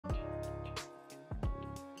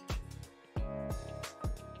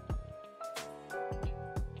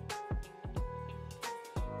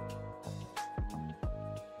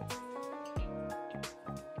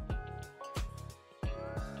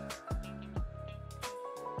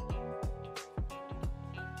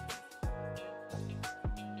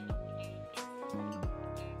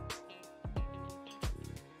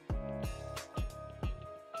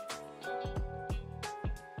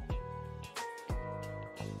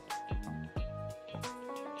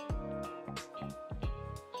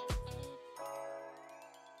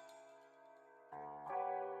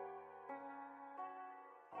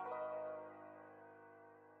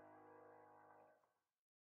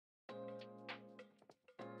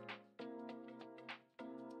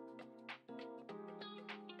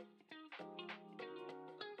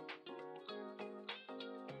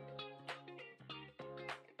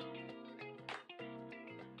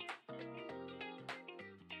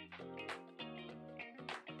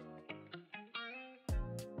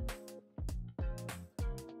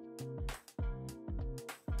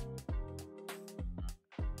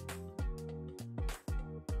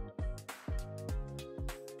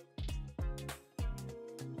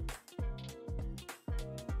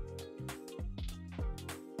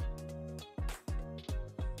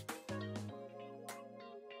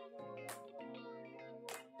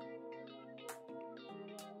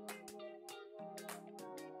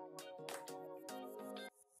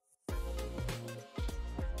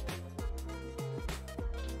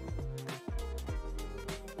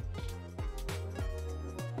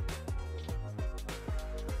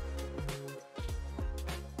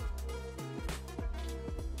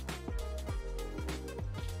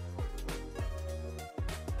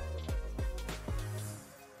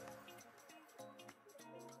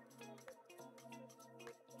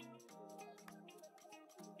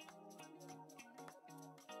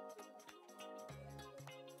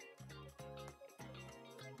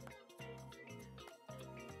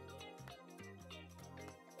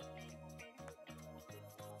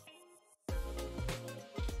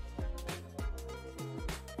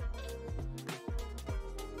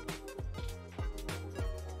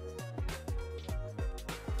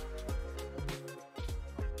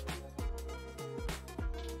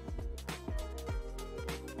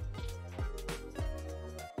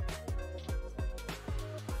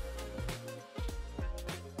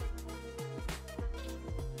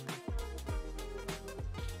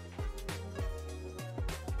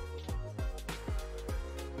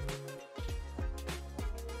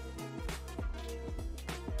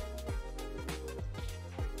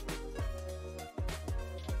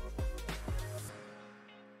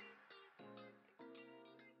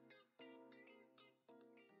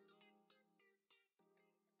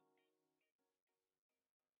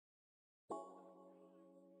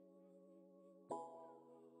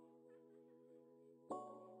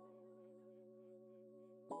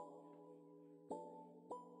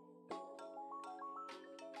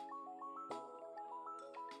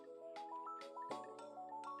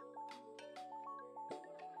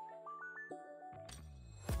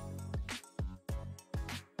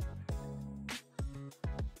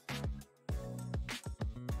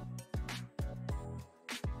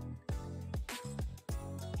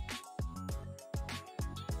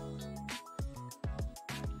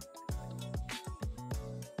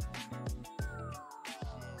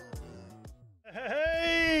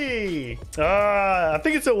I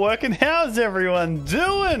think it's working. How's everyone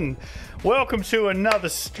doing? Welcome to another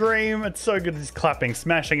stream. It's so good, this clapping,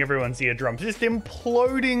 smashing everyone's eardrums, just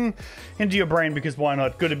imploding into your brain, because why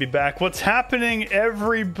not? Good to be back. What's happening,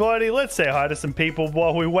 everybody? Let's say hi to some people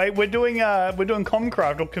while we wait. We're doing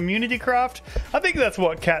ComCraft or Community Craft. I think that's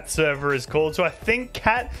what Cat's server is called. So I think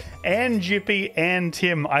Cat and Jippy and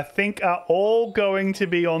Tim, I think, are all going to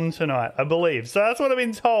be on tonight, I believe. So that's what I've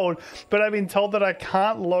been told, but I've been told that I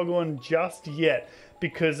can't log on just yet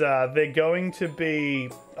because they're going to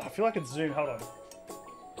be... I feel like it's Zoom. Hold on.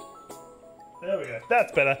 There we go.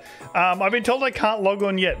 That's better. I've been told I can't log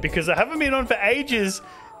on yet because I haven't been on for ages,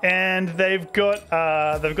 and they've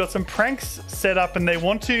got some pranks set up, and they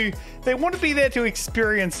want to be there to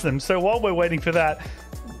experience them. So while we're waiting for that,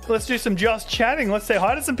 let's do some just chatting. Let's say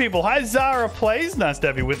hi to some people. Hi, Zara Plays. Nice to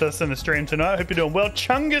have you with us in the stream tonight. Hope you're doing well.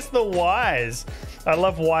 Chungus the Wise. I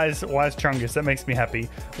love Wise Chungus. That makes me happy.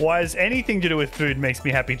 Wise, anything to do with food makes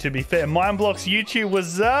me happy, to be fair. Mindblocks YouTube,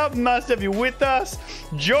 what's up? Nice to have you with us.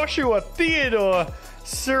 Joshua Theodore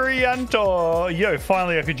Surianto. Yo,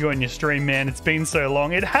 finally I could join your stream, man. It's been so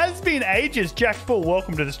long. It has been ages. Jack Bull,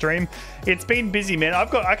 welcome to the stream. It's been busy, man.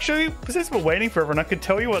 I've got, actually, since we're waiting for everyone, I could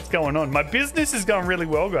tell you what's going on. My business is going really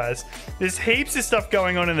well, guys. There's heaps of stuff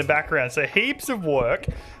going on in the background, so heaps of work,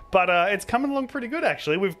 but it's coming along pretty good,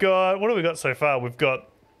 actually. We've got, what have we got so far? We've got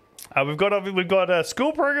a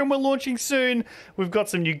school program we're launching soon. We've got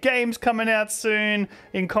some new games coming out soon.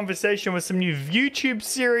 In conversation with some new YouTube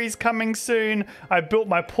series coming soon. I built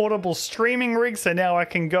my portable streaming rig, so now I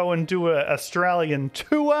can go and do an Australian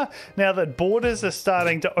tour now that borders are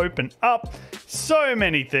starting to open up. So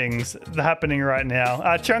many things happening right now.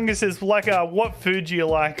 Chungus says, what food do you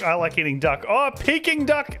like? I like eating duck. Oh, Peking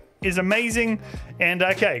duck is amazing. And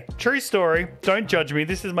okay, true story. Don't judge me.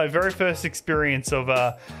 This is my very first experience of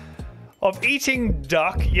eating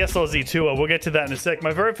duck. Yes, Aussie tour. We'll get to that in a sec.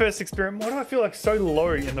 My very first experience. Why do I feel like so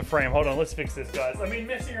low in the frame? Hold on, let's fix this, guys. I've been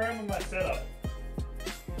messing around with my setup.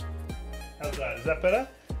 How's that? Is that better?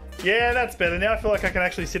 Yeah, that's better. Now I feel like I can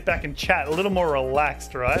actually sit back and chat a little more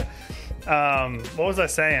relaxed, right? What was I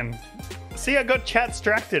saying? See, I got chat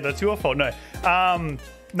distracted. That's your fault. No.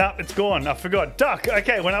 No, it's gone. I forgot. Duck.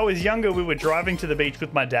 Okay, when I was younger, we were driving to the beach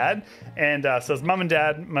with my dad. And so it was mum and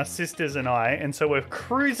dad, my sisters and I. And so we're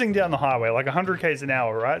cruising down the highway, like 100 k's an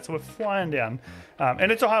hour, right? So we're flying down.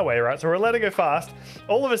 And it's a highway, right? So we're allowed to go fast.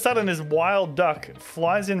 All of a sudden, this wild duck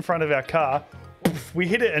flies in front of our car. We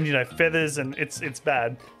hit it and, you know, feathers, and it's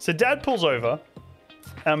bad. So dad pulls over.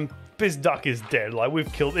 This duck is dead. Like,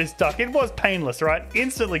 we've killed this duck. It was painless, right?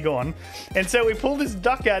 Instantly gone. And so we pull this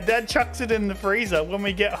duck out. Dad chucks it in the freezer. When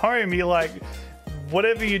we get home, you're like,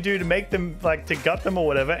 whatever you do to make them, like, to gut them or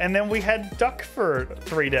whatever. And then we had duck for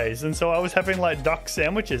 3 days. And so I was having, like, duck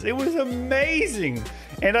sandwiches. It was amazing.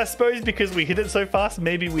 And I suppose because we hit it so fast,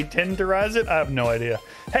 maybe we tenderize it. I have no idea.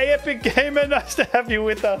 Hey, Epic Gamer, nice to have you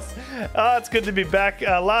with us. It's good to be back.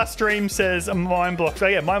 Last stream says Mindblocks. Oh,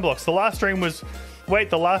 yeah, Mindblocks. The last stream was... Wait,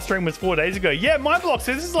 the last stream was 4 days ago. Yeah, Mindblocks.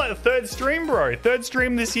 So this is like the third stream, bro. Third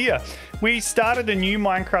stream this year. We started a new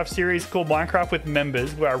Minecraft series called Minecraft with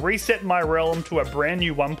Members, where I reset my realm to a brand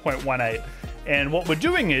new 1.18. And what we're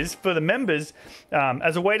doing is, for the members,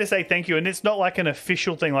 as a way to say thank you, and it's not like an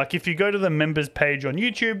official thing. Like, if you go to the members page on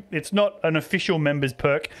YouTube, it's not an official members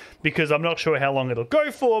perk, because I'm not sure how long it'll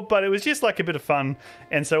go for, but it was just like a bit of fun.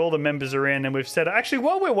 And so all the members are in, and we've said, actually,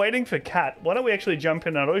 while we're waiting for Kat, why don't we actually jump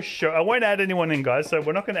in? I won't add anyone in, guys, so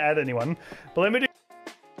we're not going to add anyone. But let me do...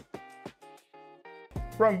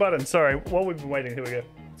 Wrong button, sorry. While we've been waiting, here we go.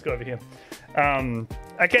 Let's go over here.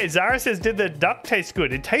 Okay, Zara says, did the duck taste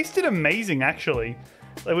good? It tasted amazing, actually.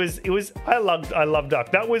 I love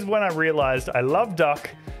duck. That was when I realized I love duck,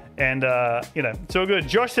 and you know, so good.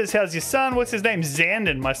 Josh says, how's your son? What's his name?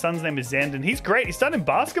 Zandon. My son's name is Zandon. He's great. He's starting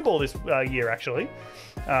basketball this year, actually.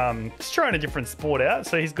 Just trying a different sport out.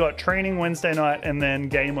 So he's got training Wednesday night and then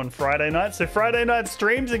game on Friday night. So Friday night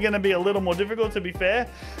streams are going to be a little more difficult, to be fair.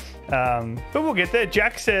 But we'll get there.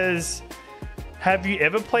 Jack says, have you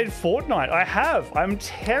ever played Fortnite? I have. I'm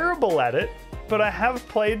terrible at it, but I have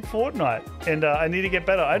played Fortnite, and I need to get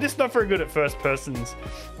better. I'm just not very good at first persons.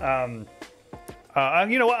 You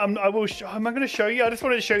know what? Am I going to show you? I just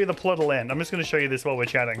wanted to show you the plot of land. I'm just going to show you this while we're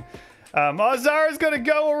chatting. Oh, Zara's got to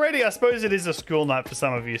go already. I suppose it is a school night for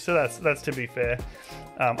some of you, so that's to be fair.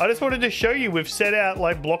 I just wanted to show you, we've set out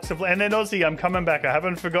like blocks of land. And then Aussie, I'm coming back. I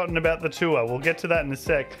haven't forgotten about the tour. We'll get to that in a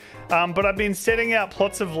sec. But I've been setting out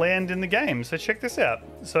plots of land in the game. So check this out.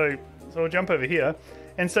 So we'll jump over here.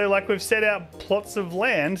 And so like we've set out plots of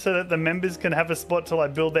land so that the members can have a spot to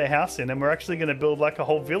like build their house in. And we're actually going to build like a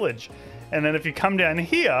whole village. And then if you come down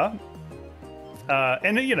here,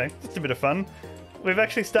 And, you know, just a bit of fun. We've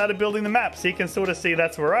actually started building the map, so you can sort of see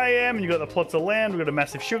that's where I am. You've got the plots of land. We've got a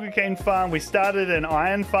massive sugarcane farm. We started an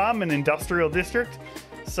iron farm, an industrial district.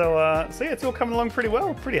 So yeah, it's all coming along pretty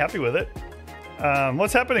well. Pretty happy with it.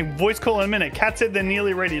 What's happening? Voice call in a minute. Kat said they're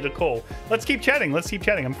nearly ready to call. Let's keep chatting. Let's keep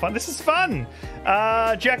chatting. I'm fun. This is fun.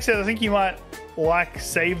 Jack said, I think you might like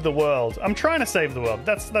save the world. I'm trying to save the world.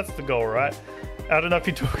 That's the goal, right? I don't know if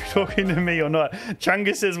you're talking to me or not.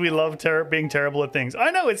 Chunga says we love being terrible at things.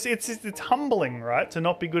 I know, it's humbling, right, to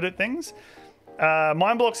not be good at things.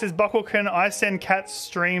 Mindblock says, Buckle, can I send Kat's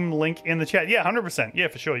stream link in the chat? Yeah, 100%. Yeah,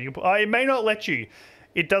 for sure. It may not let you.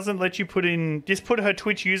 It doesn't let you put in... Just put her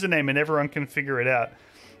Twitch username and everyone can figure it out.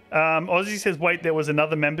 Ozzy says, wait, there was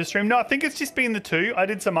another member stream. No, I think it's just been the two. I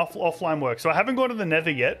did some offline work, so I haven't gone to the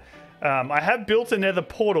Nether yet. I have built a Nether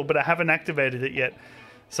portal, but I haven't activated it yet.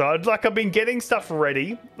 So I've been getting stuff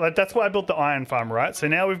ready. Like, that's why I built the iron farm, right? So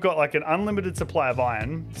now we've got like an unlimited supply of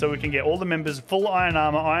iron, so we can get all the members full iron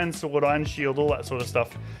armor, iron sword, iron shield, all that sort of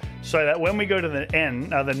stuff. So that when we go to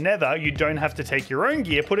the Nether, you don't have to take your own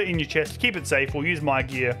gear, put it in your chest, keep it safe. We'll use my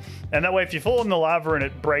gear, and that way, if you fall in the lava and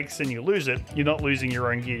it breaks and you lose it, you're not losing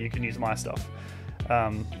your own gear. You can use my stuff,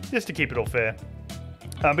 just to keep it all fair.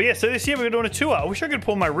 But yeah, so this year we're doing a tour. I wish I could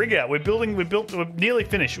pull my rig out. We're nearly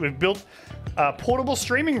finished. We've built a portable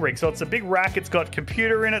streaming rig. So it's a big rack. It's got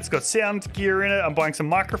computer in it. It's got sound gear in it. I'm buying some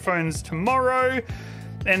microphones tomorrow.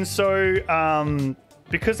 And so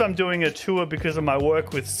because I'm doing a tour because of my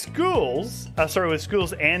work with schools, with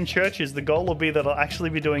schools and churches, the goal will be that I'll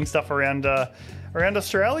actually be doing stuff around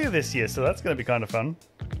Australia this year. So that's going to be kind of fun.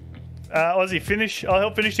 Ozzy, I'll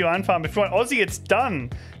help finish the iron farm. If you want, Ozzy, it's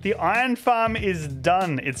done. The iron farm is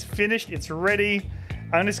done. It's finished. It's ready.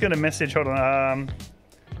 I'm just going to message. Hold on.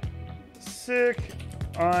 Sick.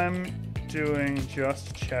 I'm doing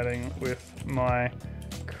just chatting with my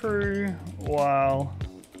crew while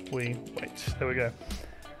we wait. There we go.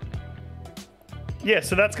 Yeah,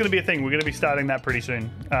 so that's going to be a thing. We're going to be starting that pretty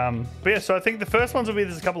soon. But yeah, so I think the first ones will be,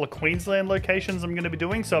 there's a couple of Queensland locations I'm going to be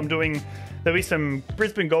doing. So there'll be some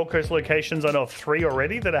Brisbane Gold Coast locations. I know of 3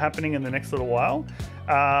 already that are happening in the next little while.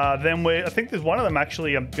 Then I think there's one of them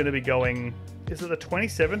actually I'm going to be going, is it the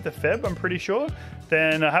 27th of Feb? I'm pretty sure.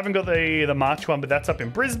 Then I haven't got the March one, but that's up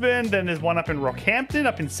in Brisbane. Then there's one up in Rockhampton,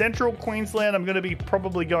 up in central Queensland. I'm going to be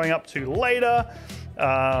probably going up to later.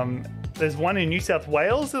 There's one in New South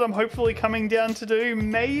Wales that I'm hopefully coming down to do.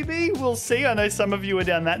 Maybe. We'll see. I know some of you are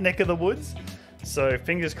down that neck of the woods. So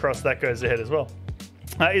fingers crossed that goes ahead as well.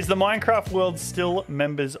 Is the Minecraft world still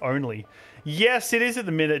members only? Yes, it is at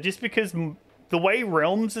the minute. Just because the way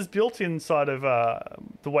Realms is built inside of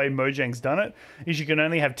the way Mojang's done it is you can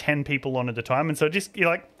only have 10 people on at a time. And so just,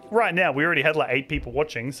 like, right now, we already had like 8 people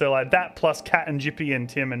watching. So like that plus Kat and Jippy and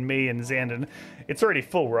Tim and me and Xandon, it's already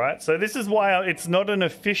full, right? So this is why it's not an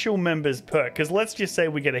official members perk. Because let's just say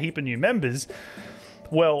we get a heap of new members.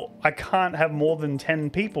 Well, I can't have more than 10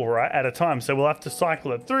 people, right, at a time. So we'll have to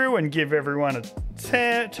cycle it through and give everyone a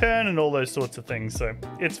turn and all those sorts of things. So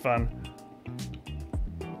it's fun.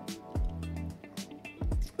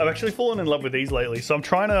 I've actually fallen in love with these lately. So I'm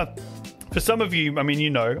trying to... For some of you, I mean, you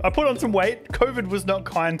know, I put on some weight. COVID was not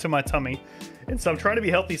kind to my tummy. And so I'm trying to be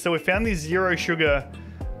healthy. So we found these zero sugar,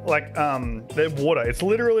 like, they're water. It's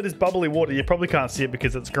literally this bubbly water. You probably can't see it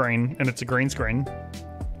because it's green and it's a green screen.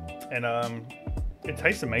 And it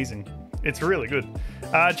tastes amazing. It's really good.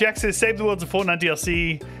 Jack says, Save the World's a Fortnite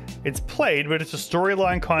DLC. It's played, but it's a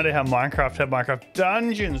storyline kind of how Minecraft had Minecraft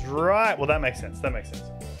Dungeons. Right. Well, that makes sense. That makes sense.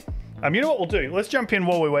 You know what we'll do? Let's jump in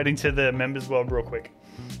while we're waiting to the members world real quick.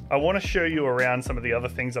 I want to show you around some of the other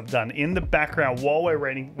things I've done in the background while we're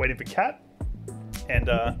waiting for Kat, and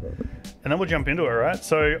then we'll jump into it, right?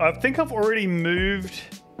 So I think I've already moved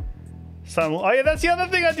some. Oh yeah, that's the other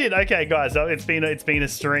thing I did. Okay, guys, it's been a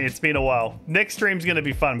stream. It's been a while. Next stream's going to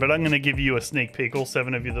be fun, but I'm going to give you a sneak peek. All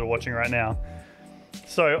 7 of you that are watching right now.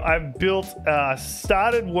 So I've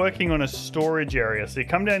started working on a storage area. So you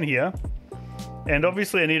come down here. And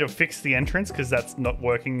obviously I need to fix the entrance because that's not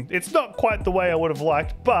working. It's not quite the way I would have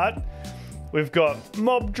liked, but we've got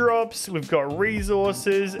mob drops, we've got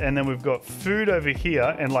resources, and then we've got food over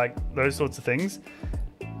here and like those sorts of things.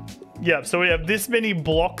 Yeah, so we have this many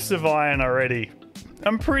blocks of iron already.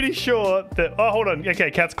 I'm pretty sure that... Oh, hold on. Okay,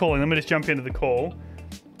 Kat's calling. Let me just jump into the call.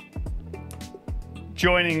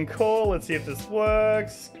 Joining call. Let's see if this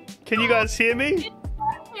works. Can you guys hear me?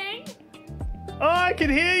 Oh, I can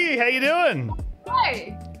hear you. How you doing?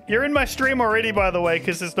 Hi. You're in my stream already, by the way,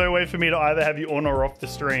 because there's no way for me to either have you on or off the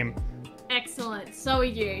stream. Excellent. So are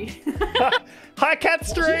you. Hi, Cat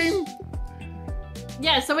Stream.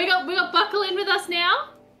 Yeah. So we got Buckle in with us now.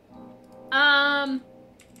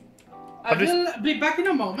 I will be back in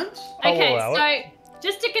a moment. Okay, allow so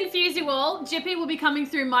just to confuse you all, Jippy will be coming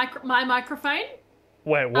through my microphone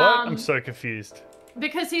Wait, what? I'm so confused.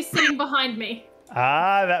 because he's sitting behind me.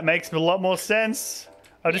 Ah, that makes a lot more sense.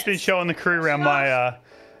 I've just been showing the crew around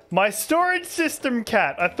my storage system,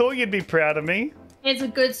 Cat. I thought you'd be proud of me. It's a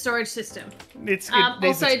good storage system. It needs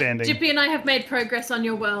Also, expanding. Jippy and I have made progress on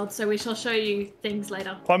your world, so we shall show you things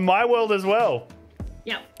later. On my world as well.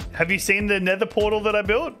 Yep. Have you seen the nether portal that I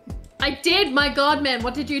built? I did, my god, man.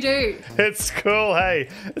 What did you do? It's cool, hey.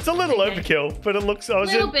 It's a little overkill, but it looks... A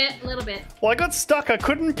little bit. Well, I got stuck. I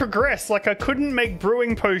couldn't progress. Like, I couldn't make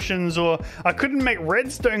brewing potions or I couldn't make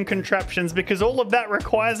redstone contraptions because all of that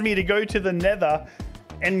requires me to go to the nether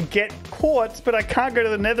and get quartz, but I can't go to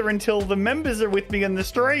the nether until the members are with me in the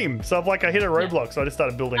stream. So I hit a roadblock, so I just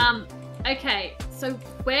started building. Okay, so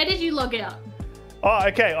where did you log out? Oh,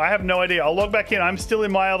 okay. I have no idea. I'll log back in. I'm still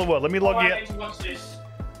in my other world. Let me log in. I need to watch this.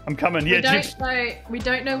 I'm coming. We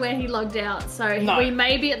don't know where he logged out, so we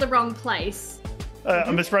may be at the wrong place.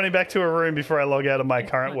 I'm just running back to a room before I log out of my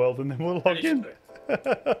current world, and then we'll log in.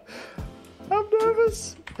 I'm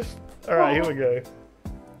nervous. All right, here we go.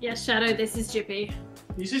 Yes, Shadow, this is Jippy.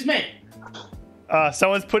 This is me.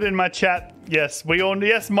 Someone's put in my chat. Yes,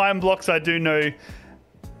 mine blocks. I do know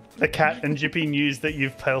the Cat and Jippy news that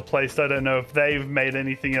you've placed. I don't know if they've made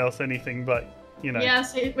anything, but you know. Yeah,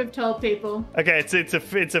 see, we've told people. Okay, it's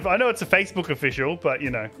a. I know it's a Facebook official, but you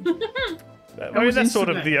know. I mean, that's sort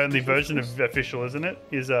of the only version of official, isn't it?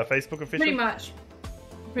 Is Facebook official?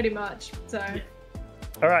 Pretty much. So.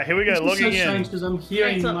 All right, here we go. It's Logging so strange in. because I'm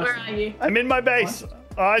hearing Where are you? I'm in my base. What?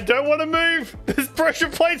 I don't want to move. There's pressure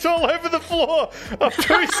plates all over the floor. I'm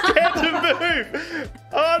too scared to move.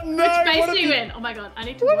 Oh no! Which base are you in? Oh my god, I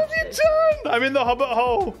need to. What have you done? I'm in the hobbit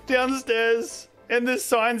hole downstairs, and there's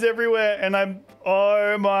signs everywhere, and I'm.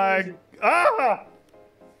 Oh my! Ah!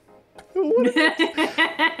 What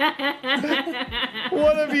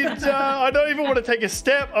have you done? I don't even want to take a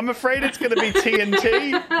step. I'm afraid it's going to be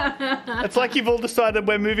TNT. It's like you've all decided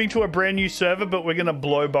we're moving to a brand new server, but we're going to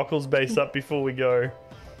blow Buckle's base up before we go.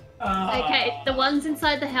 Okay, the ones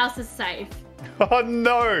inside the house are safe. Oh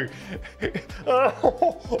no!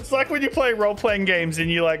 It's like when you play role-playing games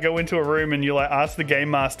and you go into a room and you ask the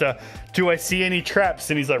game master, "Do I see any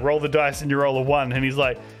traps?" And he's like, "Roll the dice," and you roll a 1, and he's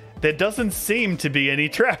like, "There doesn't seem to be any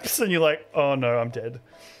traps," and you're like, "Oh no, I'm dead."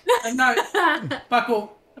 No,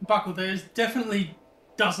 Buckle, there's definitely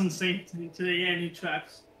doesn't seem to be any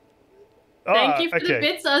traps. Thank you for the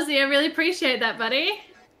bits, Ozzy. I really appreciate that, buddy.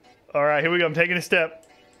 All right, here we go. I'm taking a step.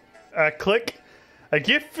 Click. A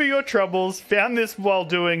gift for your troubles. Found this while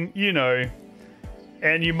doing,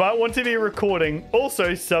 and you might want to be recording.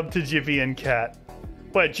 Also, sub to Jippy and Cat.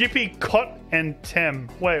 Wait, Jippy, Cot, and Tem.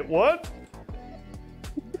 Wait, what?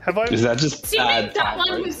 Have I? Is that just Do you think that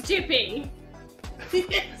one was Jippy?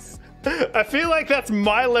 Yes. I feel like that's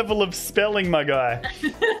my level of spelling, my guy.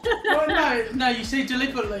 Well, no. You see,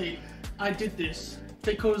 deliberately, I did this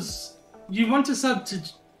because you want to sub to.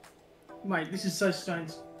 Wait, this is so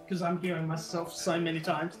strange because I'm hearing myself so many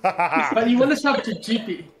times. But you want to sub to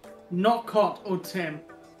Jippy, not Cot or Tem.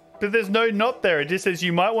 But there's no not there. It just says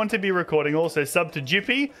you might want to be recording. Also, sub to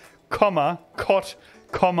Jippy, Cot,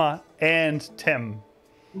 and Tem.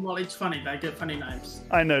 Well, it's funny. They get funny names.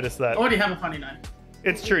 I noticed that. I already have a funny name.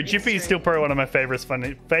 It's true. Jippy is still probably one of my favorite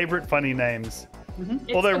funny names.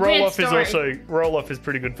 Mm-hmm. Although roll off is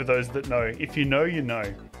pretty good for those that know. If you know, you know.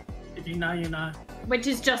 If you know, you know. Which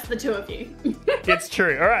is just the two of you. It's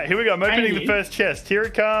true. All right, here we go. I'm opening the first chest. Here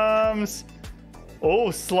it comes.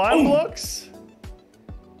 Oh, slime blocks.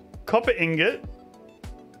 Copper ingot.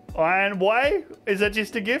 Iron. Why? Is that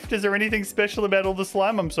just a gift? Is there anything special about all the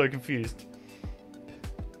slime? I'm so confused.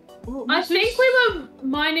 I think we were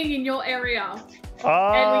mining in your area.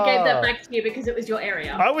 And we gave that back to you because it was your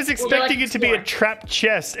area. I was expecting it to be a trapped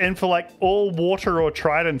chest and for all water or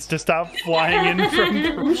tridents to start flying in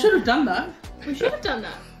from... We should have done that. We should have done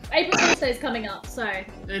that. April Fool's Day is coming up, so...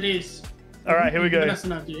 It is. All right, here we go. That's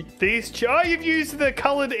enough, dude. You've used the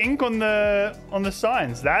coloured ink on the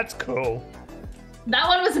signs. That's cool. That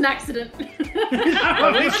one was an accident.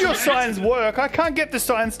 At least your signs work. I can't get the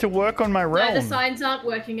signs to work on my realm. No, the signs aren't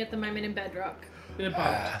working at the moment in Bedrock.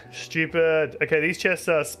 Stupid. Okay, these chests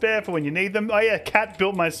are spare for when you need them. Oh yeah, Cat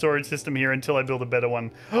built my storage system here until I build a better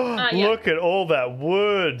one. Look at all that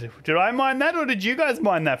wood. Did I mine that or did you guys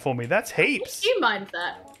mine that for me? That's heaps. You mined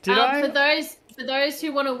that. Did I? For those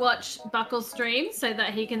who want to watch Buckle's stream so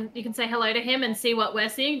that you can say hello to him and see what we're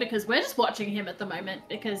seeing because we're just watching him at the moment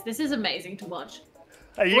because this is amazing to watch.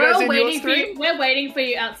 Are you guys in your stream? We're waiting for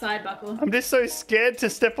you outside, Buckle. I'm just so scared to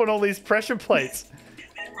step on all these pressure plates.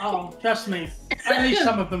 Oh, trust me. At least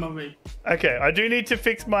some of them are me. Okay, I do need to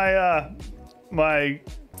fix my my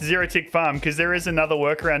zero tick farm because there is another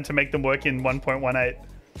workaround to make them work in 1.18.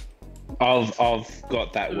 I've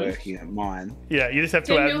got that working at mine. Yeah, you just have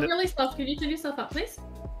to Tim, add. you're really soft. Can you turn yourself up, please?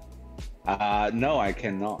 No, I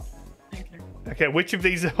cannot. Okay. Okay, which of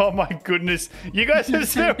these? Oh my goodness, you guys have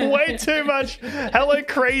spent way too much. Hello,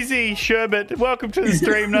 crazy Sherbet. Welcome to the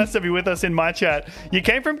stream. Nice to be with us in my chat. You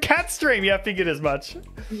came from Cat Stream. Yeah, I figured as much.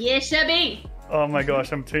 Yeah, Shabby. Oh my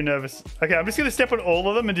gosh, I'm too nervous. Okay, I'm just gonna step on all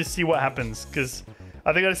of them and just see what happens because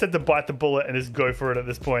I think I just had to bite the bullet and just go for it at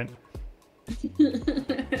this point.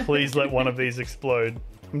 Please let one of these explode.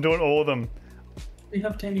 I'm doing all of them. We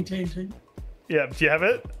have TNT. Yeah, do you have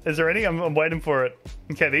it? Is there any? I'm waiting for it.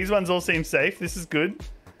 Okay, these ones all seem safe. This is good.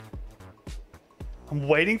 I'm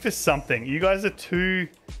waiting for something. You guys are too...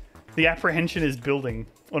 The apprehension is building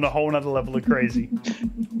on a whole nother level of crazy.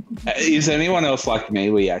 Is anyone else like me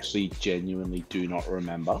where you actually genuinely do not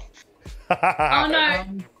remember? Oh no,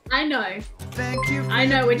 I know. I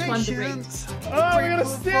know which one's the ring. Oh, we got a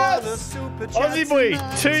stat! Aussie boy,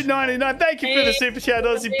 $2.99. Thank you for the super chat,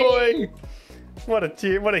 Aussie boy. What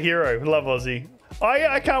a hero. Love Aussie.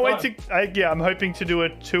 I can't wait to... yeah, I'm hoping to do a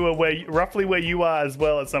tour roughly where you are as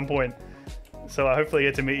well at some point. So I hopefully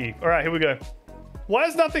get to meet you. All right, here we go. Why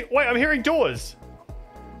is nothing... Wait, I'm hearing doors.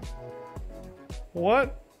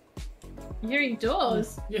 What? You're hearing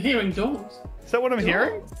doors. You're hearing doors. Is that what I'm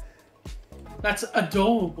hearing? That's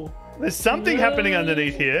adorable. There's something happening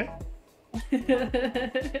underneath here.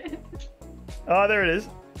 Oh, there it is.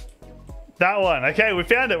 That one. Okay, we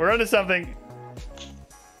found it. We're onto something.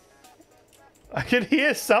 I can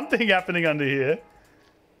hear something happening under here.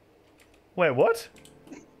 Wait, what?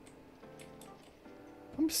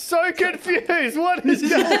 I'm so confused. What is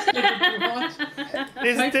that?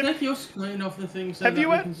 Take your screen off the thing. So have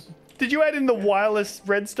you did you add in the wireless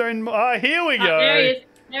redstone? Oh, here we go. There he is.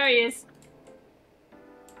 There he is.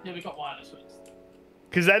 Yeah, we got wireless ones.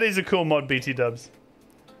 Because that is a cool mod, BT Dubs.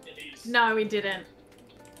 It is. No, we didn't.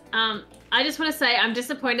 I just want to say I'm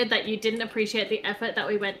disappointed that you didn't appreciate the effort that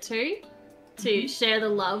we went to share the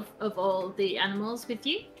love of all the animals with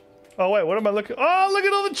you. Oh, wait, what am I looking? Oh, look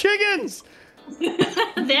at all the chickens!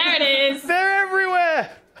 There it is. They're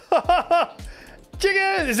everywhere!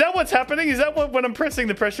 Chicken! Is that what's happening? Is that when I'm pressing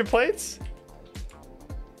the pressure plates?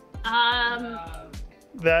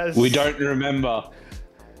 That's... We don't remember.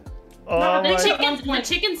 Oh, the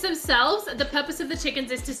chickens themselves, the purpose of the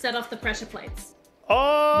chickens is to set off the pressure plates.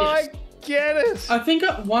 Oh, Yes. I get it! I think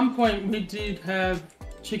at one point we did have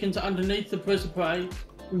chickens underneath the pressure plate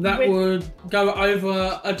that would go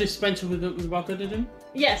over a dispenser with a rocket in them.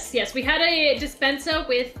 Yes, we had a dispenser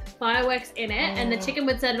with fireworks in it, and the chicken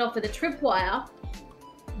would set it off with a tripwire.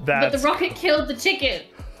 But the rocket killed the chicken.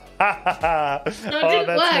 Oh, it didn't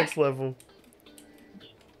that's work. next level.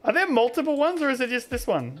 Are there multiple ones, or is it just this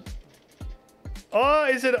one? Oh,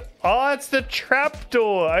 is it? Oh, it's the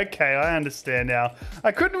trapdoor. Okay, I understand now.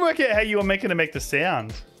 I couldn't work out how you were making to make the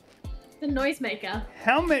sound. The noisemaker.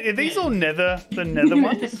 How many? Are these all the nether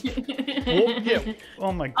ones? Yeah.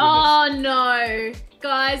 Oh my goodness. Oh no.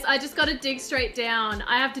 Guys, I just gotta dig straight down.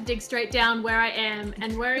 I have to dig straight down where I am,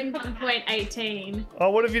 and we're in 1.18. Oh,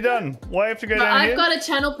 what have you done? Why have to go down I've here? got a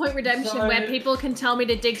channel point redemption where people can tell me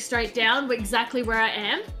to dig straight down exactly where I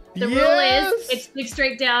am. The rule Yes! is it's dig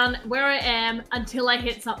straight down where I am until I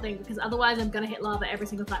hit something, because otherwise I'm gonna hit lava every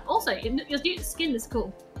single time. Also, your new skin is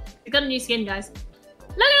cool. I got a new skin, guys.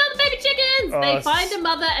 Look at all the baby chickens! Oh, They find a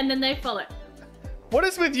mother and then they follow. What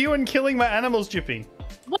is with you and killing my animals, Jippy?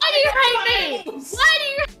 Why do you hate me? Why do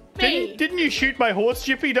you hate me? Didn't you shoot my horse,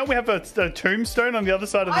 Jippy? Don't we have a tombstone on the other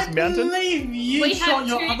side of this mountain? I believe you We shot have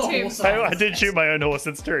your two other horse. tombstones. I did shoot my own horse,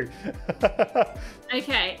 it's true.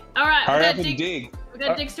 Okay, alright, Hurry we're up gonna and dig.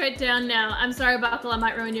 dig straight down now. I'm sorry, Buckle, I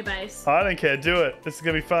might ruin your base. I don't care, do it. This is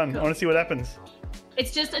gonna be fun. I want to see what happens.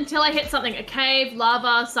 It's just until I hit something, a cave,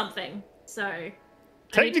 lava, something. So...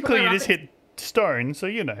 Technically, you just hit stone, so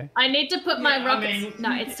you know. I need to put my Yeah, rockets...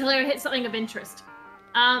 No, it's till I hit something of interest.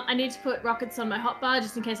 I need to put rockets on my hotbar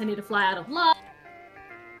just in case I need to fly out of lava.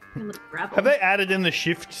 Have they added in the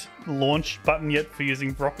shift launch button yet for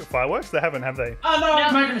using rocket fireworks? They haven't, have they? Oh no,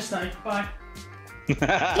 I No. made a mistake. Bye.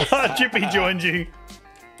 Jippy joined you.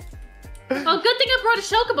 Oh, good thing I brought a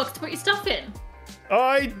shulker box to put your stuff in.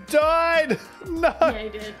 I died! No! Yeah, you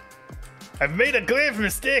did. I've made a grave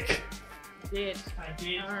mistake! Did. I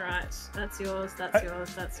did. Alright, that's yours, that's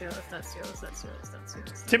yours, that's yours, that's yours, that's yours, that's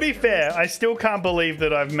yours. To be fair, I still can't believe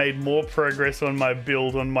that I've made more progress on my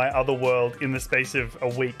build on my other world in the space of a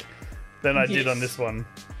week than I did on this one.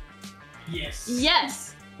 Yes.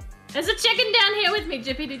 Yes! There's a chicken down here with me,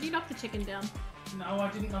 Jippy. Did you knock the chicken down? No, I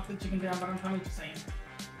didn't knock the chicken down, but I'm coming to see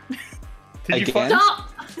him. Did you, Again? Stop!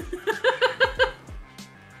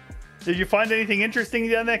 did you find anything interesting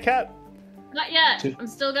down there, Kat? Not yet. Two- I'm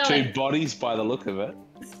still 2 going. bodies by the look of it.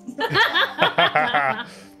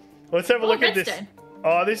 Let's have a look at this. redstone.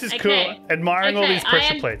 Oh, this is Okay. cool. Admiring all these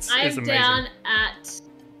pressure I plates am is amazing. down at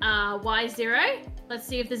Y0. Let's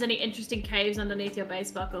see if there's any interesting caves underneath your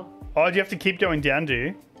base buckle. Oh, do you have to keep going down, do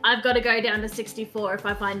you? I've got to go down to 64 if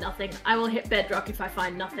I find nothing. I will hit bedrock if I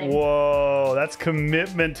find nothing. Whoa, that's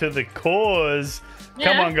commitment to the cause.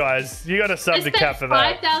 Come Yeah. on, guys. You got to sub I to spent Kat for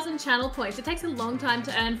that. 5,000 channel points. It takes a long time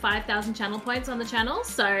to earn 5,000 channel points on the channel,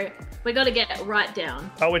 so we got to get right down.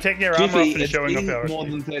 Oh, we're taking our armor off Jiffy, and it's showing off been our... more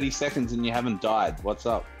than 30 seconds and you haven't died. What's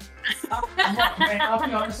up? Man, I'll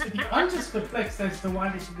be honest with you. I'm just perplexed as to why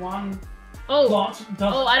this one Oh, lot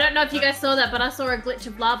doesn't. I don't know if you guys saw that, but I saw a glitch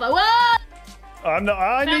of lava. Whoa! I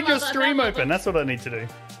need your lava, stream found lava. open. That's what I need to do.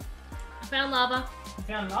 I found lava. You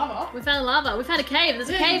found lava. We found lava. We found a cave. There's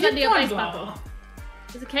a Yeah, cave you under did your find base lava. buckle.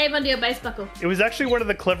 There's a cave under your base buckle. It was actually one of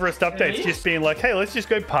the cleverest updates, is? just being like, hey, let's just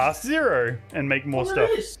go past 0 and make more Well, stuff.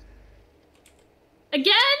 it is.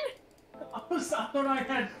 Again? I thought I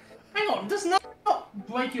had. Hang on, does not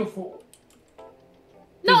break your fall.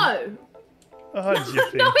 No. Oh,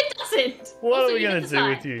 Jiffy. No, it doesn't. What Also, are we you going get to to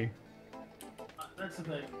do decide. with you? That's a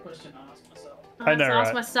big question I ask myself. I know, I ask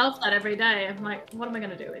right? myself that every day. I'm like, what am I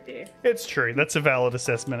going to do with you? It's true. That's a valid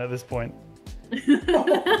assessment at this point.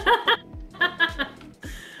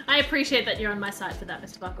 I appreciate that you're on my side for that,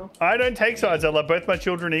 Mr. Buckle. I don't take sides. I love both my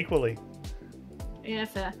children equally. Yeah,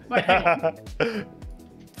 fair. Wait, hang on.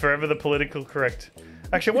 Forever the political correct.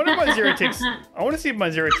 Actually, I wonder if my zero ticks. I want to see if my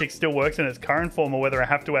zero tick still works in its current form or whether I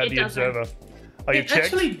have to add It the doesn't. observer. Oh, you It checked?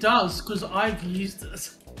 actually does, because I've used it.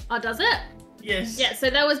 Oh, does it? Yes. Yeah, so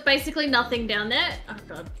there was basically nothing down there. Oh,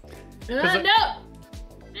 God. it- No!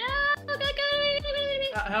 No!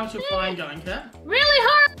 How's your flying going, Kat? Really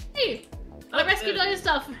hurry! I rescued all your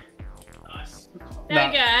stuff. Nice. There Nah.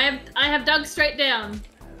 we go. I have dug straight down.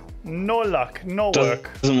 No luck, no work.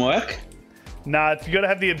 Doesn't work? Nah, you got to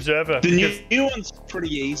have the observer. The because- new one's pretty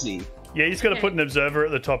easy. yeah, you just got to Okay. put an observer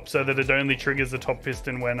at the top so that it only triggers the top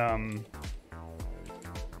piston when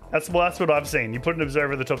That's what I've seen. You put an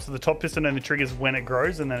observer at the top, so the top piston only triggers when it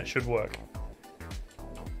grows, and then it should work.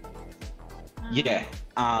 Yeah.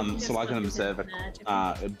 Just So like an look at observer, magic.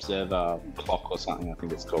 observer clock or something. I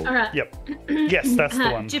think it's called. All right. Yep. Yes, that's the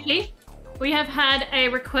one. Jippy, we have had a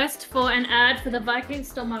request for an ad for the Viking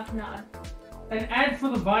Stormark Nard. An ad for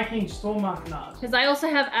the Viking Stormark Nard. Because I also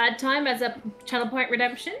have ad time as a channel point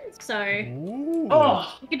redemption, so Ooh.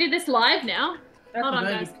 Oh, you can do this live now. that's Hold on,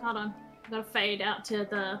 amazing. guys. Hold on. I've got to fade out to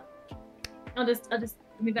the. I'll just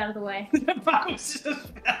move out of the way. Bugs just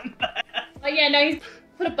found that. Oh yeah, no, he's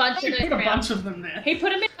put a bunch He of those put a around. bunch of them there. He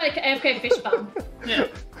put them in like AFK fish farm. Yeah.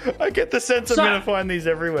 I get the sense I'm So- going to find these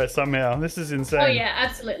everywhere somehow. This is insane. Oh yeah,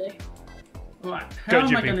 absolutely. Right. Go, How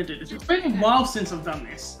am I Jippy. going to do this? It's been a while since I've done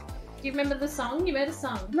this. Do you remember the song? You made a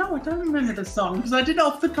song. No, I don't remember the song because I did it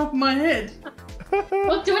off the top of my head.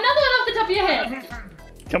 Well, do another one off the top of your head.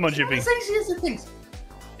 Come on, It's Jippy. as easy as it thinks.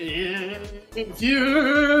 If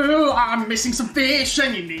you are missing some fish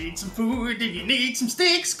and you need some food, if you need some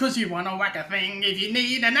sticks because you want to whack a thing, if you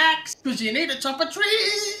need an axe because you need to chop a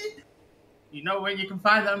tree, you know where you can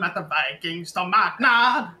find them at the Viking Stormark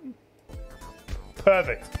Nard.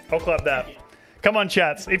 Perfect. I'll clap that. Come on,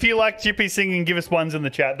 chats. If you like Jippy singing, give us ones in the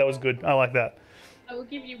chat. That was good. I like that. I will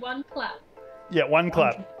give you one clap. Yeah, one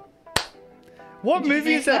clap. What Did you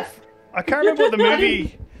movie is think that? I can't remember what the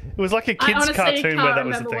movie. It was like a I kids honestly cartoon can't where that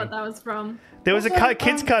was the remember thing. what that was from. There was a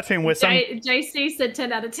kids cartoon where some. JC said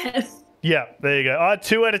 10 out of 10. Yeah, there you go.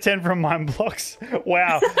 2 out of 10 from Mind Blocks.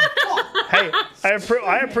 Wow. Hey,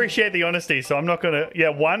 I appreciate the honesty, so I'm not gonna. Yeah,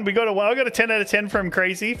 1. We got a 1. I got a 10 out of 10 from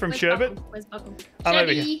Crazy from Sherbet. Where's Buckle? I'm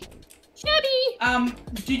over here. Shabby!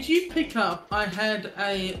 Did you pick up? I had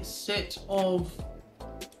a set of,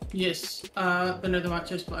 yes, the netherite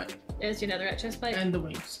chest plate There's your netherite chest plate. and the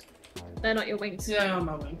wings. They're not your wings. Yeah,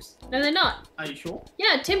 my wings. No, they're not. Are you sure?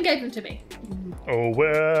 Yeah, Tim gave them to me. Oh,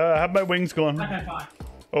 where have my wings gone? Okay, fine.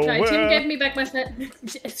 Oh, No, Tim where? gave me back my set.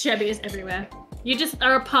 Shabby is everywhere. You just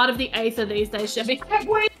are a part of the Aether these days, Shabby. I have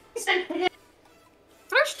wings and hair.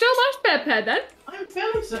 There's still my spare pair then. I'm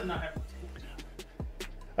fairly certain I have.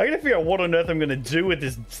 I gotta figure out what on earth I'm gonna do with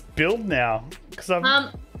this build now. Because I'm.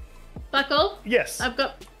 Buckle, Yes. I've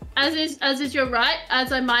got, as is your right,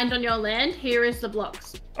 as I mined on your land, here is the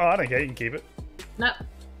blocks. Oh, I don't care. You can keep it. Nope.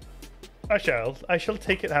 I shall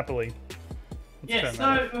take it happily. Yes,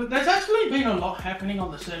 turn that so there's actually been a lot happening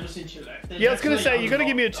on the server since you left. There's Yeah, I was gonna actually say you got to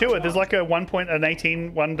give me a tour. There's like a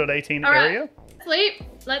 1.18 All right. area. Sleep.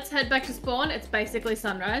 Let's head back to spawn. It's basically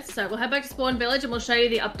sunrise, so we'll head back to Spawn Village and we'll show you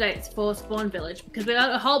the updates for Spawn Village because we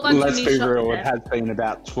got a whole bunch Let's of be new shops real, there. it has been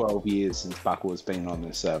about 12 years since Buckle has been on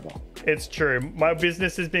this server. It's true. My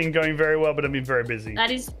business has been going very well, but I've been very busy. That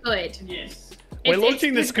is good. Yes. We're It's-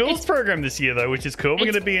 launching the it's- schools it's- program this year, though, which is cool.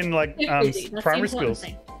 We're going to it's be in like it's busy. That's the primary important schools.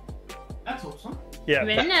 thing. That's awesome. Yeah,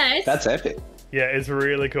 Very nice. That's epic. yeah, it's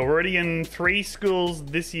really cool. We're already in 3 schools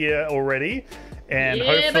this year already, and Yeah,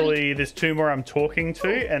 hopefully there's 2 more I'm talking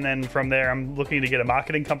to, and then from there I'm looking to get a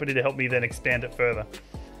marketing company to help me then expand it further.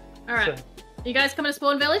 All right. So- You guys coming to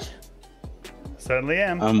Spawn Village? Certainly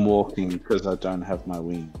am. I'm walking because I don't have my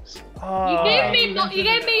wings. Oh, You gave me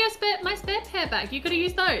my spare pair back. You could have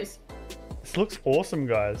used those. this looks awesome,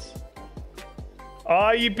 guys.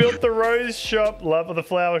 Oh, you built the rose shop. Love the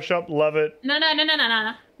flower shop. Love it. No. It's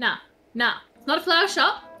not a flower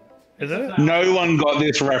shop. Is it? No one got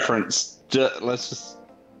this reference. Let's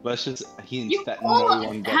just hint You that no all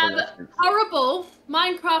one got have the reference. horrible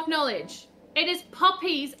Minecraft knowledge. It is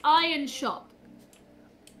Poppy's Iron Shop.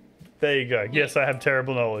 There you go. Yes, I have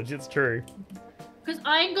terrible knowledge. It's true. Because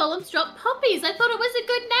Iron Golems drop poppies. I thought it was a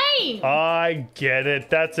good name. I get it.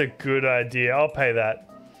 That's a good idea. I'll pay that.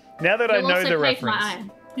 Now that I You'll know also the pay for my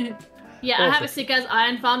reference. iron. Yeah, I have Awesome. a sick as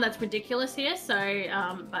iron farm that's ridiculous here. So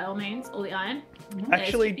by all means, all the iron.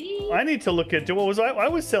 Actually, There's I need to look at. What was I? I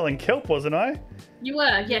was selling kelp, wasn't I? You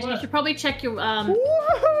were. Yes, were. you should probably check your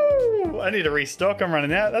Woohoo! I need to restock. I'm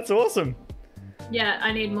running out. That's awesome. Yeah,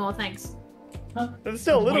 I need more. Thanks. There's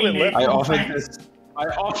still a little We bit need- left. I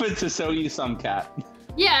offered to sell you some, cat.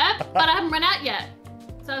 Yeah, but I haven't run out yet.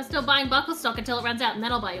 So I'm still buying buckle stock until it runs out, and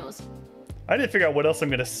then I'll buy yours. I need to figure out what else I'm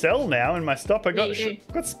going to sell now in my stock. I got Yeah, you do.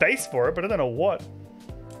 got space for it, but I don't know what.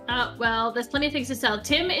 Well, there's plenty of things to sell.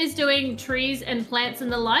 Tim is doing trees and plants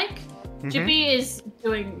and the like. Mm-hmm. Jippy is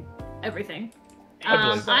doing everything. I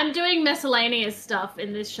believe that. I'm doing miscellaneous stuff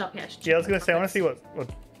in this shop here. Yeah, I was going to say I want to see what.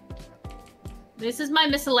 This is my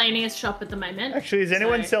miscellaneous shop at the moment. Actually, is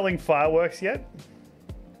anyone So- selling fireworks yet?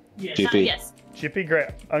 Yes. Jippy. Yes. Chippy, great.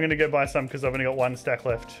 I'm going to go buy some because I've only got 1 stack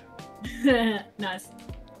left. Nice.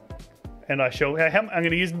 And I'm going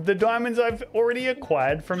to use the diamonds I've already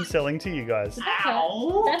acquired from selling to you guys.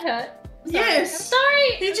 Ow. That hurt. Sorry. Yes. I'm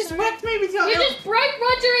sorry. You just whacked me with your You elbow. just broke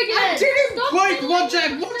Roger again. I didn't Stop break fiddling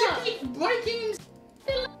Roger. with Roger stuff. keeps breaking.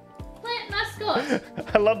 Plant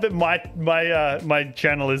mascot. I love that my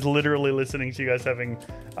channel is literally listening to you guys having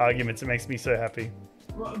arguments. It makes me so happy.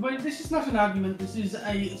 But this is not an argument. This is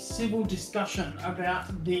a civil discussion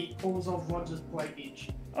about the cause of Roger's breakage.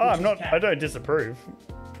 Oh, I'm not. I don't disapprove.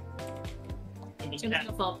 It was your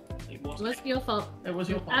fault. It It was your fault. It was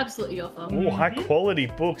your fault. Absolutely your fault. Oh, high quality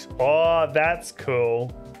books. Oh, that's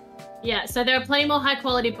cool. Yeah, so there are plenty more high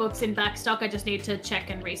quality books in backstock. I just need to check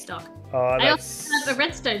and restock. Oh, I that's. also have a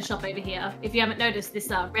redstone shop over here. If you haven't noticed, this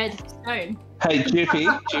red stone. Hey, Jippy.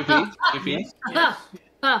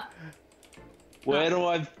 Ah, Where do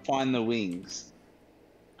I find the wings?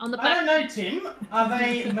 on the I don't back. know, Tim. Are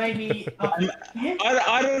they maybe up here?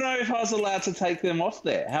 I don't know if I was allowed to take them off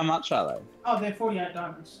there. How much are they? Oh, they're 48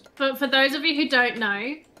 diamonds. For those of you who don't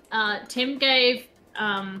know, Tim gave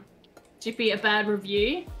Jippy a bad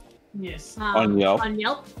review Yes. On Yelp. on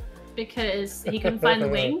Yelp because he couldn't find the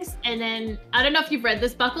wings. And then I don't know if you've read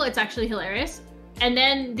this, Buckle. It's actually hilarious. And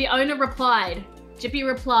then the owner replied. Jippy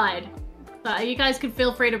replied. But you guys can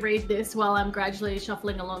feel free to read this while I'm gradually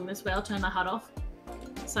shuffling along this way. I'll turn my HUD off.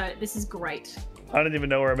 So this is great. I don't even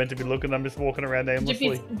know where I'm meant to be looking. I'm just walking around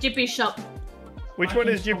aimlessly. Jippy's shop. Which I one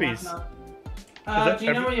can is still Jippy's? open up. that Do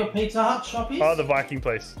you know every- where your Pizza Hut shop is? Oh, the Viking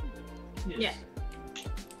place. Yes. Yeah.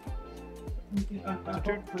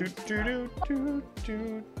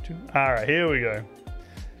 All right, here we go.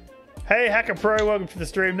 Hey, Hacker Pro, welcome to the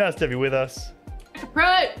stream. Nice to have you with us. Pro!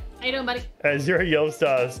 How you doing, buddy? 0 Yelp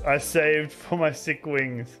stars. I saved for my sick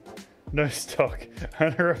wings. No stock.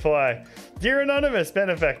 And a reply. Dear Anonymous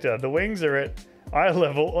Benefactor, the wings are at eye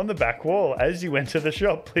level on the back wall. As you enter the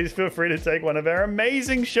shop, please feel free to take one of our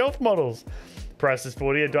amazing shelf models. Price is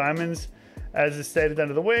 48 diamonds. As is stated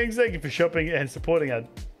under the wings, thank you for shopping and supporting our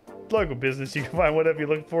local business. You can find whatever you're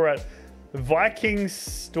looking for at Viking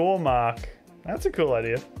Store Mark. That's a cool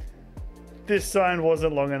idea. This sign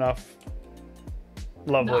wasn't long enough.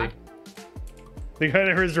 Lovely. No. The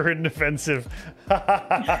owner is rude and offensive.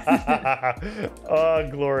 Oh,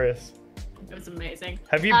 glorious. It was amazing.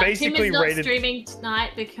 Have you Tim basically is not rated... streaming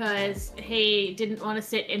tonight because he didn't want to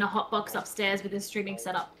sit in a hotbox upstairs with his streaming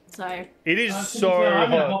setup. So It is To be so fair,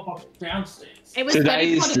 I'm in a hot. hot box downstairs. it was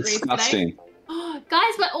Today 34 is degrees disgusting. today.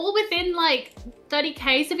 Guys, we're all within like 30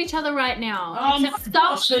 Ks of each other right now. Except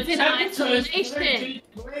gosh, stuff in temperatures, isolation.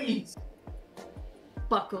 please.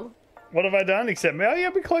 Buckle. What have I done except me? Oh, yeah,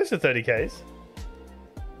 we're close to 30 Ks.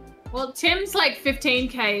 Well, Tim's like 15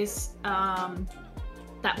 Ks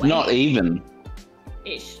that way. Not even.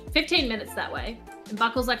 Ish. 15 minutes that way. And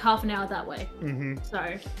Buckle's like half an hour that way. Mm-hmm.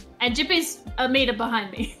 So, and Jippy's a meter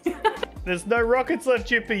behind me. There's no rockets left,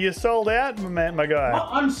 Jippy. You're sold out, my guy. What?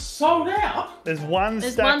 I'm sold out. There's one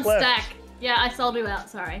There's stack one left. stack. Yeah, I sold you out,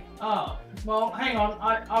 sorry. Oh, well, hang on.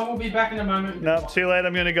 I will be back in a moment. No, too late.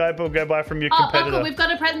 I'm going to go buy from your Oh, competitor. Buckle, we've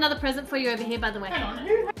got another present for you over here, by the way. Hang on.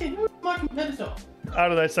 Who's my competitor? I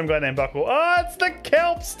don't know, some guy named Buckle. Oh, it's the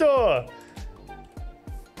kelp store.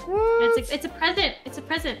 What? It's a present. It's a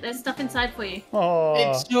present. There's stuff inside for you. Oh.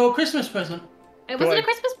 It's your Christmas present. Was it a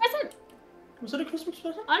Christmas present? Was it a Christmas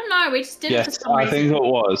present? I don't know. We just did it for Yes, some I reason. think it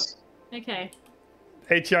was. Okay.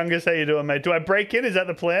 Hey, Chungus, how you doing, mate? Do I break in? Is that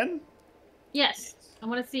the plan? Yes. I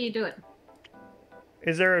want to see you do it.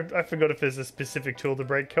 Is there I forgot if there's a specific tool to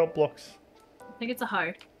break kelp blocks. I think it's a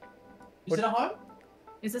hoe. Is it a hoe?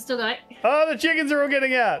 Is it still going? Oh, the chickens are all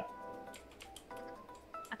getting out.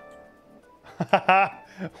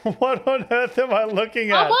 What on earth am I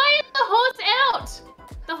looking Oh, at? why is the horse out?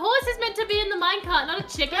 The horse is meant to be in the minecart, not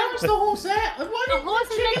a chicken. How was the horse out? Why The did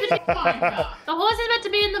horse is meant to chicken be. minecart? The horse is meant to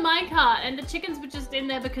be in the minecart, and the chickens were just in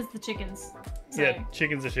there because the chickens. So, Yeah,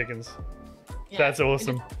 chickens are chickens. yeah. That's We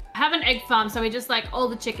awesome. just have an egg farm, so we just like all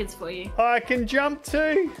the chickens for you. I can jump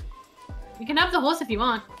too. You can have the horse if you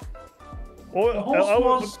want. Or, The horse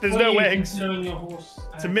was there's for no you, eggs. considering your horse.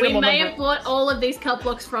 It's a We minimal may number. have bought all of these kelp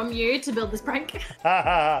blocks from you to build this prank.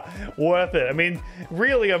 Worth it. I mean,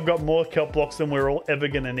 really, I've got more kelp blocks than we're all ever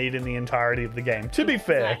going to need in the entirety of the game. To be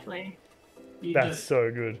fair, Exactly. You that's do.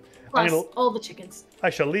 so good. Plus all the chickens. I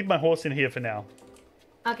shall leave my horse in here for now.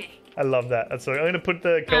 Okay. I love that. That's so. I'm going to put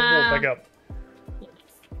the kelp wall back up. Yes.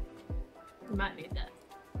 We might need that.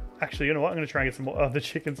 Actually, you know what? I'm going to try and get some more. Oh, the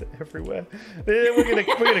chickens are everywhere. We're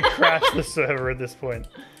gonna crash the server at this point.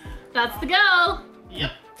 That's the goal.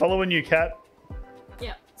 Yep. Following you, cat.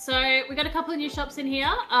 Yeah. So we got a couple of new shops in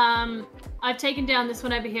here. I've taken down this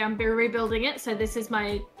one over here. I'm rebuilding it. So this is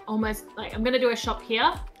my almost like I'm gonna do a shop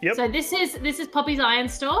here. Yep. So this is Poppy's iron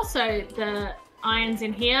store. So the iron's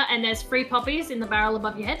in here, and there's free poppies in the barrel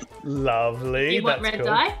above your head. Lovely. You want That's red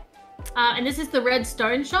cool. dye. And this is the red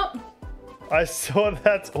stone shop. I saw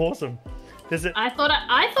that's awesome. Does it? I thought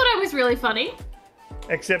I was really funny.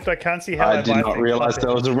 Except I can't see how I did buy not things realize like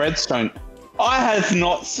there was a redstone. I have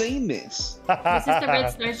not seen this. This is the red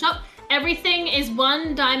stone shop. Everything is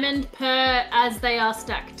 1 diamond per as they are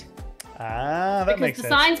stacked. Ah, that Because makes the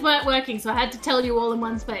sense. signs weren't working, so I had to tell you all in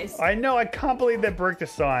one space. I know. I can't believe they broke the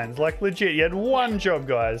signs. Like legit, you had one job,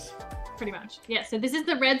 guys. Pretty much. Yeah, so this is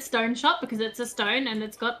the red stone shop because it's a stone and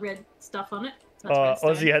it's got red stuff on it. So Oh, it's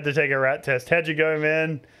red stone. Ozzy had to take a rat test. How'd you go,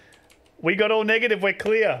 man? We got all negative. We're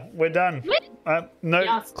clear. We're done. No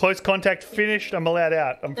Yes. close contact finished. I'm allowed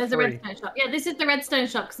out. I'm There's a free. red stone shop. Yeah, this is the red stone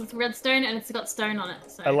shop because it's red stone and it's got stone on it.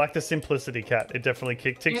 So I like the simplicity, cat. It definitely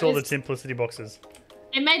ticks It all the is- simplicity boxes.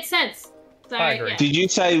 it made sense. So I agree. yeah.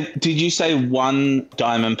 Did you say 1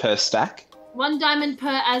 diamond per stack? 1 diamond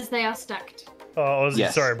per as they are stacked. Oh, Ozzy,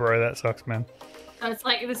 Yes. sorry, bro. That sucks, man. So it's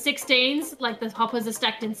like the 16s, like the hoppers are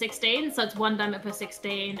stacked in 16, so it's 1 diamond per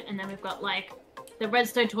 16, and then we've got like the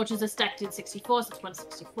redstone torches are stacked in 64, so it's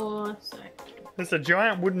 164. So There's a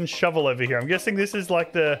giant wooden shovel over here. I'm guessing this is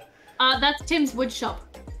like the that's Tim's wood shop.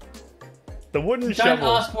 wooden Don't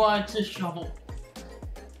shovel. ask why it's a shovel.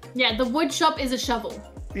 Yeah, the wood shop is a shovel.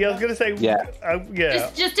 Yeah, I was gonna say. Yeah. Yeah.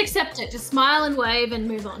 Just accept it. Just smile and wave and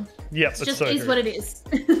move on. Yep. It That's just so is true. what it is.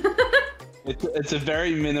 It's a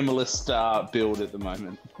very minimalist build at the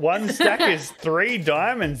moment. One stack is 3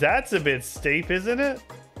 diamonds. That's a bit steep, isn't it?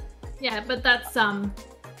 Yeah, but that's Do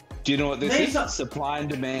you know what this These is? are- Supply and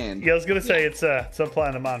demand. Yeah, I was gonna say it's supply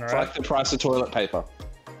and demand, It's right? like the price of toilet paper.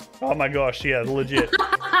 Oh my gosh, yeah, legit.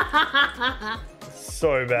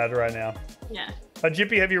 So bad right now. yeah.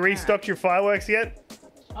 Jippy, have you restocked your fireworks yet?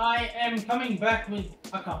 I am coming back with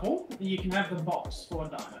a couple. You can have the box for a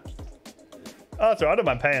diamond. Oh, it's alright. I don't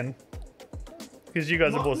mind paying. Because you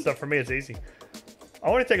guys have bought stuff for me. It's easy. I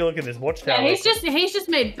want to take a look at this watchtower. Yeah, he's just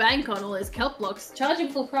made bank on all his kelp blocks, charging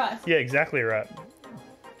full price. Yeah, exactly right.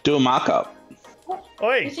 Do a markup.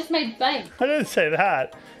 Oi, He's just made bank. I didn't say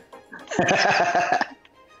that.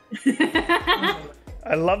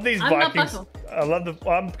 I love these I'm not Vikings. Buckle. I love the.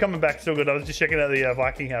 I'm coming back still good. I was just checking out the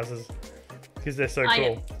Viking houses because they're so Oh,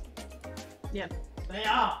 cool. Yeah. They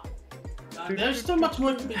are. There's still much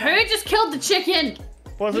work to be done. Who just killed the chicken?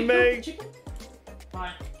 Wasn't You killed me. the chicken?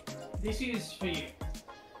 Right. This is for you.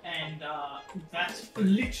 and that's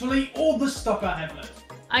literally all the stock I have left.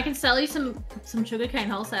 I can sell you some sugarcane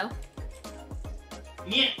wholesale.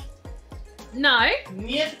 Yeah, No.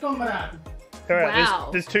 yes, comrade. All right, Wow.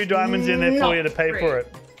 there's 2 diamonds in there for you to pay Great. for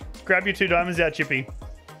it. Grab your 2 diamonds out, Chippy.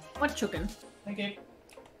 What chicken? Okay.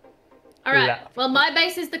 All right. La- Well, my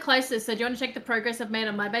base is the closest. So do you want to check the progress I've made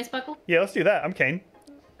on my base, Buckle? Yeah, let's do that. I'm keen.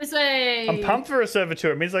 This way. I'm pumped for a server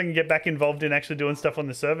tour. It means I can get back involved in actually doing stuff on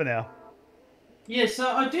the server now. Yeah, so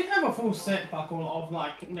I did have a full set buckle of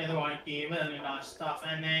like netherite gear, really nice stuff,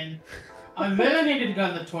 and then I really needed to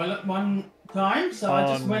go to the toilet one time, so I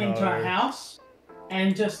just went into a no. house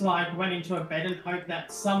and just like went into a bed and hoped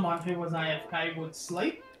that someone who was AFK would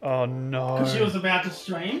sleep Oh no. because she was about to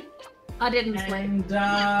stream. I didn't sleep.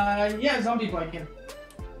 And yeah, zombie broke in.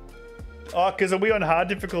 Oh, because are we on hard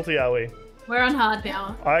difficulty, are we? We're on hard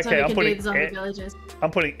now. Okay, so we I'm can putting do the zombie it- villages. I'm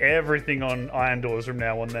putting everything on iron doors from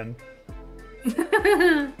now on then.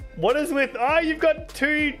 What is with... Oh, you've got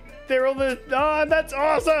 2... They're all the... Oh, that's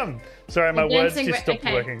awesome! Sorry, my words Dancing just stopped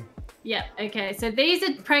okay. working. Yeah, okay. So these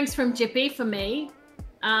are pranks from Jippy for me.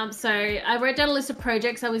 So I wrote down a list of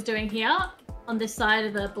projects I was doing here on this side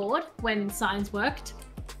of the board when signs worked.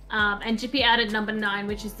 And Jippy added number 9,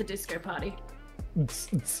 which is the disco party,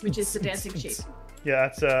 which is the dancing sheep. Yeah,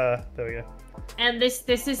 that's... There we go. And this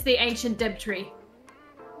is the ancient Deb tree.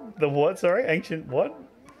 The what? Sorry? Ancient what?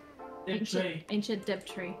 Ancient Deb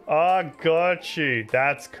tree. Oh, got you.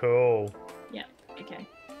 That's cool. Yeah, okay.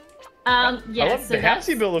 I Yeah, love so the house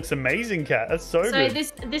you built looks amazing, Kat. That's so So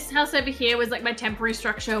good. this house over here was like my temporary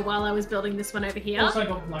structure while I was building this one over here. Also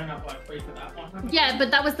got blown up by free for that one. Yeah, but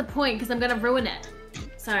that was the point because I'm gonna ruin it.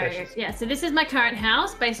 So Precious. yeah, so this is my current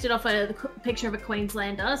house, based it off the picture of a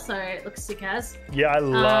Queenslander, so it looks sick as. Yeah, I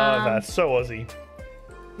love that. So Aussie.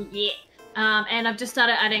 Yeah. And I've just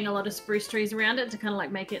started adding a lot of spruce trees around it to kind of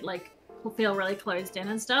like make it like feel really closed in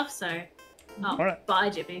and stuff. So, Alright. bye,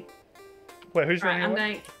 Jippy. Wait, who's Right,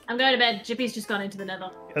 running I'm going to bed. Jippy's just gone into the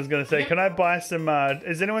nether. I was going to say, can I buy some...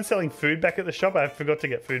 is anyone selling food back at the shop? I forgot to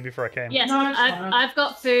get food before I came. Yes, No, it's fine. I've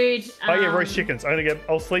got food. Oh, yeah, roast chickens.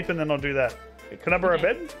 I'll sleep and then I'll do that. Can I borrow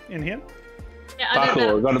Okay. a bed in here? Yeah, I got Buckle, I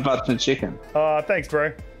better. got a bunch of chicken. Thanks,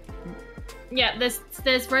 bro. Yeah,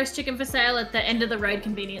 there's roast chicken for sale at the end of the road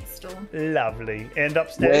convenience store. Lovely. And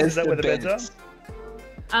upstairs, is that where the beds are?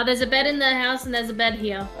 There's a bed in the house and there's a bed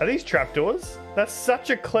here. Are these trapdoors? That's such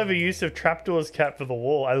a clever use of trapdoors, Cat, for the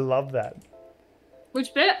wall. I love that.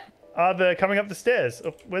 Which bit? They're coming up the stairs.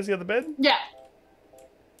 Oh, where's the other bed? Yeah.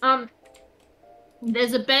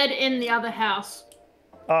 There's a bed in the other house.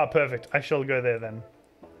 Ah, perfect. I shall go there then.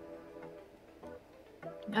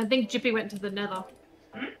 I think Jippy went to the nether.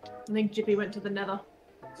 I think Jippy went to the nether.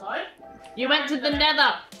 Sorry? You went to the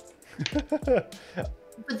nether!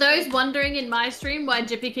 For those wondering in my stream why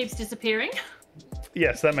Jippy keeps disappearing,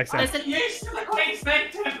 Yes, that makes sense. listen, Used to the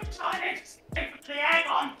Queensland temperature, hang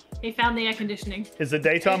on. he found the air conditioning. Is it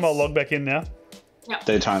daytime? I'll log back in now. Yep.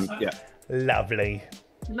 Daytime, yeah. Lovely.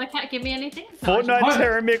 Did my cat give me anything? Fortnite Hi.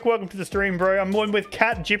 Terra Mick, welcome to the stream, bro. I'm on with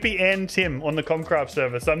Cat, Jippy, and Tim on the ComCraft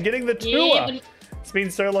server, so I'm getting the tour. Yeah, but- It's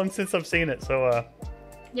been so long since I've seen it, so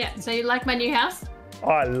yeah, so you like my new house?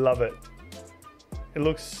 I love it. It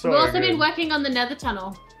looks so We've also good. been working on the nether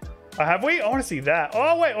tunnel. Oh, have we? I want to see that.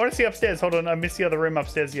 Oh, wait, I want to see upstairs. Hold on, I missed the other room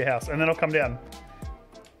upstairs of your house, and then I'll come down.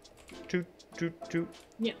 Toot, toot, toot.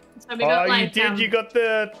 Yeah, so we got Oh, like you did. You got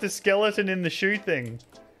the skeleton in the shoe thing.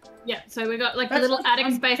 yeah, so we got like a little attic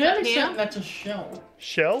space up fairly certain here. that's a shell.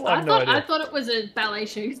 Shell? I I have no idea. thought it was a ballet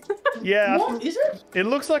shoe. Yeah, What is it? it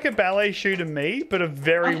looks like a ballet shoe to me, but a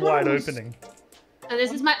very I thought wide it was- opening. So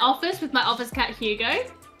this is my office with my office cat Hugo.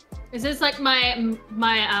 This is like my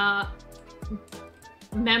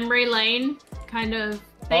memory lane kind of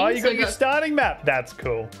thing. Oh, you So got we've your starting map. That's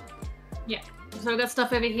cool. yeah. So we've got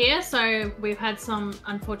stuff over here. So we've had some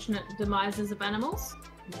unfortunate demises of animals.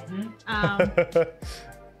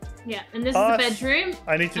 Yeah, and this Oh, is the bedroom.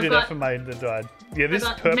 I need to I've do got- that for my that died. Yeah, I've this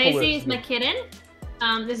got purple Maisie is is my kitten.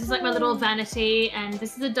 This is like my little vanity, and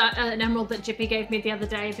this is an emerald that Jippy gave me the other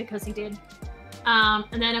day because he did.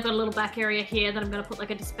 And then I've got a little back area here that I'm gonna put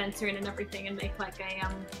like a dispenser in and everything, and make like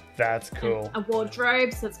That's cool. a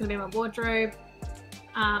wardrobe. So that's gonna be my wardrobe.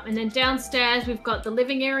 And then downstairs we've got the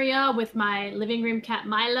living area with my living room cat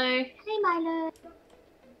Milo. Hey Milo.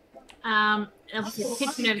 And obviously the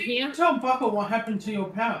kitchen over here. Tell Buckle what happened to your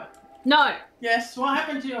parrot. No, Yes, what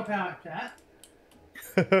happened to your parrot, cat?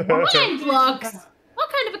 mind blocks. What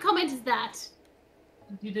kind of a comment is that?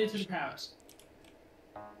 You did to the parrots.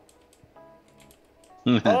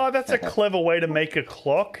 Oh, that's a clever way to make a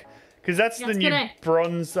clock. Because that's Yeah, the it's new good, eh?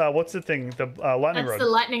 bronze, what's the thing? The lightning That's rod. the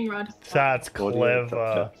lightning rod. That's Audio clever.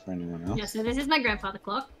 dropped out for anyone else. Yeah, so this is my grandfather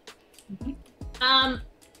clock.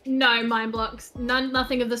 No mind blocks.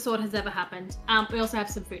 Nothing of the sort has ever happened. We also have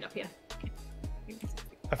some food up here.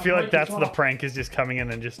 I feel like that's the prank, is just coming in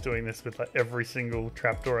and just doing this with like every single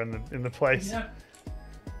trapdoor in the place. Yeah.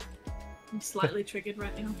 I'm slightly triggered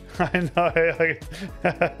right now. I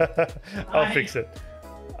know. I'll fix it.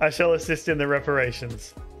 I shall assist in the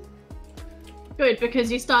reparations. Good, because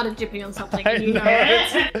you started jipping on something I and you know.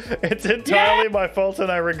 know. It's entirely my fault and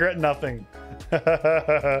I regret nothing.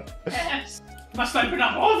 Yes. Must open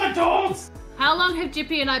up all the doors. How long have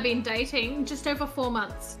Jippy and I been dating? Just over 4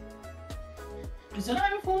 months. Is it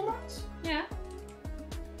over 4 months? Yeah.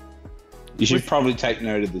 You should probably take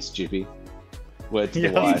note of this, Jippy. Word to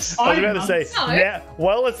the wise. I was about to say, No. now,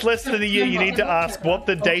 while it's less than a year, you need to September, ask what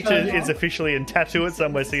the date October. is officially and tattoo it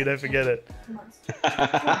somewhere so you don't forget it.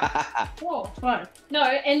 4, 5. No,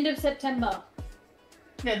 end of September.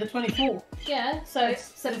 Yeah, the 24th. Yeah, so It's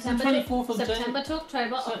the September, 24th of September to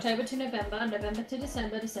October, So- October to November, November to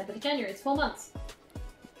December, December to January. It's 4 months.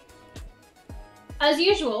 As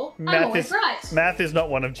usual, I'm always right. Math is not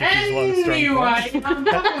one of Jippy's long strong points. Anyway, I'm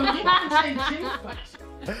not you can say Jim's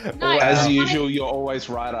face. No, As I- usual, you're always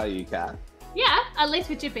right, are you, Kat? Yeah, at least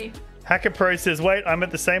with Jippy. Hacker Pro says, wait, I'm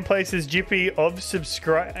at the same place as Jippy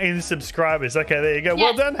in subscribers. Okay, there you go. Yeah.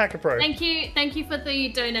 Well done, Hacker Pro. Thank you for the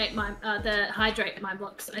donate the hydrate mind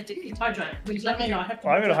blocks. I did. Hydrate. Does that mean I have to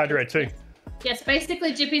I'm going to hydrate too. Yes,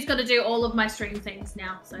 basically Jippy's got to do all of my stream things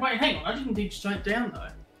now. So. Wait, hang on. I didn't dig straight down though.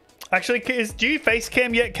 Actually, do you face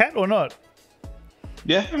cam yet, Kat, or not?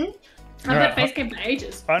 Yeah. I've Alright. had face cam for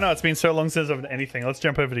ages. I know, it's been so long since I've done anything. Let's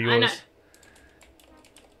jump over to I know. yours.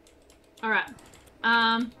 All right.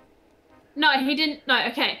 No, he didn't. No,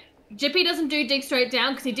 okay. Jippy doesn't do dig straight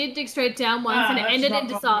down because he did dig straight down once and it that's ended not in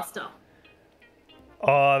possible. disaster.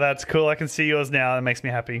 Oh, that's cool. I can see yours now. That makes me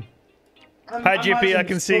happy. Hi, I'm Jippy. I using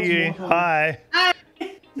can see you. disposable water. Hi.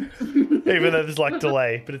 Even though there's like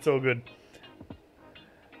delay, but it's all good.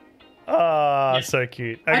 Ah, Yeah. so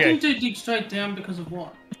cute. I Okay. didn't do dig straight down because of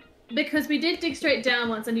what? Because we did dig straight down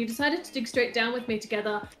once and you decided to dig straight down with me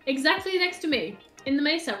together exactly next to me in the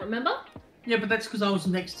mesa, remember? Yeah, but that's because I was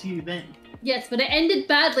next to you then. Yes, but it ended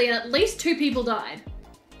badly and at least 2 people died.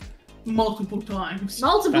 Multiple times.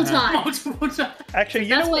 Multiple times. Multiple times. Actually,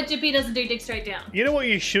 you That's know why what? Jippy doesn't do dig straight down. You know what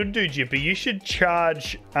you should do, Jippy? You should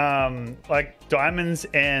charge like diamonds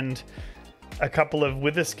and a couple of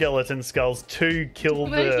wither skeleton skulls to kill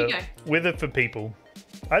Where did you the go? wither for people.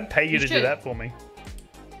 I'd pay you You to do should. that for me.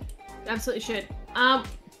 Absolutely should.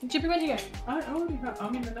 Jippy, where'd you go? I already have.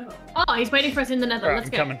 I'm in the nether. Oh, he's waiting for us in the nether. Alright,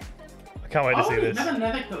 Let's I'm go. coming. I can't wait to see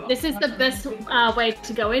this. This is the best way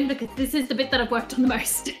to go in because this is the bit that I've worked on the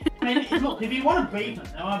most. And look, if you want a beacon,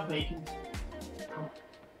 there are beacons.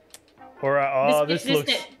 Alright, oh, this this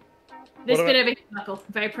looks... bit. This What bit about- over here, Michael.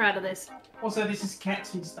 I'm very proud of this. Also, this is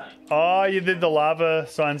Cat's mistake. Oh, you did the lava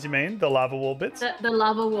signs, you mean? The lava wall bits? The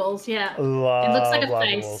lava walls, yeah. Love It looks like a lava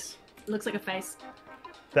face. walls. It looks like a face.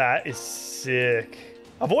 That is sick.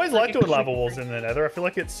 I've always Like liked a doing lava creeper. walls in the nether. I feel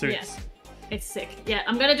like it suits. Yeah. It's sick. Yeah,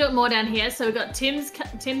 I'm gonna do it more down here. So we've got Tim's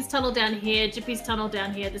tunnel down here, Jippy's tunnel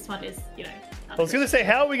down here. This one is, you know. I was going to say,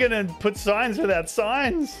 how are we going to put signs without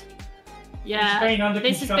signs? Yeah, It's been under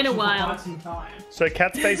this has been a construction for while. quite some time. So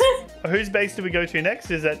Cat's base, whose base do we go to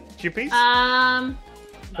next? Is that Jippy's? Um,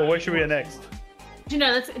 Or where should we go next? do you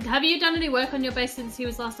know? Have you done any work on your base since he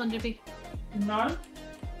was last on Jippy? No?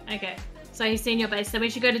 Okay, so he's seen your base. So we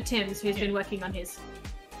should go to Tim's, who's been working on his.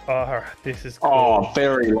 Oh, this is cool. Oh,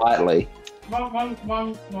 very lightly.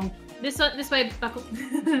 One. This way, Buckle.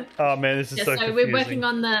 Oh man, this is Yeah, so so confusing. we're working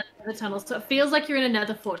on the tunnels. So it feels like you're in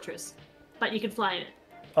another fortress, but you can fly in it.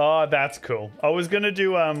 Oh, that's cool. I was gonna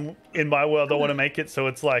do in my world, I want to make it so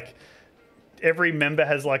it's like every member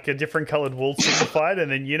has like a different colored wool signified,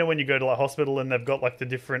 and then you know when you go to a hospital and they've got like the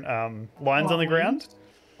different lines on the ground.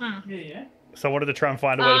 Yeah. So I wanted to try and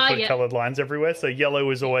find a way to put yeah. colored lines everywhere. So yellow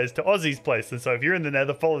is always to Aussie's place, and so if you're in the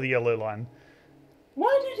Nether, follow the yellow line.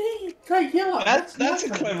 Why did he say yellow? That's a not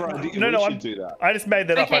clever good. idea. No, we no, should I'm- do that. I just made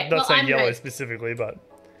that up. Okay, I'm not well, saying I'm yellow red. specifically, but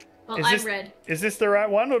Well, Is I'm this- red. is this the right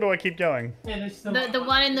one, or do I keep going? Yeah, that's The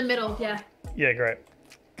one in the middle, yeah. Yeah, great.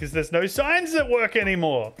 Because there's no signs that work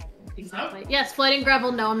anymore. Exactly. Yes, floating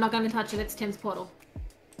gravel. No, I'm not going to touch it. It's Tim's portal.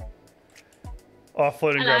 Oh,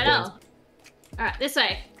 floating Hello. gravel. All right, this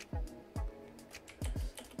way.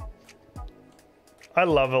 I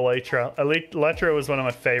love Elytra. Elytra was one of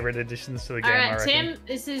my favorite additions to the game. All I right, reckon. Tim,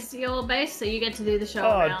 this is your base, so you get to do the show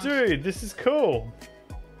Oh, around. dude, this is cool.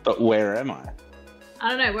 But where am I? I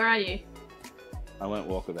don't know. Where are you? I won't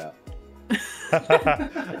walk about.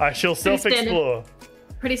 I shall self-explore.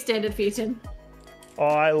 Pretty standard for you, Tim. Oh,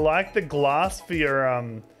 I like the glass for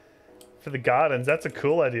your for the gardens. That's a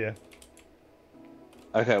cool idea.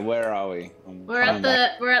 Okay, where are we? We're at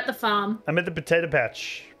the farm. I'm at the potato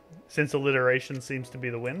patch. Since alliteration seems to be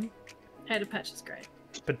the win. Potato patch is great.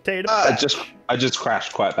 Potato patch. I just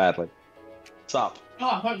crashed quite badly. What's up? Oh,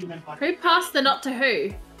 I thought you meant like. Who passed the not to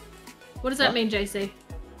who? What does that What? mean, JC?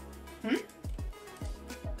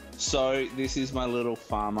 So this is my little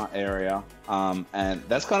farmer area, and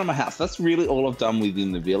that's kind of my house. That's really all I've done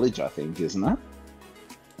within the village, I think, isn't it?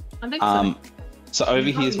 I think so. So over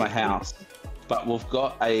here's my house, but we've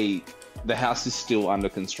got the house is still under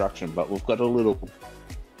construction, but we've got a little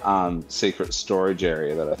secret storage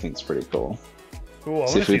area that I think is pretty cool. Ooh, I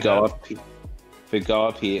So wanna if we see go that. up, if we go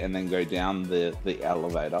up here and then go down the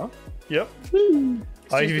elevator. Yep.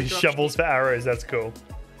 I give you shovels for arrows. That's cool.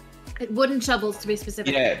 Wooden shovels, to be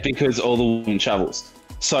specific. Yeah, because all the wooden shovels.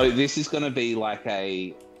 So this is going to be like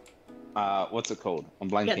a, what's it called? I'm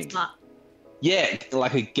blanking. Get smart. Yeah,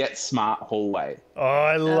 like a Get Smart hallway. Oh,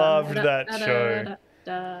 I loved that show.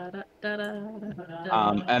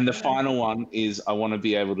 And the final one is I want to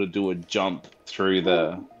be able to do a jump through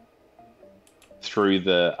the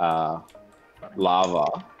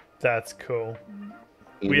lava. That's cool.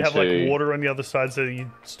 We have like water on the other side so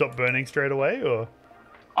you stop burning straight away, or?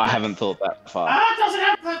 I haven't thought that far. Ah, it doesn't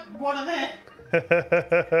have the water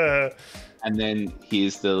there. And then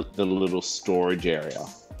here's the little storage area.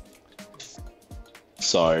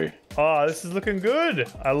 So Oh, this is looking good.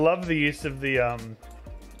 I love the use of the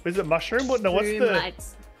is it mushroom? What? No, what's Shroom the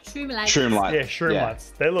lights. Shroom lights. shroom light. yeah shroom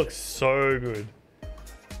lights? They look so good,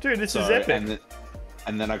 dude. This is epic.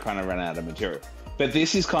 And then I kind of ran out of material. But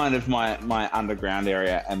this is kind of my underground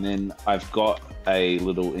area, and then I've got a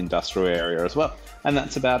little industrial area as well, and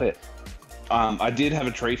that's about it. I did have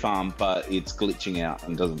a tree farm, but it's glitching out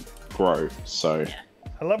and doesn't grow. So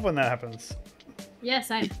I love when that happens. Yeah,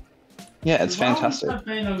 same. yeah, it's fantastic. I've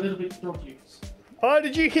been a little bit dodgy. Oh,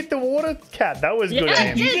 did you hit the water cat? That was good. Yeah, I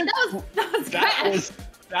aim. did. That was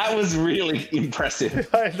That was really impressive.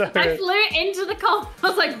 I know. I flew into the coal. I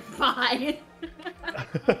was like, fine.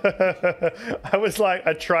 I was like,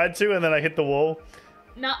 I tried to, and then I hit the wall.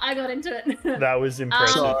 No, I got into it. That was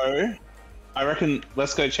impressive. So I reckon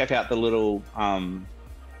let's go check out the little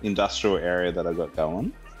industrial area that I got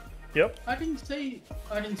going. Yep. I didn't see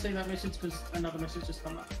that message because another message just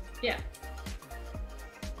come up. Yeah.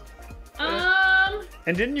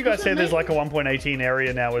 And didn't you guys Does say it there's make- like a 1.18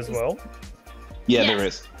 area now as well? Yeah, Yes. there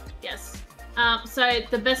is. Yes. So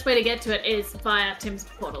the best way to get to it is via Tim's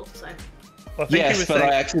portal. So I think he Yes, was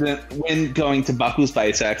but saying, when going to Buckle's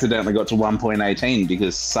base, I accidentally got to 1.18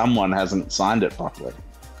 because someone hasn't signed it properly.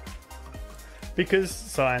 because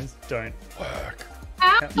signs don't work.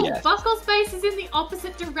 ow, Yes. Buckle's base is in the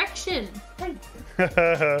opposite direction.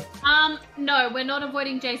 No, we're not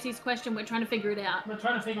avoiding JC's question. We're trying to figure it out. We're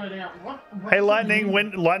trying to figure it out. What Hey, Lightning,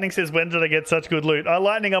 Lightning says, when did I get such good loot?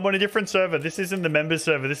 Lightning, I'm on a different server. This isn't the members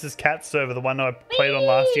server. This is Cat's server, the one I played on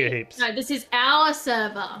last year heaps. No, this is our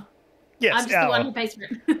server. I'm Yes, just the one who pays for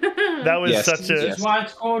it. That was Yes. such a... This is why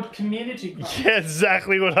it's called community club. Yeah,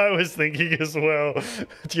 exactly what I was thinking as well.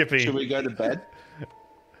 Jippy. Should we go to bed?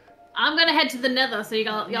 I'm gonna head to the Nether, so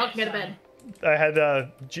y'all can go to bed. I had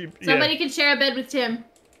Somebody can share a bed with Tim.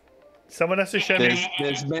 Someone has to show me.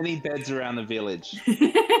 There's many beds around the village.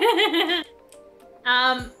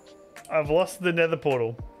 I've lost the Nether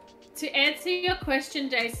portal. To answer your question,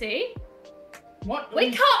 JC, What?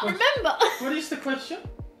 we can't remember. What is the question?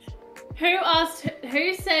 Who asked?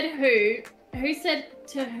 Who said who? Who said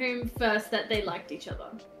to whom first that they liked each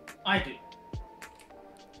other? I did.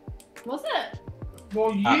 Was it?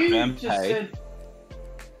 Well, you Vampire. just said.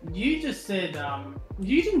 You just said.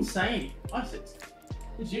 You didn't say anything. I said.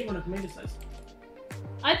 Because you wanted me to say something.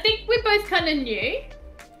 I think we both kind of knew.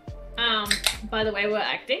 By the way, we're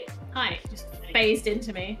acting. Hi, just phased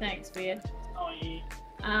into me. Thanks, weird. Oh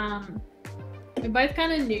yeah. We both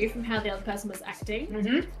kind of knew from how the other person was acting.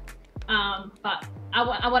 Mhm. But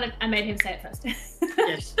I made him say it first. Yes.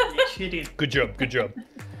 Yes, you did. Good job, good job.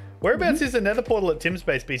 Whereabouts is the Nether portal at Tim's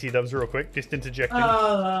base, BC Dubs, real quick? Just interjecting.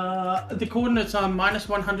 The coordinates are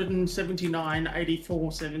 -179,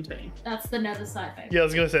 84, 17. That's the Nether side, babe. Yeah, I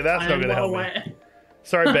was going to say, that's I not am going to well help me. aware.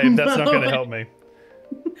 Sorry, babe, that's not going to help me.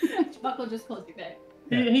 Buckle just called you babe.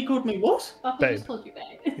 He called me what? Buckle Babe. just called you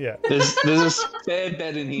babe. Yeah. There's a spare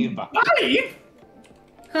bed in here, but Babe?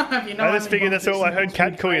 You know I just figured that's what I heard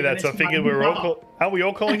Cat call you that, so I figured we were all aren't we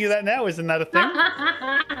all calling you that now? Isn't that a thing?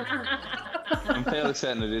 I'm fairly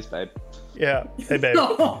certain it is, babe. Yeah. Hey, babe.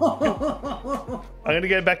 I'm going to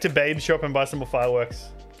go back to Babe's shop and buy some more fireworks.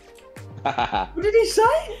 What did he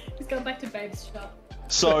say? He's going back to babe's shop.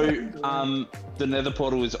 So, the Nether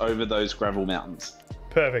portal is over those gravel mountains.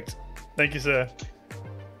 Perfect. Thank you, sir.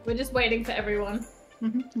 We're just waiting for everyone.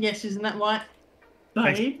 Yes, isn't that right?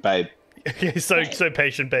 Thanks. Babe? Babe. Okay, so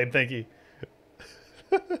patient, babe. Thank you.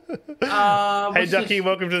 Hey, What's Ducky, this?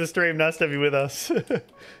 welcome to the stream. Nice to have you with us.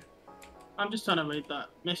 I'm just trying to read that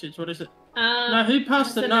message. What is it? No, No, who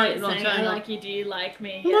passed the note? saying, Like, I like you, do you like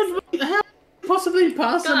me? Yes. What? How possibly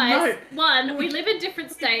pass a Guys, note? 1, we live in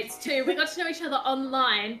different states. 2, we got to know each other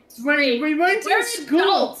online. We 3, went we're in school.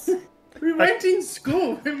 adults. We went in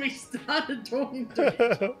school when we started talking to each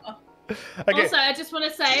other. Okay. Also, I just want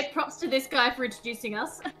to say props to this guy for introducing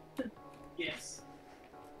us. Yes.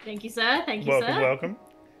 Thank you, sir. Thank you, Welcome, sir. welcome.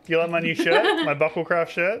 Do you like my new shirt? My ComCraft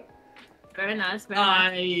shirt? Very nice, very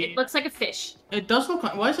nice. It I. looks like a fish. It does look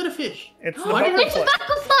like. Why is it a fish? It's the Why do you It's a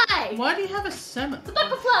bucklefly. bucklefly! Why do you have a salmon? It's a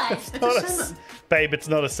bucklefly! It's Not a salmon. Babe, it's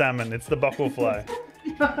not a salmon. It's the bucklefly.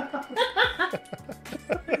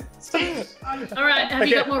 Alright, have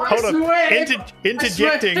you got more hold rice? on. swear-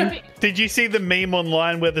 Interjecting. I swear- Did you see the meme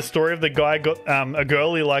online where the story of the guy got a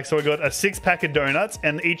girl he liked? So he got a 6-pack of donuts,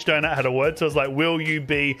 and each donut had a word. So it was like, "Will you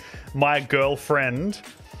be my girlfriend?"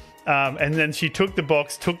 And then she took the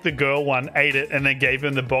box, took the girl one, ate it, and then gave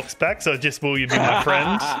him the box back. So just, "Will you be my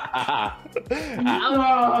friend?"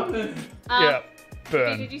 Yeah,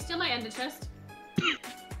 burn. Did you steal my ender chest?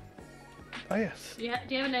 Oh yes. Do you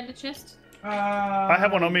have an ender chest? I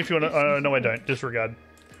have one on me if you want to. No, I don't. Disregard.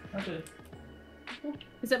 Okay.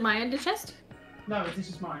 Is it my ender chest? No, this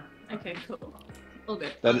is mine. Okay, cool. All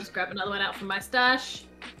good. That I'll is- just grab another one out from my stash.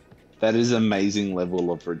 That is amazing level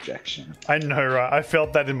of rejection. I know, right? I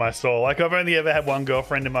felt that in my soul. Like, I've only ever had one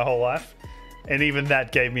girlfriend in my whole life, and even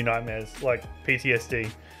that gave me nightmares, like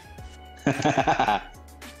PTSD.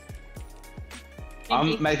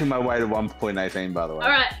 I'm making my way to 1.18, by the way.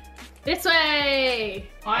 Alright, this way!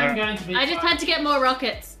 I'm going to be. I just had to get more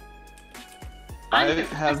rockets. I I'm have-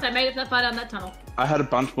 impressed I made it that far down that tunnel. I had a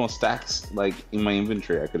bunch more stacks, like, in my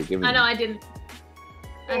inventory I could have given I know, you. I didn't.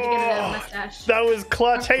 I had to get it out of my stash. That was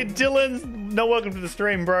clutch. Hey, Dylan, no welcome to the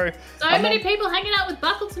stream, bro. So many people hanging out with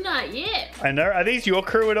Buckle tonight, yeah. I know. Are these your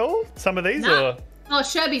crew at all? Some of these, Nah. or Oh,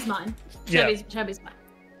 Sherby's mine. Yeah. Sherby's mine.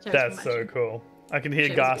 Sherby's that's mine. so cool. I can hear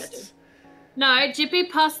Sherby's gusts. No, Jippy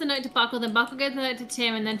passed the note to Buckle, then Buckle gave the note to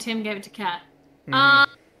Tim, and then Tim gave it to Kat. Mhm.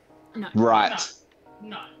 No. Right.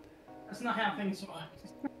 No, that's not how things work.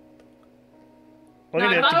 We're No,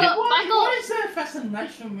 gonna have to get. What is their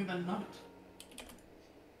fascination with a note?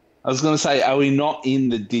 I was going to say, are we not in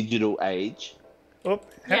the digital age? Oh,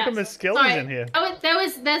 how Yes. come there's skeletons Sorry. in here? Oh,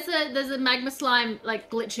 there's a magma slime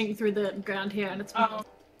like glitching through the ground here, and it's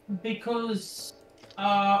Because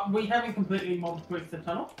we haven't completely mob-proofed the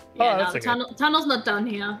tunnel. yeah, Oh, no, that's the okay. tunnel's not done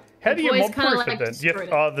here. How The do you boys mob kinda, proof like, it then? destroyed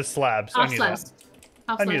it. Oh, the slabs. I Half knew slabs. that.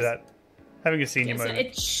 Half I knew slabs. that. Having a senior Yeah, so moment.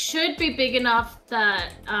 it should be big enough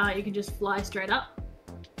that you can just fly straight up.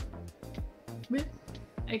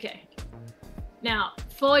 Okay. Now,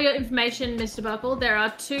 for your information, Mr. Buckle, there are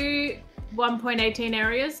two 1.18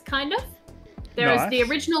 areas, kind of. There is the Nice.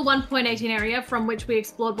 original 1.18 area from which we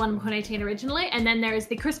explored 1.18 originally, and then there is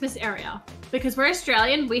the Christmas area. Because we're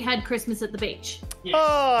Australian, we had Christmas at the beach. Yes.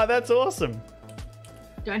 Oh, that's awesome.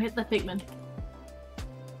 Don't hit the pigman.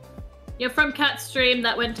 You're from Cat's stream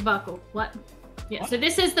that went to Buckle. What? Yeah, What? so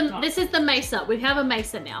this is the Oh. mesa. We have a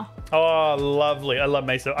mesa now. Oh, lovely. I love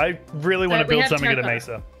Mesa. I really want to we build have something at a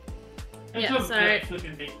terracotta. Mesa. It's Yeah, a so- very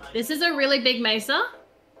flipping big mate. This is a really big mesa.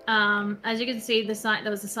 As you can see, the sign,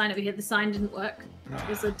 there was a sign over here. The sign didn't work.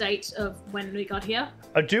 There's a date of when we got here.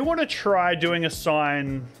 I do want to try doing a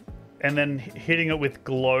sign and then hitting it with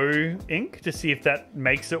glow ink to see if that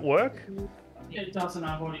makes it work. It doesn't.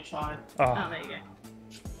 I've already tried. Oh, Oh, there you go.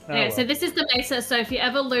 oh Yeah, well. so this is the mesa. So if you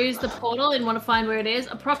ever lose the portal and want to find where it is,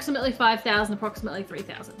 approximately 5,000, approximately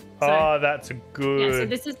 3,000. So, Oh, that's a yeah, good. so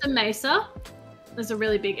this is the mesa. There's a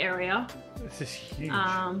really big area. This is huge.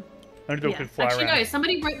 Um, I wonder if yeah. it could fly Actually, around. no,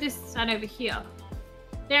 somebody wrote this sign over here.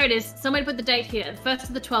 There it is. Somebody put the date here. The 1st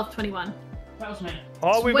of the 12th, 21. That was me.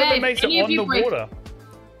 Oh, we've got Where the Mesa any of on you the break- water.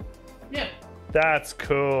 Yeah. That's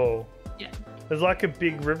cool. Yeah. There's like a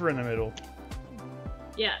big river in the middle.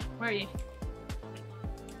 Yeah, where are you?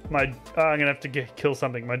 I'm gonna have to kill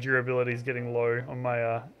something. My durability is getting low on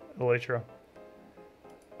my elytra.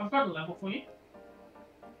 I've got a level for you.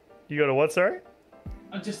 You got a what? Sorry.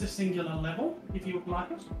 Just a singular level, if you would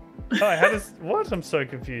like it. Oh, how does what? I'm so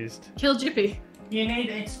confused. Kill Jippy. You need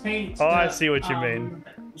XP. Oh, I see what you mean.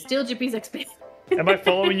 Steal Jippy's XP. Am I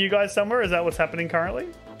following you guys somewhere? Is that what's happening currently?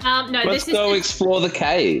 No, Let's go explore the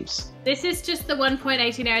caves. this is just the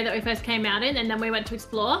 1.18 area that we first came out in, and then we went to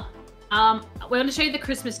explore. We're going to show you the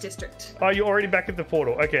Christmas district. Oh, you're already back at the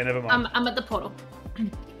portal. Okay, never mind. I'm at the portal.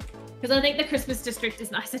 Because I think the Christmas district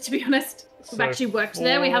is nicer, to be honest. We've So actually worked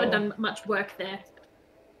there. We haven't four- done much work there.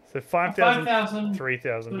 So 5,000, 5,000,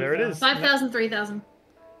 3,000. There it is. 5,000, 3,000.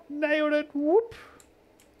 Nailed it. Whoop.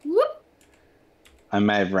 Whoop. I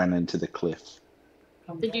may have ran into the cliff.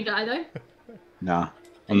 Did you die though? Nah,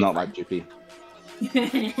 I'm not like Jippy.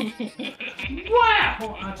 Wow!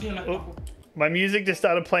 Oh, I feel like- Oh. My music just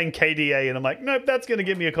started playing KDA, and I'm like, nope, that's going to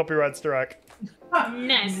give me a copyright strike.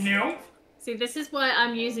 Nice. No. See, this is why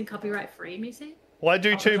I'm using copyright-free music. Well, I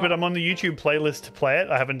do too, but I'm on the YouTube playlist to play it.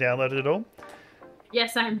 I haven't downloaded it all.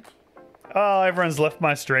 Yes, I'm. Oh, everyone's left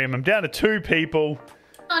my stream. I'm down to 2 people.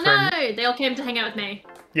 Oh no! They all came to hang out with me.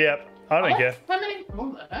 Yep, I don't care. How many?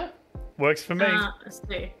 Oh, that. Works for me. Let's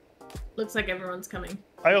see. Looks like everyone's coming.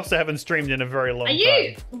 I also haven't streamed in a very long Are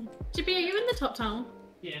you? time. Chippy, are you in the top tunnel?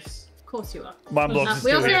 Yes. Of course you are. Mine blocks is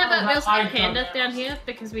We still also here. have a panda down here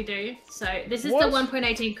because we do. So this is What? the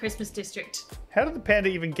 1.18 Christmas district. How did the panda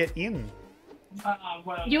even get in?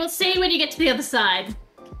 Well. You will see when you get to the other side.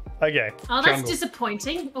 Okay. Oh, that's jungle.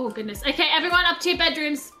 disappointing. Oh goodness. Okay, everyone up to your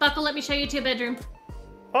bedrooms. Buckle, let me show you to your bedroom.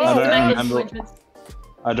 Oh, I don't Back no. in remember. entrance.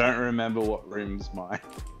 I don't remember what room's mine.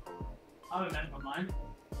 I remember mine.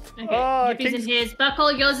 Okay, Oh, Yippy's in King's- his.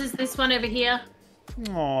 Buckle, yours is this one over here.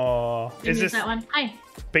 Aw. And Is here's this that one? Hi.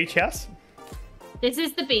 beach house? This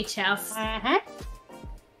is the beach house.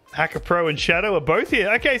 Hacker Pro and Shadow are both here.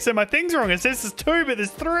 Okay, so my thing's wrong. It says there's 2, but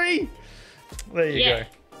there's 3. There you Yeah. go.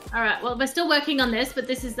 All right. Well, we're still working on this, but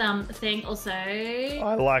this is a thing also.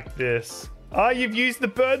 I like this. Oh, you've used the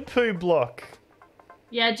bird poo block.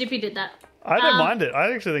 Yeah, Jippy did that. I don't mind it.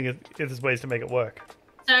 I actually think there's ways to make it work.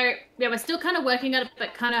 So yeah, we're still kind of working on it,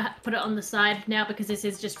 but kind of put it on the side now because this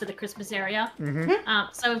is just for the Christmas area.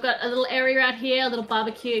 So we've got a little area out here, a little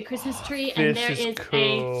barbecue Christmas tree, and there This is is a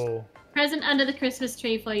cool. present under the Christmas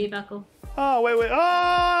tree for you, Buckle. Oh, wait.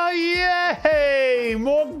 Oh, yay!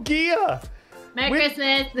 More gear. Merry With-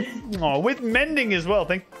 Christmas! Oh, with mending as well.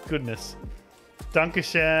 Thank goodness.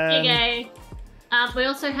 Dankeschön. Here you go. We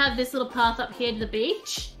also have this little path up here to the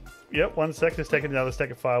beach. Yep, 1 sec. Just taking another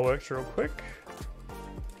stack of fireworks real quick.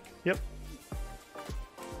 Yep.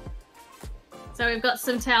 So we've got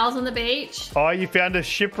some towels on the beach. Oh, you found a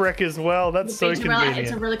shipwreck as well. That's so Beach umbrella. convenient.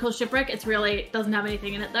 It's a really cool shipwreck. It's really doesn't have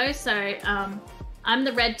anything in it though. So I'm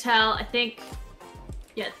the red towel. I think.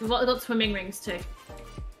 Yeah, we've got swimming rings too.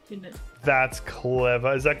 Didn't it? That's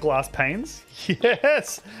clever. Is that glass panes?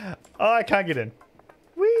 Yes. Oh, I can't get in.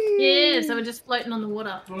 Whee! Yeah. So we're just floating on the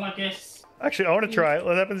water. Well, I guess. Actually, I want to try it.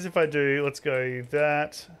 What happens if I do? Let's go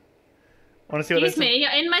that. I want to see what Excuse me.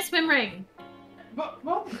 You're in my swim ring. What?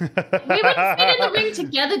 We wouldn't fit in the ring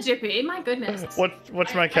together, Jippy. My goodness.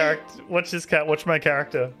 What's my character? What's his cat? What's my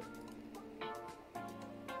character?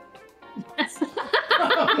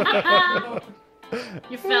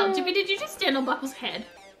 You fell. Jippy, did you just stand on Buckle's head?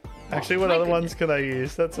 Actually, what my other goodness. ones can I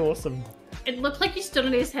use? That's awesome. It looked like you stood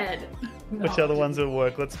on his head. Which other ones will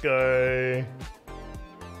work? Let's go.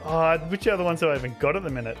 Oh, which other ones have I even got at the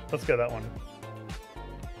minute? Let's go that one.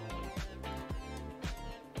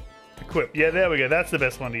 Equip. Yeah, there we go. That's the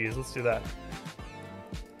best one to use. Let's do that.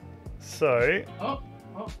 So, Oh.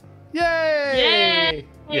 yay! Yay!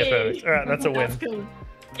 Yeah, perfect. All right, that's a win. That's cool.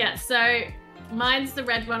 Yeah, so mine's the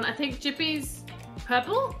red one. I think Jippy's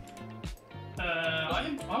purple. I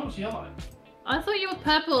was yellow. I thought you were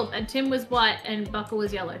purple and Tim was white and Buckle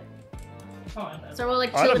was yellow. Oh, I know. So we're all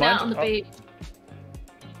like I don't chilling out mind. on the Oh. beach.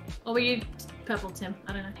 Or were you purple, Tim?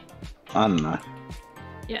 I don't know. I don't know.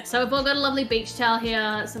 Yeah, so we've all got a lovely beach towel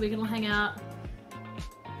here so we can all hang out.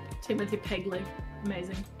 Tim with your peg leg.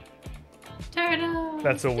 Amazing. Turtle!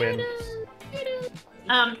 That's a win.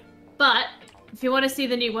 Turtle. But if you want to see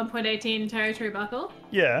the new 1.18 territory Buckle,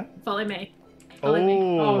 Yeah. follow me. Follow me.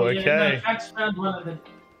 Oh, yeah, okay. No, that's found one of the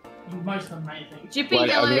most amazing. Jippy Wait, I've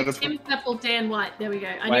yellow, gotta Tim purple, Dan white. There we go.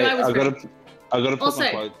 I Wait, knew I was I've right. got to put Also- my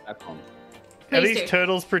clothes back on. Are Please these do.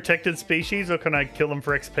 turtles protected species, or can I kill them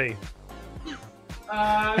for XP?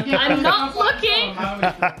 Yeah, I'm not looking.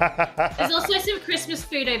 I've There's also some Christmas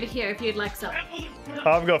food over here if you'd like some.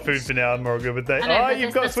 got food for now. I'm more good with that. I know, Oh, but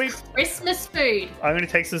you've there's got sweet. Christmas food. I'm gonna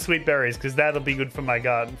take some sweet berries because that'll be good for my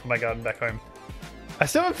garden. Back home. I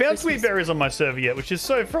still haven't found sweet Christmas. berries on my server yet, which is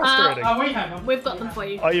so frustrating. We have them. We've got them for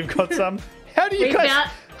you. Oh, you've got some. How do you We guys?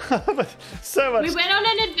 So much. We went on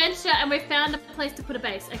an adventure and we found a place to put a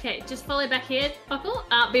base. Okay, just follow back here, Buckle.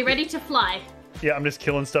 Be ready to fly. Yeah, I'm just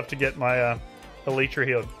killing stuff to get my elytra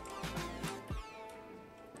healed.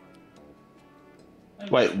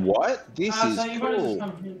 Wait, what? This So is you want to just cool.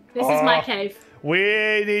 come here. This is my Oh. cave.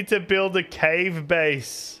 We need to build a cave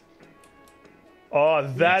base. Oh,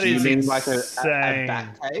 that Do you is mean like a insane.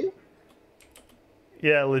 bat cave?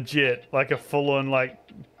 Yeah, legit. Like a full-on, like,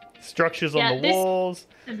 Structures Yeah, on the walls.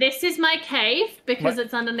 This is my cave because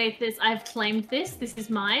it's underneath this. I've claimed this. This is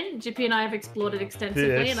mine. Jippy and I have explored it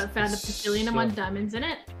extensively, and I've found a bajillion and 1 diamonds in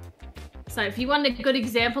it. So if you want a good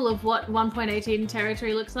example of what 1.18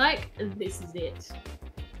 territory looks like, this is it.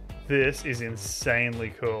 This is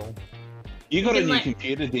insanely cool. You got a new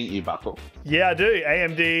computer, didn't you, Buckle? Yeah, I do.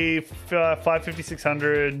 AMD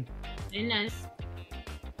 55600. Very nice.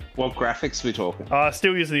 What graphics we talking?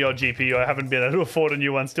 Still using the old GPU. I haven't been able to afford a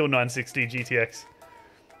new one. Still 960 GTX.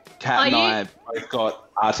 Kat and I both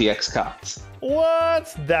got RTX cards.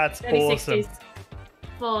 What? That's awesome. 3060s.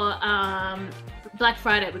 For Black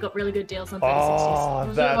Friday, we got really good deals on 3060s. Oh,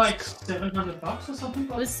 Was that's it like $700 or something?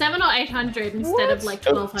 It was 700 or 800 instead of like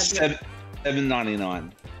 1200.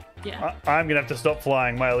 $7.99. Yeah. I'm gonna have to stop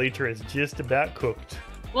flying. My Elytra is just about cooked.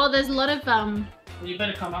 Well, there's a lot of Well, you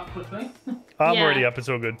better come up quickly. I'm Yeah. already up. It's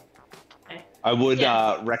all good. I would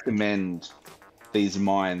recommend these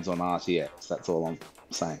mines on RTX. That's all I'm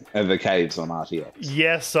saying. The caves on RTX.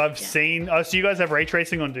 Yes, I've seen. Oh, so you guys have ray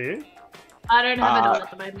tracing on, do you? I don't have it on at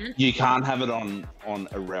the moment. You can't have it on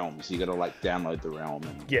a realm, so you got to like download the realm.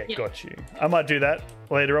 And... Yeah, got you. I might do that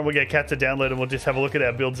later on. We'll get Kat to download and we'll just have a look at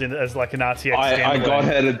our builds in as like an RTX. I got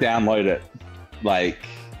her to download it like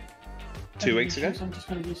 2 weeks ago. I'm just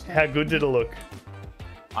gonna use that. How good did it look?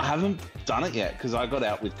 I haven't done it yet because I got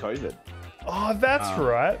out with COVID. Oh, that's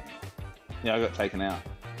right. Yeah, I got taken out.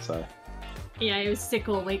 So Yeah, it was sick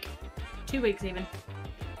all week. 2 weeks even.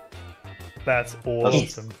 That's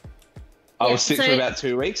awesome. I Yeah, was sick so- for about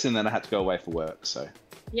 2 weeks, and then I had to go away for work. So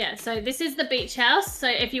Yeah, so this is the beach house. So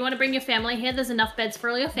if you want to bring your family here, there's enough beds for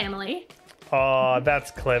all your family. Oh, that's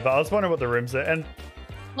clever. I was wondering what the rooms are. And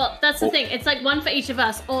Well, that's the thing. It's like one for each of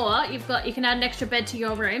us, or you can add an extra bed to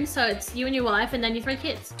your room. So it's you and your wife, and then your 3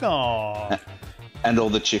 kids. oh, and all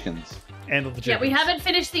the chickens. and all the Yeah, we chickens. haven't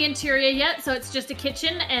finished the interior yet, so it's just a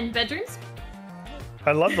kitchen and bedrooms.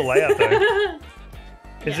 I love the layout though.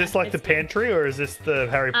 Is Yeah, this like the it's good. pantry or is this the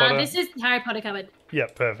Harry Potter? This is Harry Potter cupboard. Yeah,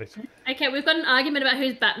 perfect. Okay, we've got an argument about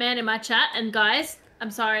who's Batman in my chat, and guys,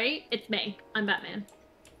 I'm sorry, it's me. I'm Batman.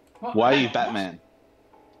 What? Why are Hang you on, Batman?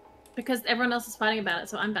 Because everyone else is fighting about it,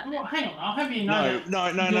 so I'm Batman. Well, hang on, I'll have you know.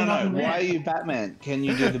 No. that you're not a man. Why are you Batman? Can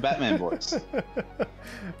you do the Batman voice?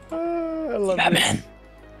 I love Batman.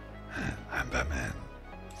 I'm Batman.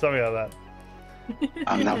 Something like that.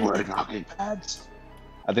 I'm not wearing hockey pads.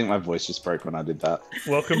 I think my voice just broke when I did that.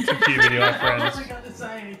 Welcome to puberty, my I friends. wasn't going to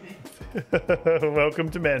say anything. Welcome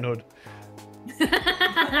to manhood.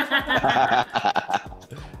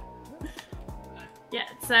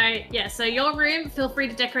 So your room, feel free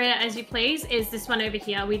to decorate it as you please, is this one over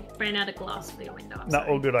here. We ran out of glass for your window. I'm No, sorry.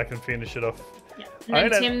 all good. I can finish it off. Yeah. And then I'm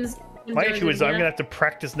gonna- Tim's My window issue is over I'm here. gonna have to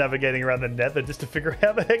practice navigating around the nether just to figure out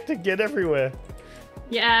how the heck to get everywhere.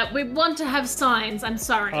 Yeah, we want to have signs. I'm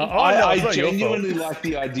sorry. No, I it's not your fault. genuinely like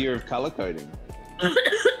the idea of color coding.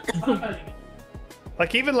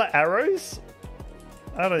 Like even like arrows.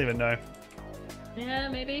 I don't even know. Yeah,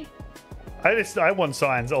 maybe. I want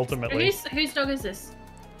signs ultimately. Whose dog is this?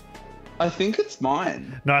 I think it's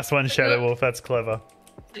mine. Nice one, Shadow Wolf. That's clever.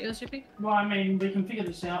 Is it yours, Chippy? Well, I mean, we can figure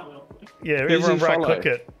this out real quick. Yeah, Who's everyone in follow? right click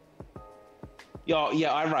it.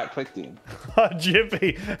 Yeah, I right clicked him. Oh,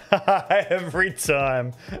 Jippy, every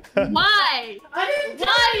time. Why? I didn't do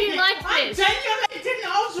Why are you anything. like I this? genuinely didn't.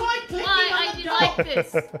 I was right clicking Why on are the you dog. like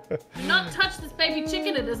this? Do not touch this baby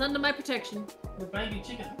chicken. It is under my protection. The baby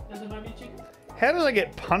chicken. There's a baby chicken. How did I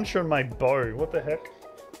get punch on my bow? What the heck?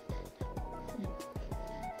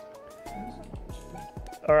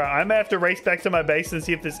 Alright, I may have to race back to my base and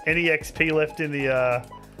see if there's any XP left in the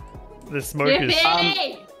smokers.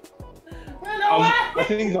 Yippee! I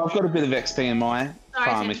think I've got a bit of XP in my Sorry,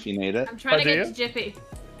 farm Tim. if you need it. I'm trying Oh, to do get you? to Jippy.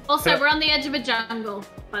 Also, we're on the edge of a jungle,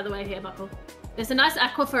 by the way, here, Buckle. There's a nice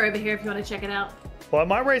aquifer over here if you want to check it out. Well, I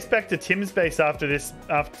might race back to Tim's base after this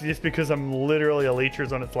because I'm literally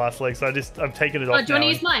Elytra's on its last leg, so I've taken it off Oh, do you want now.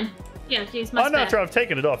 to use mine? Yeah, use my Oh, no, spare. that's right. I've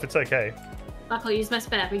taken it off. It's okay. Buckle, use my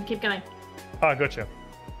spare. We can keep going. Oh, gotcha.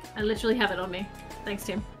 I literally have it on me. Thanks,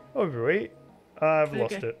 Tim. Oh, great. I've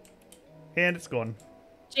lost Okay. it. And it's gone.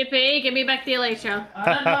 Jippy, give me back the elytra. I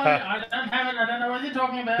don't know. I don't have it. I don't know what you're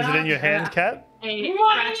talking about. Is it in your hand, Cat? Hey,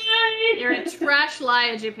 What? trash. You're a trash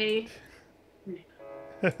liar, Jippy.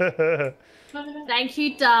 Thank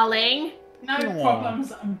you, darling. No Aw.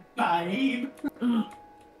 problems, babe.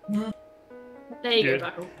 There you Good. go,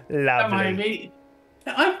 Buckle. Lovely.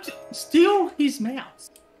 I'm steal his mouse.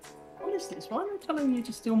 What is this? Why am I telling you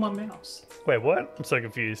to steal my mouse? Wait, what? I'm so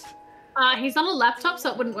confused. He's on a laptop,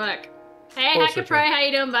 so it wouldn't work. Hey, Also Hacker Pro, true. how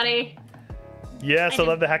you doing, buddy? Yes, I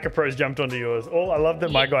love the Hacker Pros jumped onto yours. Oh, I love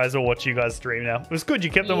that my guys all watch you guys stream now. It was good. You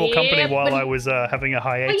kept them all company while I was having a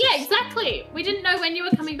hiatus. Well, yeah, exactly. We didn't know when you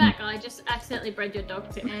were coming back. I just accidentally bred your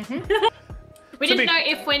dog too. We didn't know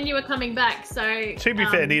if when you were coming back, so... To be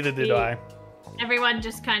fair, neither did I. Everyone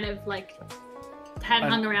just kind of, like,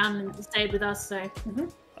 hung around and stayed with us, so...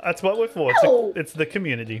 That's what we're for. It's the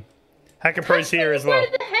community. Hacker Pros here as well.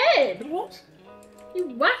 The head. What? You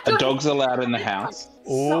whacked Are dogs allowed in the house?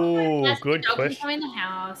 Oh, yes, good the dog question. can come in the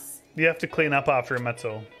house. You have to clean up after him, that's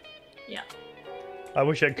all. Yeah. I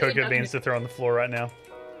wish I had cocoa beans to throw on the floor right now.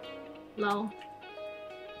 Lol.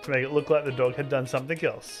 To make it look like the dog had done something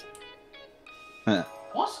else.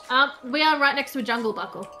 What? We are right next to a jungle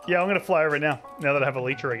buckle. Yeah, I'm going to fly over now that I have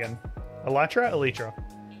Elytra again. Elytra? Elytra.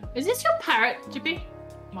 Is this your parrot, Jippy?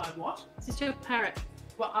 My what? Is this your parrot?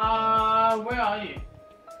 Well, where are you?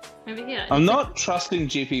 Over here. I'm not trusting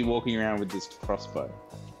Jippy walking around with this crossbow.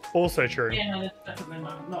 Also true. Yeah, no, that's definitely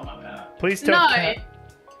not my parrot. Please tell Cat.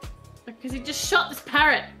 Because he just shot this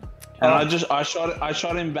parrot. And I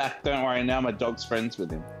shot him back. Don't worry. Now my dog's friends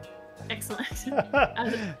with him. Excellent.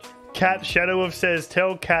 Cat Shadowwolf says,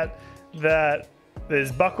 tell Cat that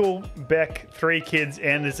there's Buckle, Beck, 3 kids,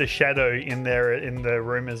 and there's a Shadow in there in the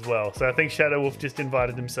room as well. So I think Shadowwolf just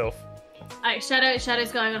invited himself. Alright,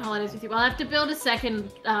 Shadow's going on holidays with you. Well, I'll have to build a second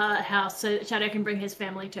house so that Shadow can bring his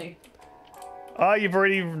family too. Oh, you've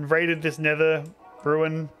already raided this nether portal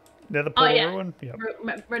ruin? Yep.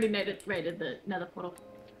 Already raided the nether portal.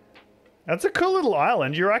 That's a cool little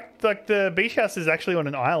island. You're right, like the beach house is actually on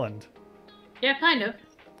an island. Yeah, kind of.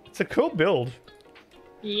 It's a cool build.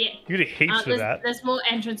 Yeah. You do heaps with that. There's more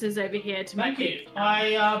entrances over here to Thank make you. it.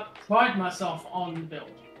 I pride myself on the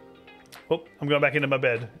build. Oh, I'm going back into my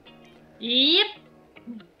bed. Yep.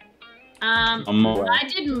 On my way. I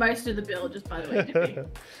did most of the build, just by the way. Jippy.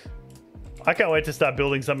 I can't wait to start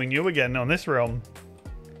building something new again on this realm.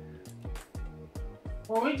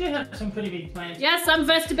 Well, we did have some pretty big plans. Yes, I'm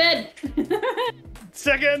first to bed.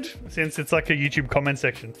 Second, since it's like a YouTube comment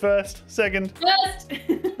section. First, second. First.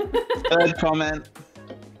 Third comment.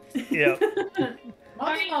 Yeah.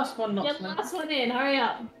 My last one not Your slept. last one in, hurry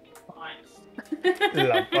up. Fine.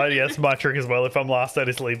 Yeah. Oh, yeah, that's my trick as well. If I'm last, I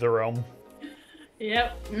just leave the realm.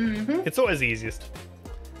 Yep. It's always the easiest.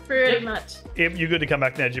 Pretty much. Yep, you're good to come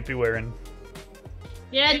back now, Jippy. We're in.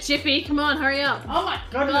 Yeah, Jippy, come on, hurry up. Oh my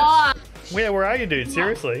goodness. God. Where are you, dude?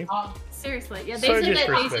 Seriously? Seriously, yeah. So These are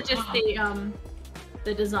disrespectful. just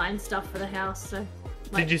the design stuff for the house. So.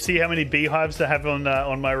 Like, Did you see how many beehives I have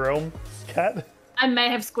on my realm, Cat? I may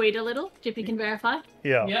have squeed a little. Jippy can verify.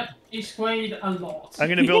 Yeah. Yep, he squeezed a lot. I'm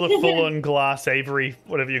going to build a full-on glass aviary,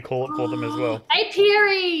 whatever you call it, for them as well.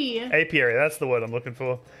 Apiary. Apiary, that's the word I'm looking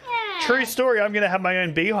for. Yeah. True story, I'm going to have my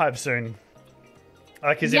own beehive soon.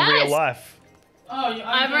 Like as in real life. Oh,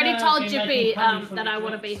 I've already told Jippy that I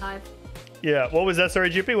want a beehive. Yeah, what was that? Sorry,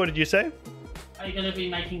 Jippy, what did you say? Are you going to be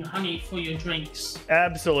making honey for your drinks?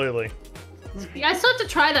 Absolutely. Yeah, I still have to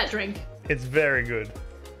try that drink. It's very good.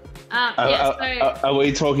 Are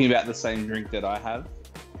we talking about the same drink that I have?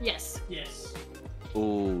 Yes. Yes.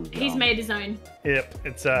 Ooh, He's yum. made his own. Yep,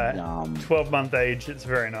 it's Yum. 12-month age. It's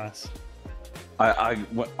very nice. I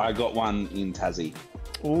got one in Tassie.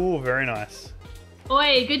 Ooh, very nice.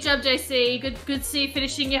 Oi, good job, JC. Good to see you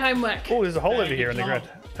finishing your homework. Oh, there's a hole Very over here in good the job.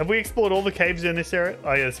 ground. Have we explored all the caves in this area?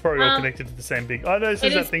 Oh yeah, it's probably all connected to the same big... Oh no, this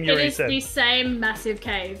is that thing you already said. It is the same massive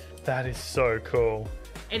cave. That is so cool.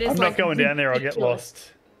 It is I'm like not going down there, I'll get ridiculous.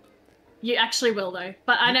 lost. You actually will though,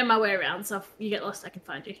 but I know my way around, so if you get lost, I can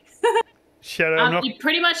find you. Shadow, I'm not... You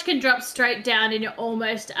pretty much can drop straight down, and you're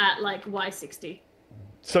almost at like Y60.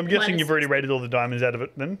 So I'm guessing minus you've already raided all the diamonds out of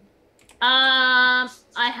it then? I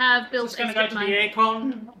have built. Just going to go to the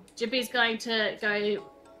aircon. Jippy's going to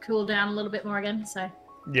go cool down a little bit more again, so.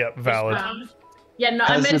 Yep, valid. Yeah, no,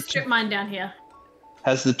 I'm Has going to the- strip mine down here.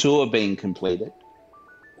 Has the tour been completed?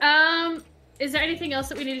 Is there anything else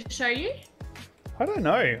that we need to show you? I don't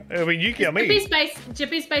know. I mean, you get me.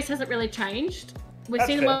 Jippy's base hasn't really changed. We've That's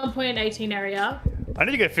seen the fair. 1.18 area. I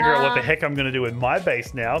need to go figure out what the heck I'm going to do with my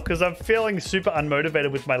base now, because I'm feeling super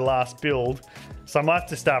unmotivated with my last build. So I might have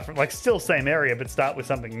to start from, like, still same area, but start with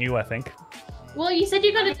something new, I think. Well, you said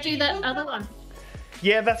you're going to do that other one.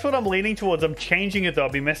 Yeah, that's what I'm leaning towards. I'm changing it, though. I'll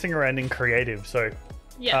be messing around in creative, so...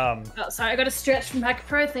 Yeah. Oh, sorry, I got a stretch from Hacker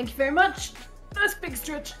Pro. Thank you very much. That's a big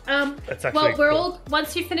stretch. That's actually well, we're cool. all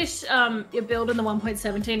once you finish your build in the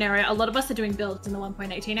 1.17 area, a lot of us are doing builds in the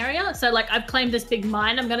 1.18 area. So like I've claimed this big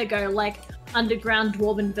mine. I'm gonna go like underground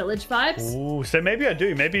dwarven village vibes. Ooh, so maybe I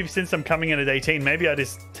do. Maybe since I'm coming in at 18, maybe I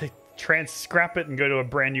just scrap it and go to a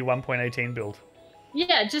brand new 1.18 build.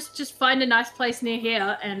 Yeah, just find a nice place near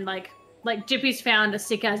here and like like Jippy's found a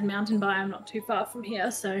sick ass mountain biome not too far from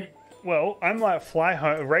here, so. Well, I'm like fly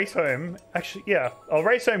home, race home. Actually, yeah, I'll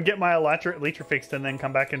race home, get my elytra fixed, and then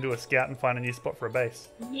come back and do a scout and find a new spot for a base.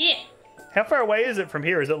 Yeah. How far away is it from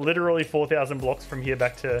here? Is it literally 4,000 blocks from here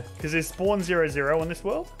back to? Because there's spawn 0, on this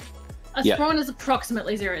world. A Yeah. spawn is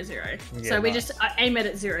approximately 0, Yeah, so we nice. just aim it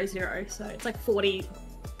at 0, so it's like 40,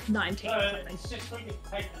 19 or something. It's just we can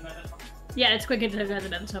take another. Yeah, it's quicker to go to the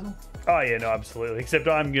nether tunnel. Oh yeah, no, absolutely. Except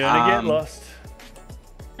I'm gonna get lost.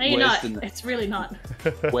 No, you're Where's not. the- It's really not.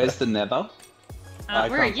 Where's the nether?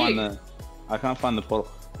 Where are you? I can't find the portal.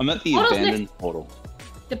 I'm at the Portal's abandoned portal.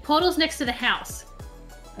 The portal's next to the house.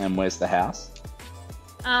 And where's the house?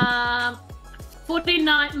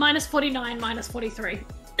 49 minus 49 minus 43.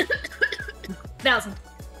 1,000.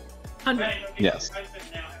 100. Yes.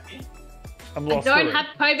 I'm I lost. don't already. have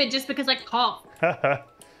COVID just because I cough.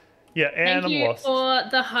 Yeah, and Thank I'm you lost. for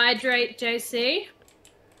the hydrate, JC.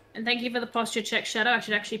 And thank you for the posture check, Shadow. I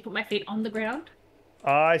should actually put my feet on the ground.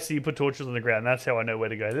 I see you put torches on the ground. That's how I know where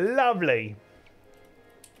to go. Lovely.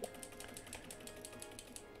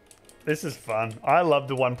 This is fun. I love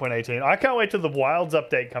the 1.18. I can't wait till the Wilds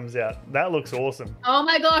update comes out. That looks awesome. Oh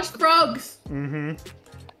my gosh, frogs! Mm-hmm.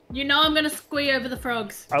 You know I'm gonna squee over the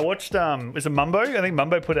frogs. I watched, is it Mumbo? I think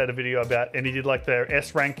Mumbo put out a video about, and he did like the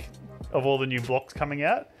S rank of all the new blocks coming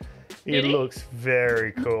out. It Did he? looks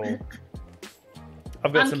very cool.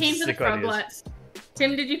 I've got I'm some keen for the sick frog ideas. lights.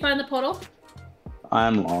 Tim, did you find the portal?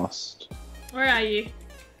 I'm lost. Where are you?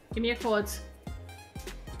 Give me your cords.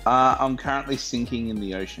 I'm currently sinking in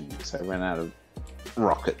the ocean because I ran out of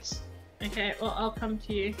rockets. Okay, well, I'll come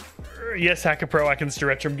to you. Yes, Hacker Pro, I can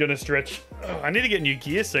stretch. I'm gonna stretch. Oh, I need to get new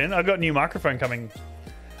gear soon. I've got a new microphone coming.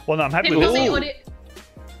 Well, no, I'm happy Tim with got this. me Ooh. audio.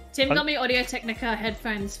 Tim got me Audio Technica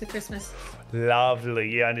headphones for Christmas Lovely.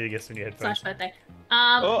 Yeah, I need to get some new headphones. / birthday.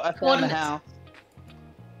 Oh, I found the coordinates. house.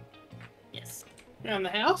 Yes. Found the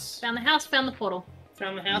house. Found the house, found the portal.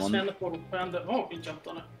 Found the house. One. Found the portal. Found the. Oh, he jumped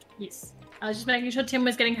on it. Yes. I was just making sure Tim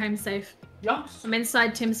was getting home safe. Yups. I'm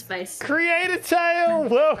inside Tim's face. Creator Tail,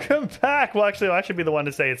 welcome back. Well, actually, I should be the one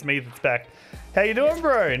to say it's me that's back. How you doing,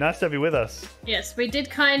 bro? Nice to have you with us. Yes, we did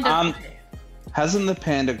kind of. Hasn't the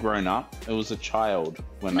panda grown up? It was a child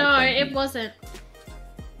when No, I came it here. wasn't.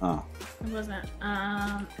 Oh. It wasn't.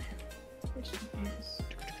 Which is...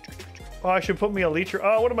 Oh, I should put me Elytra.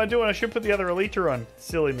 Oh, what am I doing? I should put the other Elytra on.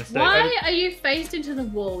 Silly mistake. Why are you phased into the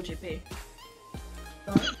wall, Jippy?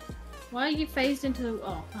 Why are you phased into the...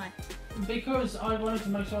 Oh, hi. Because I wanted to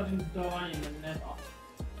make sure I didn't die in the nether.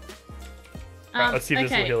 Right, let's see if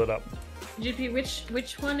this will okay. heal it up. Jippy,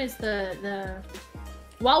 which one is the...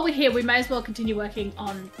 While we're here, we may as well continue working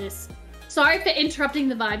on this. Sorry for interrupting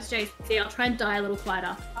the vibes, JC. I'll try and die a little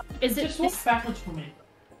quieter. Is it Just walk this... backwards for me.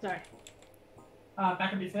 Sorry.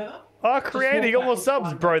 Back a bit further. Oh, Creator, you got more backwards, subs.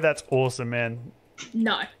 one. Bro, that's awesome, man.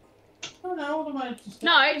 No. Oh no, all the way to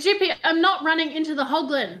No, Jippy, I'm not running into the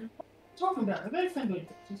hoglin. talking about. They're very friendly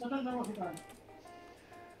creatures. I don't know what you're doing.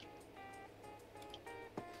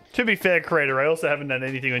 To be fair, Creator, I also haven't done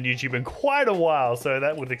anything on YouTube in quite a while, so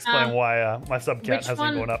that would explain why my sub count which hasn't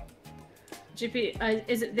one? gone up. Jippy,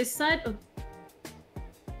 is it this side or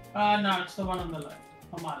No, it's the one on the left.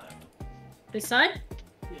 On my left. this side?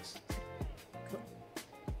 Yes.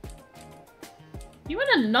 You want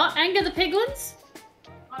to not anger the piglins?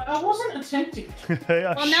 I wasn't attempting.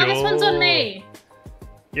 Yeah, Well, now this one's on sure. me.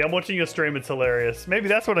 Yeah, I'm watching your stream. It's hilarious. Maybe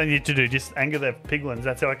that's what I need to do. Just anger the piglins.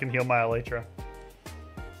 That's how I can heal my Elytra.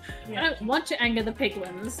 I don't want to anger the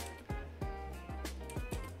piglins.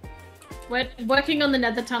 We're working on the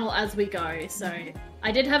nether tunnel as we go, so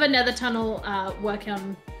I did have a nether tunnel work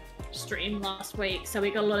on stream last week, so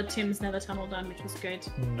we got a lot of Tim's nether tunnel done, which was good.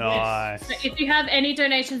 Nice. So if you have any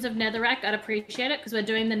donations of netherrack, I'd appreciate it, because we're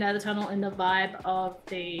doing the nether tunnel in the vibe of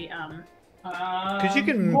the Because you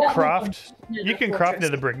can what- craft, you can craft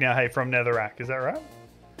fortress. nether brick now. Hey, from netherrack, is that right?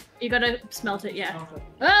 You gotta smelt it, yeah. Okay.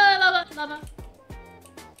 Ah, lava, lava,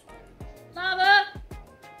 lava,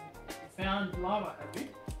 Found lava, have you?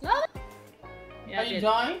 lava. Yeah, Are I you did.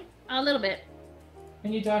 dying? A little bit.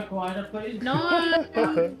 Can you die quieter, please? No,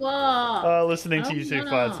 whoa. Listening to you two no.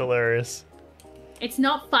 fight, it's hilarious. It's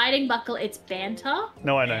not fighting, Buckle, it's banter.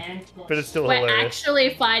 No, I know, And- but it's still We're hilarious.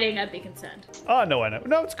 actually fighting, I'd be concerned. Oh, no, I know.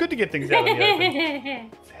 No, it's good to get things out in the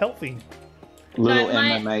open. It's healthy. Little No,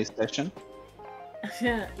 my- MMA session.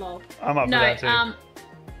 Lol. I'm up No, for that too.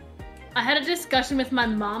 I had a discussion with my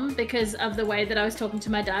mum because of the way that I was talking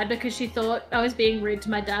to my dad, because she thought I was being rude to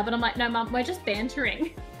my dad, but I'm like, no, mum, we're just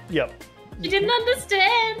bantering. Yep. She didn't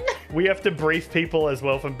understand. We have to brief people as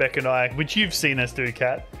well from Beck and I, which you've seen us do,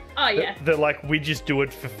 Kat. Oh yeah. That like we just do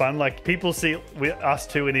it for fun. Like people see us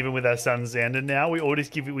too, and even with our son Xander now, we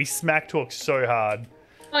always we smack talk so hard.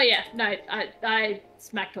 Oh yeah. No, I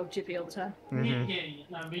smack talk Chippy all the time. No, me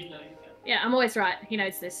too. Yeah, I'm always right. He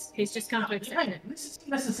knows this. He's just come to accept it. This isn't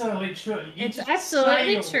necessarily true. It's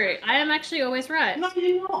absolutely true. I am actually always right. No,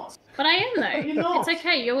 you're not. But I am though. You're not. It's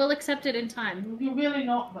okay. You will accept it in time. You're really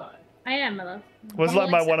not, though. I am, my love. Was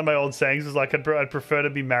like one of my old sayings was like I'd prefer to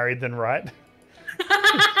be married than right.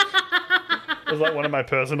 It was like one of my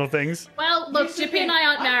personal things. Well, look, Chippy and I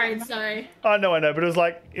aren't married, so. I know, but it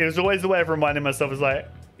was always the way of reminding myself. Is like,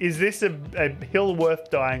 is this a hill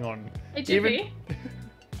worth dying on? Hey, Chippy.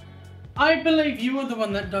 I believe you were the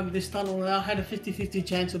one that dug this tunnel, and I had a 50-50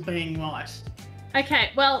 chance of being right.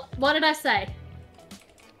 Okay, well, what did I say?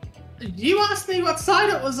 You asked me what side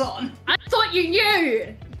it was on. I thought you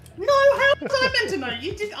knew. No, how was I meant to know?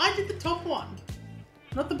 I did the top one,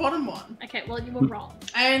 not the bottom one. Okay, well, you were wrong.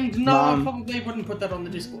 And no, I probably wouldn't put that on the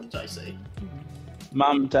Discord, JC.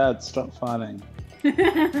 Mum, Dad, stop fighting.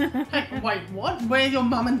 Hey, wait, what? Where are your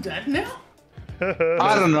mum and dad now?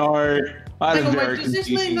 I don't know. Hang on, wait, does this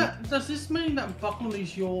mean that Buckle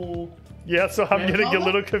is your... Yeah, so I'm getting a grandfather?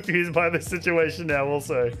 little confused by this situation now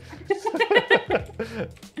also.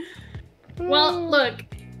 Well, look,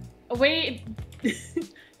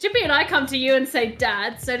 Chippy and I come to you and say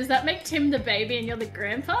dad, so does that make Tim the baby and you're the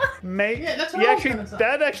grandpa? Yeah, that's what I was gonna say.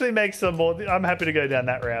 That actually makes some more... I'm happy to go down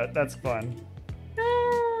that route. That's fine.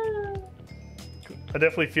 I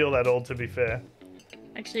definitely feel that all, to be fair.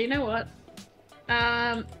 Actually, you know what?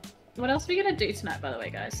 What else are we gonna do tonight, by the way,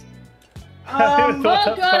 guys? I Oh thought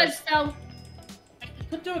that god, part- it's fell.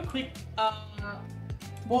 Could do a quick,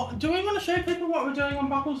 what, do we want to show people what we're doing on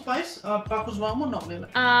Buckle's base? Buckle's realm or not really?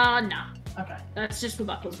 Nah. Okay. That's just for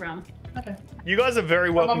Buckle's realm. Okay. You guys are very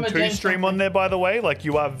welcome a to James stream on there, by the way. Like,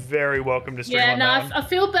 you are very welcome to stream Yeah, on no, that one. I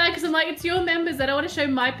feel bad because I'm like, it's your members. I don't want to show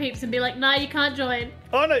my peeps and be like, nah, you can't join.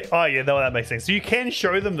 Oh, no. Oh, yeah, no, that makes sense. So you can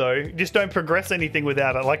show them, though. Just don't progress anything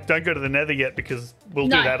without it. Like, don't go to the nether yet because we'll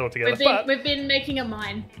do that altogether. We've been making a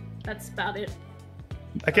mine. That's about it.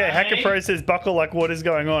 Okay, Hacker Pro says, Buckle, like, what is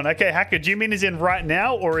going on? Okay, Hacker, do you mean is in right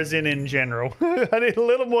now or is in general? I need a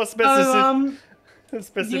little more specificity.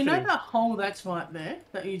 You know that hole that's right there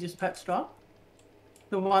that you just patched up?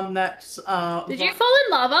 The one that's, Did you fall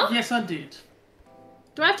in lava? Yes, I did.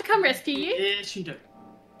 Do I have to come rescue you? Yes, you do.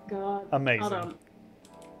 God. Amazing. Hold on.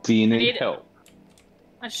 Do you need help?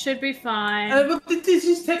 I should be fine. But this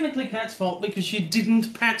is technically Kat's fault because she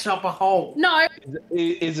didn't patch up a hole. No.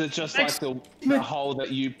 Is it just like the hole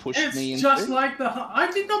that you pushed me It's into? just like the hole.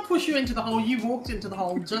 I did not push you into the hole. You walked into the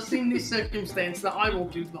hole just in this circumstance that I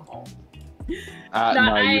walked into the hole.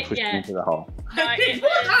 No, you pushed me into the hole. No,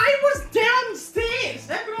 I was downstairs.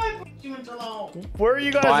 How could I push you into the hole? Where are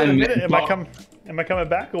you guys in a minute? Am I coming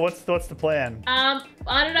back or what's the plan? I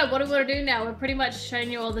don't know. What do we want to do now? We're pretty much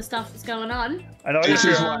showing you all the stuff that's going on. I know This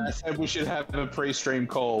you're is why I said we should have a pre-stream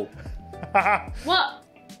call. What?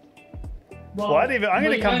 Well, I'm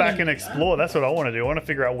going to come back and explore. That's what I want to do. I want to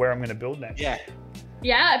figure out where I'm going to build next. Yeah.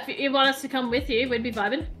 Yeah, if you want us to come with you, we'd be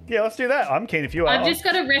vibing. Yeah, let's do that. I'm keen if you are. I've just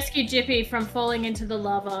got to rescue Jippy from falling into the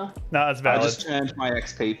lava. No, that's I valid. just turned my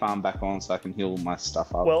XP farm back on so I can heal my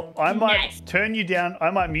stuff up. Well, I might Nice. turn you down. I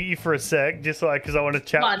might mute you for a sec, just like because I want to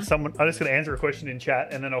chat with someone. I'm just going to answer a question in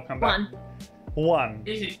chat, and then I'll come back. One.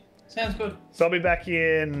 Easy. Sounds good. So I'll be back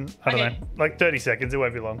in, I don't know, like 30 seconds. It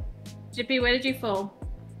won't be long. Jippy, where did you fall?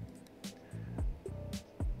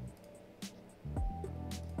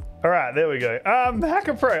 All right, there we go.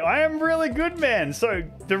 Hacker Pro, I am really good, man. So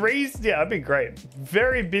the reason, yeah, I've been great.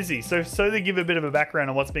 Very busy. So to give a bit of a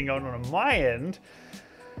background on what's been going on my end,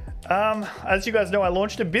 as you guys know, I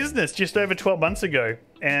launched a business just over 12 months ago,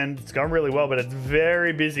 and it's gone really well, but it's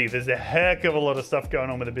very busy. There's a heck of a lot of stuff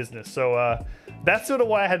going on with the business. So that's sort of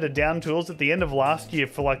why I had to down tools at the end of last year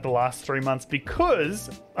for like the last 3 months,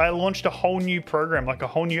 because I launched a whole new program, like a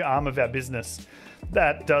whole new arm of our business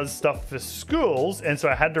that does stuff for schools, and so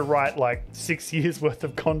I had to write like 6 years worth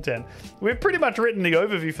of content. We've pretty much written the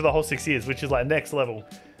overview for the whole 6 years, which is like next level.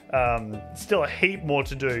 Still a heap more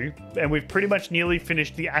to do, and we've pretty much nearly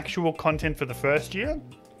finished the actual content for the first year.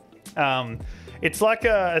 It's like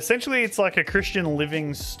essentially it's like a Christian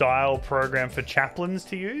living style program for chaplains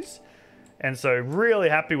to use, and so really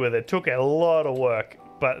happy with it. Took a lot of work,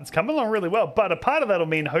 but it's coming along really well. But a part of that will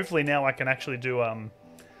mean hopefully now I can actually do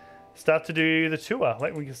start to do the tour.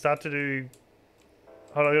 Like we can start to do.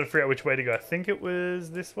 Hold on, I got to figure out which way to go. I think it was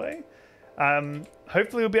this way.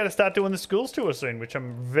 Hopefully we'll be able to start doing the schools tour soon, which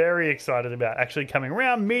I'm very excited about. Actually coming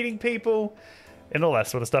around, meeting people, and all that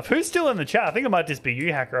sort of stuff. Who's still in the chat? I think it might just be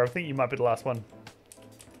you, Hacker. I think you might be the last one.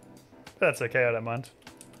 That's okay, I don't mind.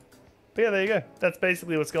 But yeah, there you go. That's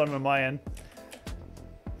basically what's going on my end.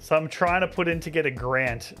 So I'm trying to put in to get a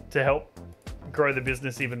grant to help grow the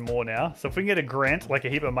business even more now. So if we can get a grant, like a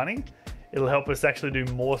heap of money, it'll help us actually do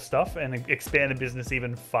more stuff and expand the business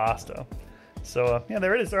even faster. So yeah,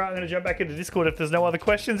 there it is. All right, I'm going to jump back into Discord if there's no other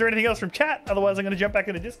questions or anything else from chat. Otherwise, I'm going to jump back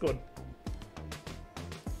into Discord.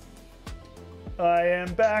 I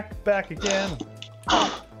am back again.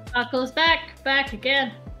 Buckle's back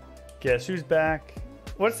again. Guess who's back?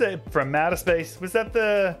 What's that from outer space? Was that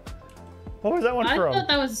the... What was that one from? I thought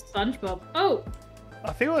that was SpongeBob. Oh.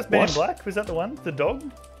 I think it was Man in Black. Was that the one? The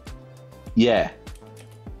dog? Yeah.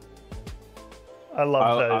 I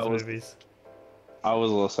love those movies. I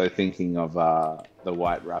was also thinking of the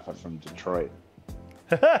white rapper from Detroit.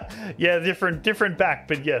 Yeah, different back,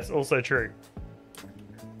 but yes, also true.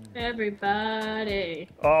 Everybody.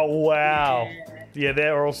 Oh, wow. Yeah,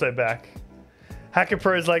 they're also back. Hacker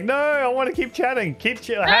Pro's like, no, I want to keep chatting.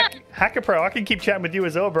 Hacker Pro, I can keep chatting with you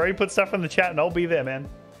as well, bro. You put stuff in the chat and I'll be there, man.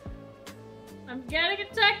 I'm getting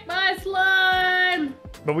attacked by slime.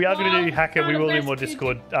 But we are going to do Hacker. We will do more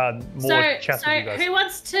Discord, more chats with you guys. Who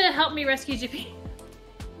wants to help me rescue Jippy?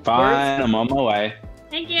 Fine, I'm on my way.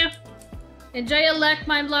 Thank you. Enjoy your lurk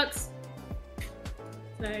mine blocks.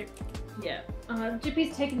 So, yeah.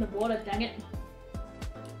 Jippy's taking the water, dang it.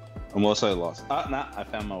 I'm also lost. Oh, nah, I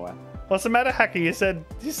found my way. What's the matter, Hacker? You're sad.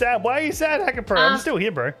 Why are you sad, Hacker Pro? I'm still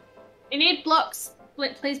here, bro. You need blocks.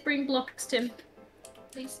 Please bring blocks, Tim.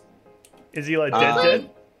 Please. Is he like dead?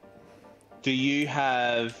 Do you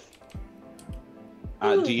have...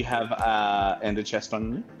 ender chest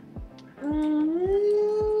on you?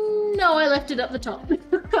 No, I left it up the top.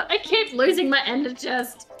 I keep losing my ender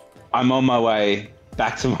chest. I'm on my way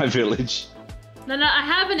back to my village. No, I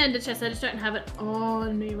have an ender chest. I just don't have it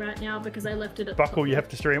on me right now because I left it at Buckle, you have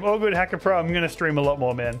to stream. Oh, good, Hacker Pro. I'm going to stream a lot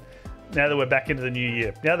more, man. Now that we're back into the new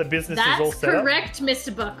year. Now the business is all set up. That's correct,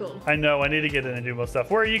 Mr. Buckle. I know. I need to get in and do more stuff.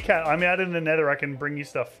 Where are you, Kat? I'm out in the nether. I can bring you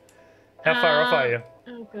stuff. How far off are you?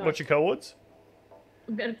 Oh, God. What's your coordinates?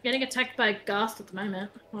 I'm getting attacked by a ghast at the moment.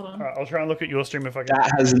 Hold on. All right, I'll try and look at your stream if I can.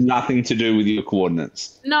 That has nothing to do with your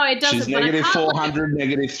coordinates. No, it doesn't. She's negative 400,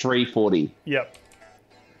 negative 340. Yep.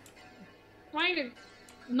 Trying to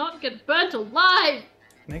not get burnt alive.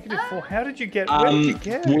 Negative 4. How did you get? Where did you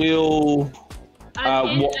get? Okay.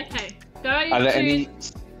 Go are there to...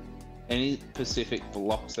 any Pacific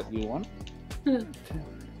blocks that you want?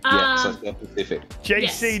 Yeah, so it's Pacific.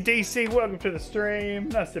 JCDC, welcome to the stream.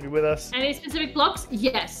 Nice to be with us. Any specific blocks?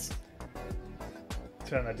 Yes.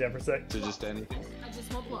 Turn that down for a sec. So just anything?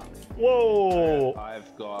 Just more blocks. Whoa.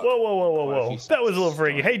 I've got... Whoa. That was a little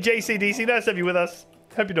freaky. Hey, JCDC, nice to have you with us.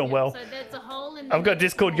 Hope you're doing well. So there's a hole in I've got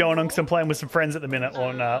Discord going on because I'm playing with some friends at the minute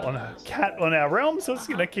on our realm, so it's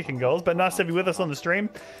kicking goals. But nice to have you with us on the stream.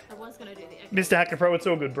 I was gonna do the Mr. Hacker Pro, it's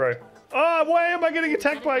all good, bro. Oh, why am I getting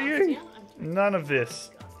attacked by you? None of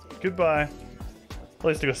this. Goodbye. At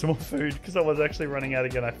least I got some more food because I was actually running out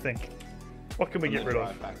again, I think. What can we get rid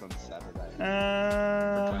of?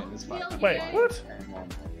 Wait, what?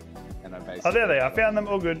 Oh, there they are. Found them.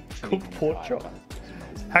 All good. Cooked pork chop.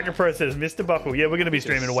 Hacker Pro says, Mr. Buckle. Yeah, we're going to be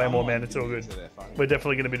streaming way more, man. It's all good. We're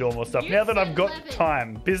definitely going to be doing more stuff. Now that I've got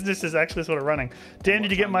time, business is actually sort of running. Dan,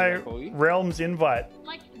 did you get my Realms invite?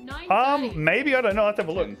 Like 9:30. Maybe. I don't know. I'll have to have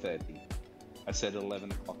a look. 10:30. I said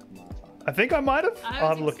 11 o'clock my time. I think I might have. I'll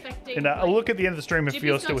have a look. I'll look at the end of the stream if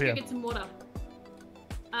you're still here. Get some water.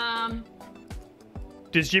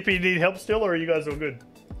 Does Jippy need help still, or are you guys all good?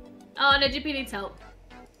 Oh, no, Jippy needs help.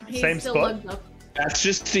 He's Same still spot? logged up. That's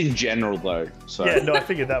just in general, though. So. Yeah, no, I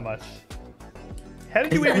figured that much. How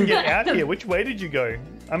did you even get out here? Which way did you go?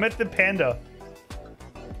 I'm at the panda.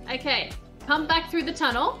 Okay, come back through the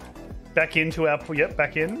tunnel. Back into our... Yep,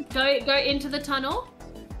 back in. Go into the tunnel.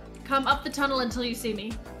 Come up the tunnel until you see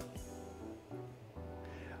me.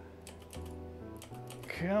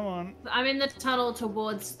 Come on. I'm in the tunnel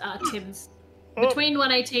towards Tim's. Oh. Between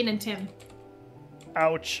 118 and Tim.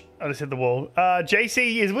 Ouch. I just hit the wall.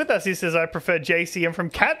 JC is with us. He says, I prefer JC. I'm from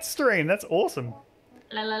Cat's stream. That's awesome.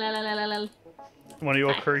 La, la, la, la, la, la. One of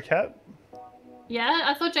your crew, Cat? Yeah,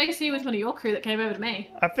 I thought JC was one of your crew that came over to me.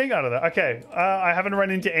 I don't know. Okay. I haven't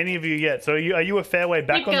run into any of you yet. So are you a fair way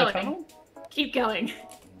back on the tunnel? Keep going.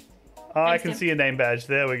 Oh, I can see a name badge.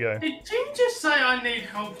 There we go. Did Tim just say I need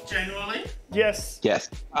help generally? Yes. Yes.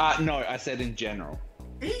 No, I said in general.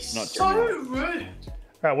 He's Not so general. rude.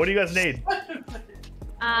 All right, what do you guys need?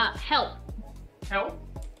 Help. Help?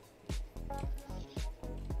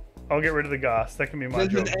 I'll get rid of the gas. That can be my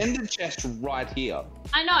There's job. an ender chest right here.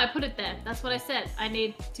 I know, I put it there. That's what I said. I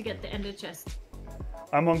need to get the ender chest.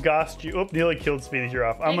 I'm on gas duty. Oop, nearly killed Speedy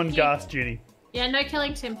Giraffe. I'm on gas duty. Yeah, no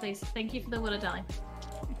killing Tim, please. Thank you for the water, darling.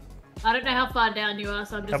 I don't know how far down you are,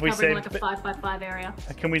 so I'm just Have we covering saved like a 5x5 area.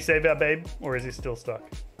 Can we save our babe, or is he still stuck?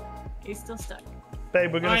 He's still stuck.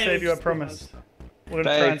 Babe, we're gonna I save you, I still promise. We're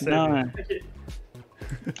gonna try and Babe, save no. you.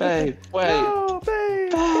 Babe, wait. No,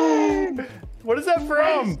 babe! What is that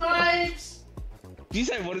from? Babes! Do you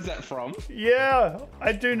say what is that from? Yeah,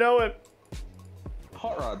 I do know it.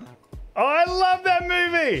 Hot Rod. Oh, I love that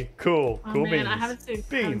movie! Cool, Oh cool man, beans. I haven't seen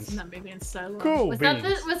beans. that movie in so long. Cool was beans.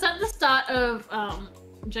 that the start of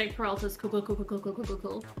Jake Peralta's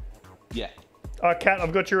cool? Yeah. Oh, Kat,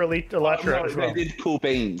 I've got your elite elytra No, as well. they did cool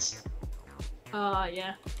beans. Oh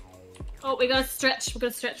yeah. Oh, we gotta stretch. We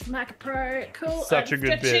gotta stretch from Mac Pro. Cool. Such I'm a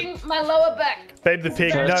good stretching my lower back. Babe the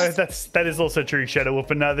pig. Very No, nice. that is also true, Shadow Wolf.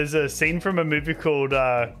 But no, there's a scene from a movie called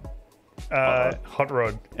Hot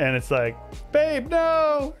Rod, and it's like, babe,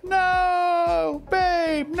 no,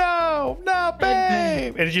 babe, no,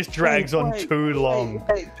 babe, and it just drags on too long.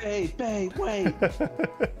 Babe, wait.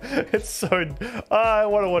 It's so. I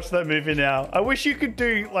want to watch that movie now. I wish you could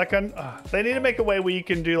do like they need to make a way where you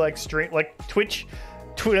can do like stream, like Twitch.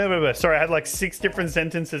 Sorry, I had like 6 different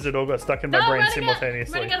sentences that all got stuck in my brain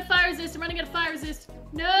simultaneously. I'm running out of fire resist. I'm running out of fire resist.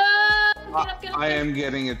 No! Get up. I am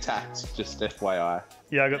getting attacked, just FYI.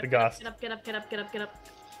 Yeah, I got the gas. Get up.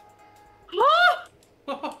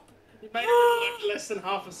 You made it in less than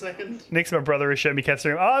half a second. Nick's my brother who showed me Cat's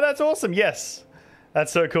room. Oh, that's awesome. Yes.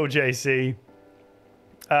 That's so cool, JC.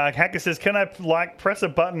 Hacker says, can I like press a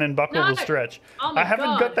button and buckle will stretch? Oh my I haven't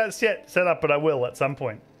God. got that set up, but I will at some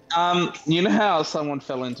point. You know how someone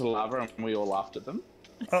fell into lava and we all laughed at them?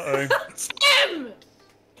 Uh-oh. Tim!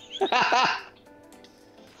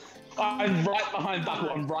 I'm right behind Buckle.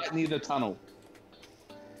 I'm right near the tunnel.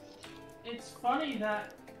 It's funny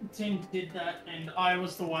that Tim did that, and I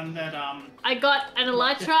was the one that I got an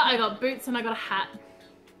elytra, I got boots, and I got a hat.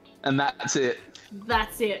 And that's it.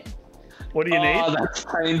 That's it. What do you Oh, need? that's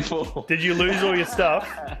painful. Did you lose all your stuff?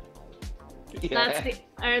 Yeah. That's the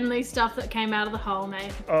only stuff that came out of the hole,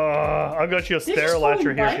 mate. I got your you spare just call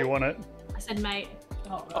elytra him here if mate? you want it. I said, mate.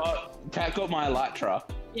 Oh, Cat got my Elytra.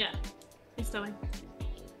 Yeah. It's going.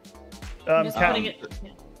 I'm just Kat, putting it.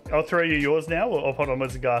 Yeah. I'll throw you yours now, or hold on,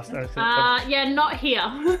 where's the gas? No, I'm Yeah, not here.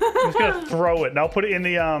 just gonna throw it, and I'll put it in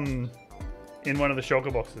the in one of the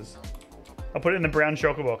shulker boxes. I'll put it in the brown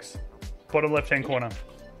shulker box, bottom left-hand corner.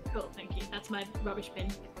 Cool, thank you. That's my rubbish bin.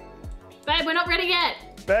 Babe, we're not ready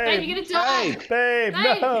yet. Babe, you're gonna die. babe,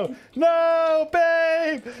 Babe. no,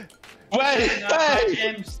 babe. Wait, no, I hey!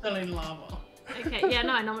 am still in lava. Okay, yeah,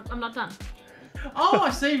 no, I'm not done. Oh, I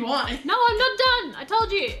see why. No, I'm not done. I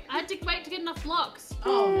told you. I had to wait to get enough blocks.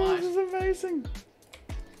 Oh, This is my. amazing.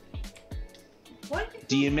 Why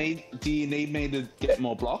Do you need me to get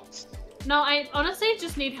more blocks? No, I honestly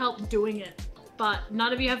just need help doing it. But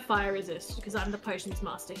none of you have fire resist because I'm the potions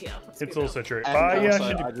master here. Let's It's be real. also true. And Yeah,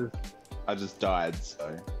 also, I just died,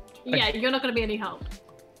 so Yeah, you're not gonna be any help.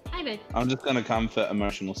 Hey, babe. I'm just gonna come for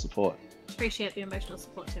emotional support. Appreciate the emotional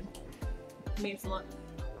support, Tim. It means a lot,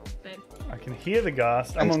 babe. I can hear the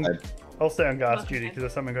gas. Thanks, babe. I'll stay on gas Okay. duty because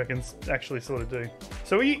that's something I can actually sort of do.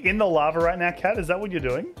 So are you in the lava right now, Kat? Is that what you're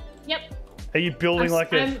doing? Yep. Are you building I'm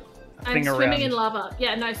thing swimming around? in lava.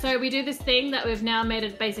 Yeah, no, so we do this thing that we've now made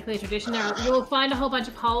it basically a tradition. You'll find a whole bunch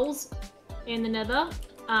of holes in the nether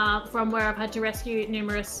from where I've had to rescue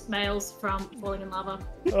numerous males from falling in lava.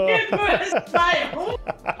 Oh.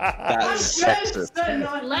 That's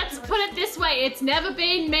sexist. Let's put it this way, it's never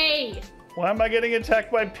been me. Why am I getting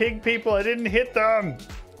attacked by pig people? I didn't hit them.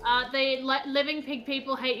 The living pig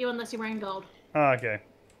people hate you unless you're wearing gold. Oh, okay.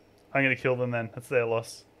 I'm gonna kill them then. That's their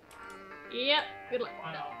loss. Yep, good luck.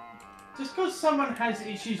 Wow. Just because someone has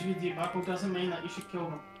issues with you, Buckle, doesn't mean that you should kill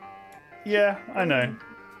them. Yeah, I know.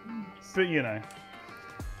 But you know.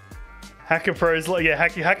 Hacker Pro's like, yeah,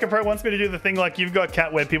 Hacker Pro wants me to do the thing like you've got,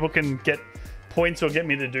 Cat, where people can get points or get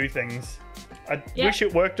me to do things. I wish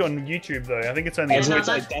it worked on YouTube though. I think it's only. Yeah, no, Does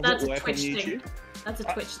that's it a work on Twitch thing. YouTube? That's a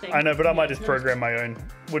Twitch thing. I know, but I might just program my own.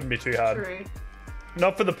 Wouldn't be too hard. True.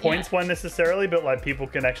 Not for the points one necessarily, but like people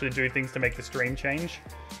can actually do things to make the stream change.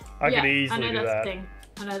 I could easily I know do that's that. the thing.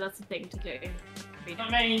 I know that's the thing to do. I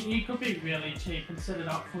mean, you could be really cheap and set it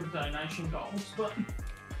up for donation goals, but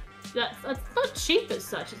That's not cheap as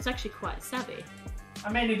such. It's actually quite savvy.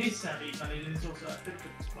 I mean, it is savvy, but it is also a bit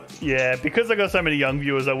explosive. Yeah, because I got so many young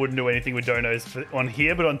viewers, I wouldn't do anything with donos on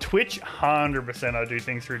here, but on Twitch, 100% I do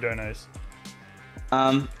things through donos.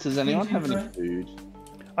 Does anyone have any food?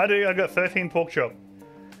 I do. I got 13 pork chop.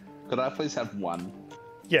 Could I please have one?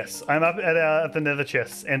 Yes, I'm up at the nether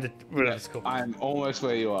chests and whatever it's called. I'm almost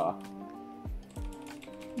where you are.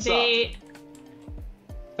 The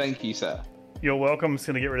Thank you, sir. You're welcome. I'm just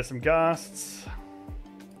gonna get rid of some ghasts.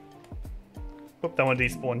 Oop, that one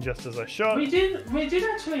despawned just as I shot. We did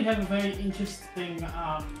actually have a very interesting.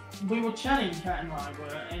 We were chatting, Kat and I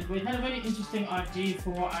were, and we had a very interesting idea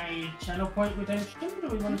for a channel point redemption. Do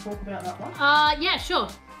we want to talk about that one? Yeah, sure.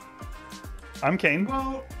 I'm keen.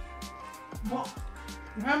 Well, what?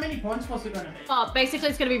 How many points was it going to be? Oh, basically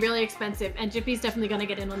it's going to be really expensive, and Jippy's definitely going to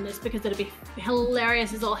get in on this because it'll be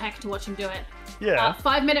hilarious as all heck to watch him do it. Yeah.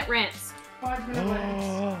 5-minute rants. 5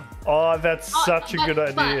 minutes. Oh, that's such a good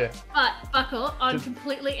idea. But Buckle, on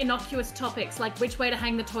completely innocuous topics like which way to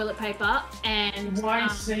hang the toilet paper and Why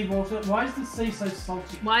is seawater? Why is the sea so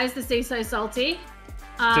salty? why is the sea so salty?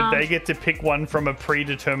 Did they get to pick one from a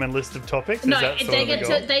predetermined list of topics? No, Is that sort they of the get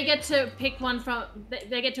goal? to they get to pick one from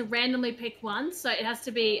they get to randomly pick one, so it has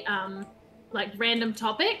to be like random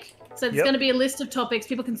topic. So there's going to be a list of topics.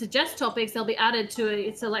 People can suggest topics. They'll be added to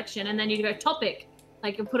a selection, and then you go topic.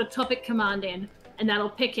 Like you put a topic command in, and that'll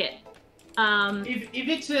pick it. If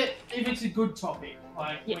it's a good topic,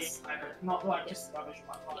 like Yes. not like just rubbish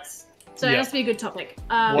one. Like, Yes. So it has to be a good topic.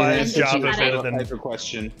 Why and is then Java you add better it. than- Favorite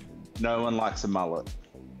question. No one likes a mullet.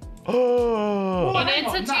 Oh. In hang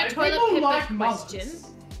answer on, to your no, toilet people paper like question, mullets.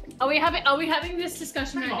 are we having this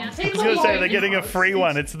discussion Hang right on, now? I people was going to say like they're getting a mullets. free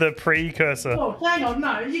one. It's the precursor. Oh, hang on,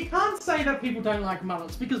 no, you can't say that people don't like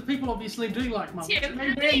mullets because people obviously do like mullets. Tim, They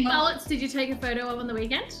how wear many mullets. mullets did you take a photo of on the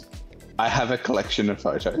weekend? I have a collection of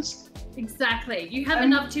photos. Exactly. You have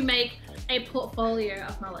enough to make a portfolio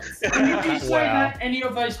of mullets. And you say Wow. that any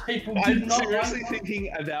of those people do I'm not seriously like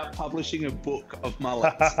thinking about publishing a book of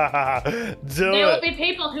mullets. Do There will it. be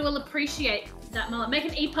people who will appreciate that mullet. Make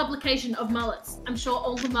an e-publication of mullets. I'm sure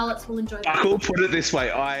all the mullets will enjoy I that. will put it this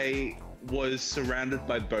way. I was surrounded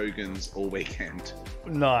by bogans all weekend.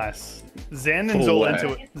 Nice. Zandon's Full all way.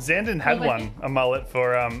 into it. Zandon had Full way. one, a mullet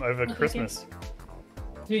for over Okay. Christmas.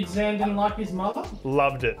 Did Zandon like his mother?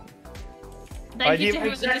 Loved it. Thank you I to whoever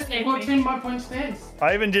just Exactly. gave Well, me. Tim, my point stands.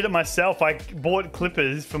 I even did it myself. I bought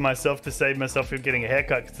clippers for myself to save myself from getting a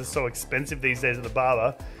haircut because they're so expensive these days at the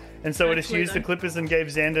barber. And so I just used the Absolutely. clippers and gave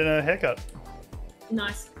Zandon a haircut.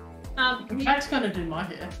 Nice. Kat's gonna do my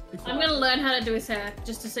hair. I'm gonna learn how to do his hair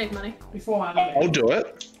just to save money. Before I I'll do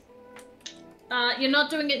it. You're not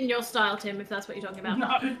doing it in your style, Tim, if that's what you're talking about.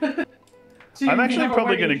 No. I'm actually We have a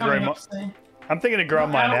probably wedding gonna grow coming my- up soon. I'm thinking of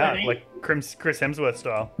growing Not mine out, already. like Chris Hemsworth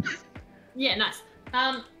style. Yeah, nice.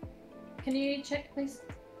 Can you check, please?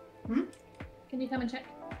 Hmm? Can you come and check?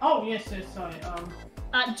 Oh yes, sorry.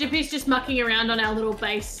 Jippy's just mucking around on our little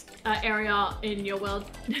base area in your world.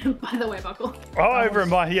 By the way, Buckle. Oh, over in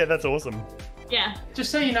my, yeah, that's awesome. Yeah.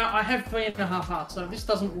 Just so you know, I have 3.5 hearts, so if this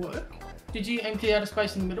doesn't work, did you empty out a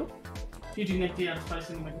space in the middle? You didn't empty out a space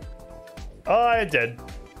in the middle. Oh, I did.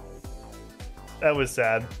 That was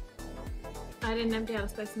sad. I didn't empty out a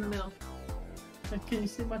space in the middle. Can you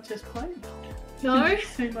see my chest plate? No? Can you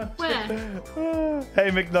see my Where? Hey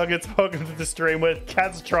McNuggets, welcome to the stream where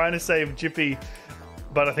Cat's trying to save Jippy,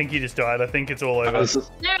 but I think he just died. I think it's all over. There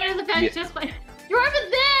it is, the fancy chest plate. You're over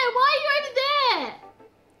there! Why are you over there?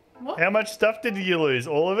 What? How much stuff did you lose?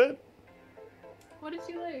 All of it? What did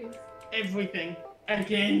you lose? Everything.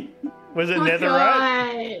 Again. Was it Oh my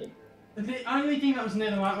netherite? God. The only thing that was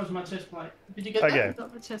netherite was my chest plate. Did you get Okay. that?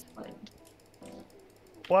 Got the chest plate.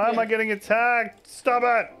 Why am Yeah. I getting attacked? Stop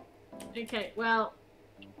it! Okay, well,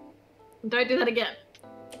 don't do that again.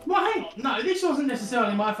 Well, hang on. No, this wasn't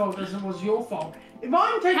necessarily my fault as it was your fault. If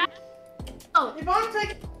I'm taking Oh,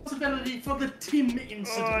 responsibility for the Tim incident,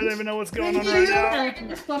 Oh, I don't even know what's going on then right you now. take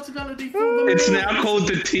responsibility for the It's now called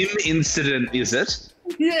the Tim incident, is it?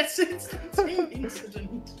 Yes, it's the Tim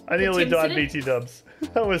incident. I nearly Tim died, incident? BT dubs.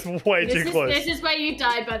 That was way too close. this is where you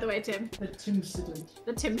died, by the way, Tim. The Tim incident.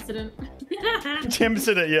 The Tim incident. Tim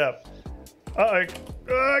said it, yeah. Uh-oh.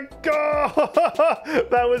 God!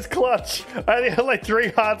 That was clutch. I only had like 3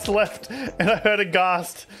 hearts left, and I heard a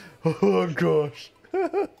gasp. Oh, gosh.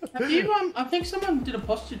 Have you, I think someone did a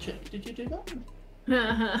posture check. Did you do that?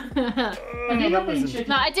 Have you that not been was checking?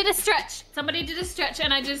 No, I did a stretch. Somebody did a stretch,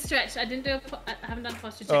 and I did a stretch. I didn't do I haven't done a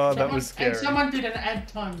posture check. Oh, that was And scary. someone did an ad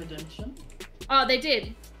time redemption. Oh, they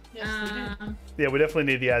did. Yes, they did. Yeah, we definitely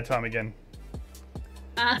need the ad time again.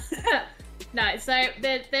 Uh, no, so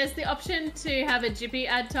there's the option to have a Jippy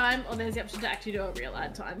ad time, or there's the option to actually do a real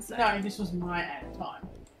ad time. So. No, this was my ad time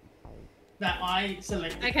that I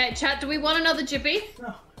selected. Okay, chat. Do we want another Jippy?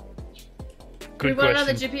 Oh, Do we Good want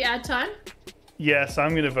another question. Jippy ad time? Yes, I'm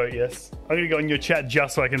going to vote yes. I'm going to go in your chat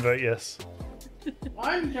just so I can vote yes.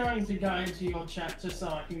 I'm going to go into your chat just so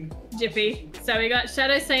I can. Jippy. So we got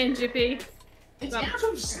Shadow saying Jippy. It's Well- out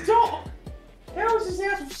of stock. How is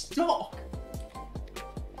this out of stock?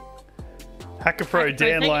 Hacker Pro, Right, so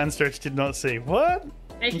Dan thank- Line Stretch did not see. What?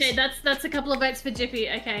 Okay, that's a couple of votes for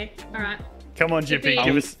Jippy. Okay, all right. Come on, Jippy, Jippy.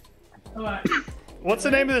 give us. Alright. What's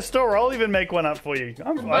the name of the store? I'll even make one up for you. I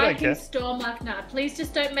don't Viking care. store mark. Nah, please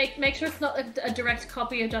just don't make sure it's not a direct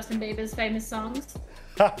copy of Justin Bieber's famous songs.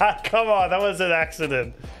 Come on, that was an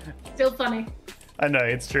accident. Still funny. I know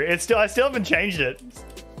it's true. I still haven't changed it.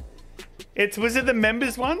 Was it the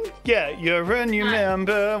members one? Yeah, you're a new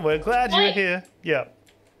member. We're glad you're here. Yeah.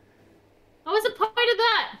 What was the point of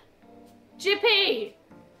that? Jippy!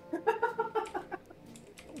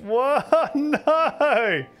 What? No.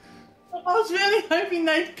 I was really hoping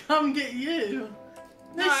they'd come get you.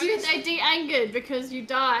 No, they de-angered because you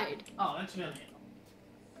died. Oh, that's really.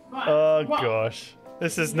 Right. Oh what? gosh.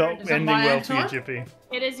 This is not Is that ending my well ad for you, time? Jippy.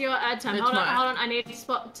 It is your ad time. It's Hold on, my- hold on. I need to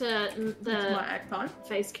spot to It's my the act time.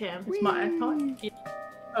 face cam. It's my act time. Yeah.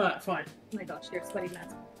 Alright, fine. Oh my gosh, you're a sweaty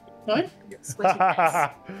mess. Sorry? You're a sweaty mess.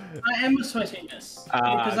 I am a sweaty mess.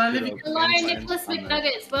 Because I live in. Hello, Nicholas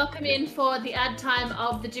McNuggets. Welcome in for the ad time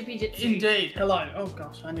of the Jippy Jitsu. Indeed. Hello. Oh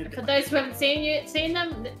gosh, I need For to. those who haven't seen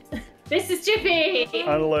them, this is Jippy.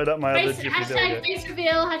 I'll load up my other Jippy Hashtag delegate. face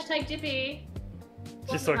reveal. Hashtag Jippy.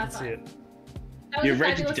 Just so I can see it. That was You're a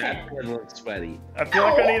ready to fabulous get hand. a little sweaty. I feel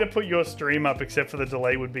like I need to put your stream up, except for the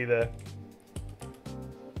delay would be there.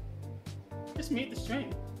 Just mute the stream.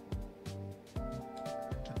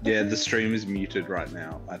 Yeah, the stream is muted right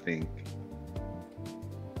now, I think.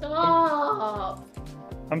 Stop.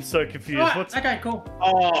 I'm so confused. Right, What's okay, cool.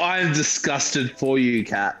 Oh, I'm disgusted for you,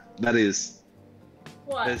 Kat. That is.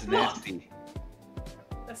 What? That's nasty.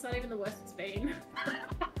 That's not even the worst it's been.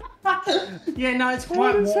 Yeah, no, it's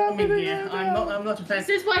What quite is warm in happening here. right I'm not a fan. This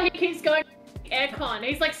is why he keeps going aircon.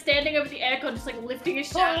 He's like standing over the aircon, just like lifting his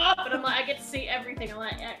shirt up, and I'm like, I get to see everything. I'm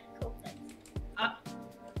like, yeah, cool, thanks.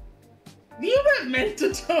 You weren't meant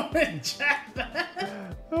to do it, Jack.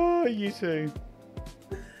 Oh, you two.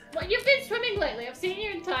 Well, you've been swimming lately. I've seen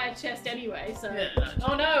your entire chest anyway, so. Yeah,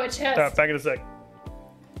 Oh no, a chest. Alright, back in a sec.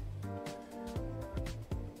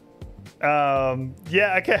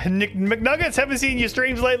 Yeah, okay. Nick McNuggets, haven't seen your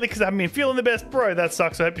streams lately because I haven't been feeling the best, bro. That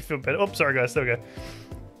sucks. I hope you feel better. Oops, sorry guys. There we go.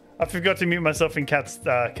 I forgot to mute myself in Cat's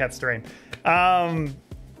stream.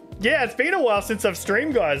 Yeah, it's been a while since I've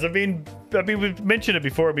streamed, guys. We've mentioned it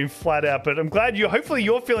before. I've been flat out, but I'm glad hopefully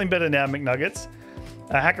you're feeling better now, McNuggets.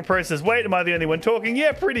 Hacker Pro says, wait, am I the only one talking?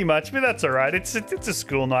 Yeah, pretty much, but that's all right. It's a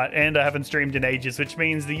school night, and I haven't streamed in ages, which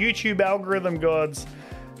means the YouTube algorithm gods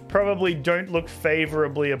probably don't look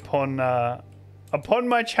favorably upon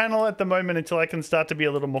my channel at the moment until I can start to be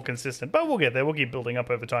a little more consistent. But we'll get there. We'll keep building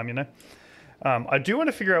up over time, you know. I do want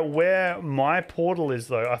to figure out where my portal is,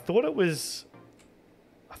 though. I thought it was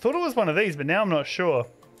one of these, but now I'm not sure.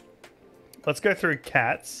 Let's go through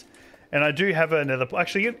cats. And I do have a nether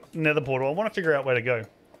portal. I want to figure out where to go.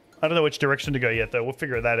 I don't know which direction to go yet, though. We'll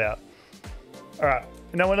figure that out. All right.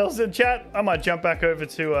 No one else in chat? I might jump back over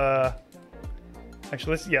to...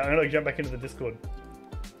 Actually, I'm going to jump back into the Discord.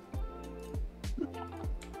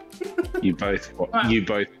 You both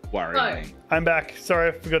worry Oh. me. I'm back. Sorry,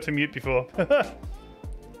 I forgot to mute before. It's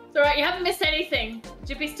alright, you haven't missed anything.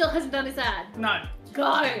 Jippy still hasn't done his ad. No.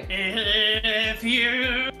 Go! If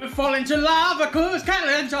you fall into lava, cause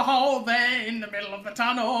Catelyn's a hole there in the middle of the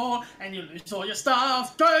tunnel, and you lose all your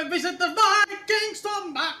stuff, go visit the Viking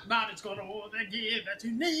storm map, but it's got all the gear that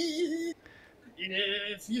you need.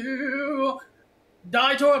 If you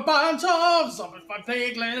die to a bunch of zombified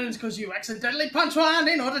piglins, cause you accidentally punch one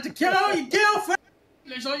in order to kill your girlfriend,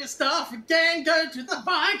 lose all your stuff again, go to the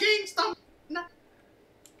Viking storm.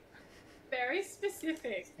 Very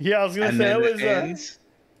specific. Yeah, I was going to And say, then that it was... ends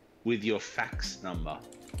with your fax number.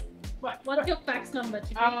 What's your fax number,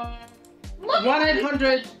 Jippy?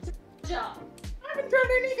 1-800. Job. I haven't done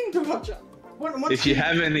anything to Roger. If you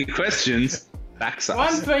have any questions, fax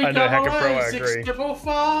us. 1 I know, Hacker Pro, I agree.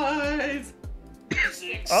 655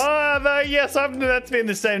 6. Oh, yes, that's been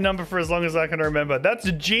the same number for as long as I can remember. That's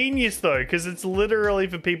a genius, though, because it's literally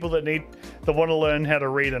for people that want to learn how to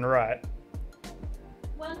read and write.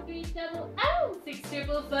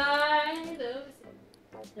 1-3-655.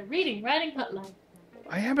 The reading, writing hotline.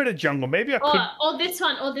 I am in a jungle. Maybe I could... Or this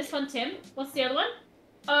one, Tim. What's the other one?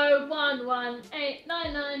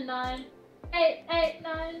 0118999 They're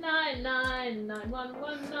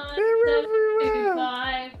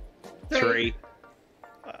everywhere. 8899991119 3.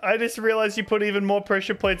 I just realized you put even more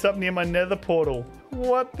pressure plates up near my nether portal.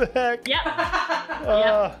 What the heck?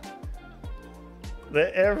 Yep.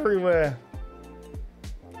 They're everywhere.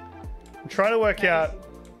 I'm trying to work out...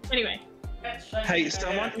 Anyway. Hey,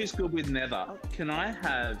 someone who's good with nether, can I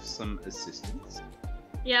have some assistance?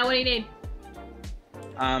 Yeah, what do you need?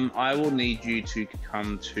 I will need you to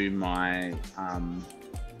come to my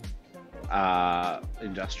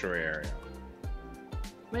industrial area.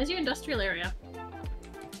 Where's your industrial area?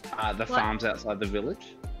 The farms outside the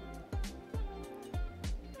village.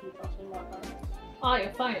 Oh,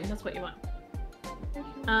 your phone. That's what you want.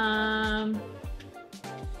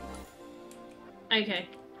 Okay.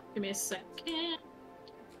 Give me a second.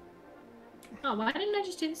 Oh, why didn't I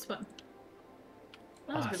just do this one?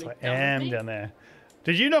 That was really so I dumb of am me. down there.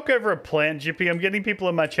 Did you knock over a plant, Jippy? I'm getting people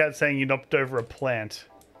in my chat saying you knocked over a plant.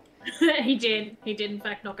 He did. He did, in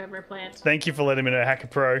fact, knock over a plant. Thank you for letting me know, Hacker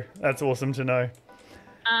Pro. That's awesome to know.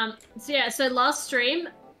 So last stream,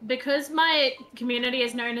 because my community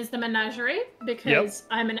is known as the Menagerie, because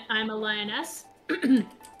I'm a lioness.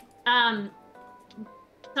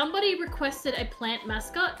 Somebody requested a plant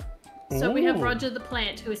mascot. So we have Ooh. Roger the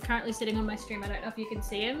plant, who is currently sitting on my stream. I don't know if you can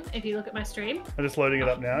see him if you look at my stream. I'm just loading it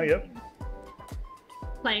up now. Yep.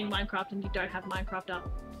 Playing Minecraft and you don't have Minecraft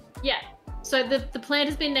up. Yeah. So the plant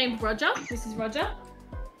has been named Roger. This is Roger.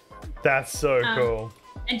 That's so cool.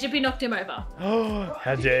 And Jippy knocked him over. Oh,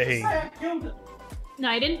 how dare he?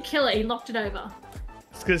 No, he didn't kill it. He knocked it over.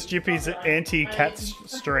 It's because Jippy's anti-cat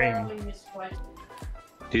stream.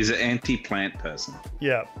 He's an anti-plant person.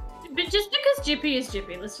 Yeah. But just because Jippy is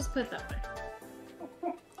Jippy, let's just put it that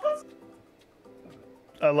way.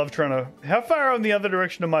 I love trying to... How far on the other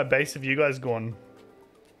direction of my base have you guys gone?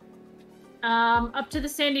 Up to the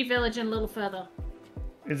Sandy Village and a little further.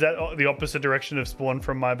 Is that the opposite direction of spawn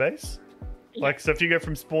from my base? Yeah. Like, so if you go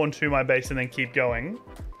from spawn to my base and then keep going...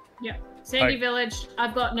 Yeah. Sandy Like- Village,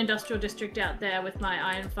 I've got an industrial district out there with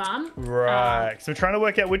my iron farm. Right. So we're trying to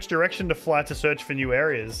work out which direction to fly to search for new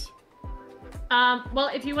areas. Well,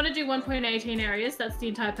 if you want to do 1.18 areas, that's the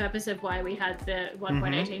entire purpose of why we had the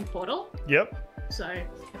 1.18 portal. Yep. So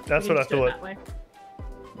That's we what I can just do it thought. that way.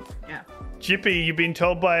 Yeah. Jippy, you've been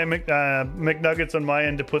told by McNuggets on my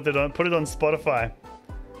end to put it on Spotify.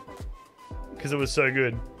 Because it was so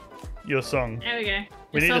good. Your song. There we go.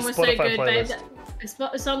 We The need a song was so Spotify good, babe.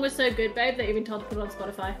 playlist. The song was so good, babe, that you've been told to put it on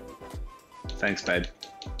Spotify. Thanks, babe.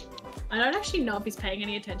 I don't actually know if he's paying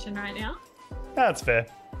any attention right now. That's fair.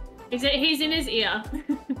 He's in his ear.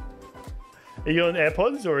 Are you on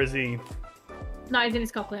AirPods or is he... No, he's in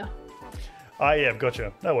his cochlea. Oh yeah,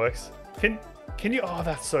 gotcha. That works. Can you... Oh,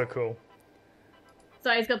 that's so cool.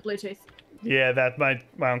 So he's got Bluetooth. Yeah, that my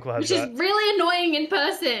uncle has Which that. is really annoying in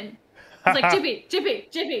person. It's like, Jippy, Jippy,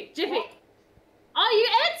 Jippy, Jippy. Oh, you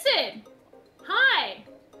answered! Hi!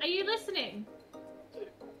 Are you listening?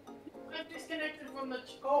 I'm disconnected from the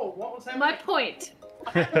call. What was that? My point.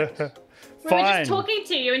 We were Fine. just talking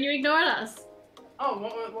to you and you ignored us. Oh,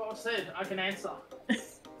 what was said? I can answer.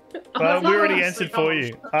 Well, we already Honestly, answered for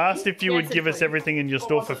you. I asked if you would Answered give for us you. everything in your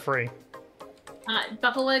store for free.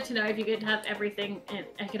 Buckle wanted to know if you could have everything, and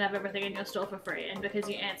I could have everything in your store for free. And because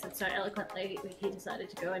you answered so eloquently, he decided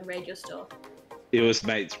to go and raid your store. It was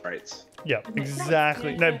mates rates. Yep,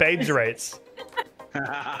 exactly. No, babes rates.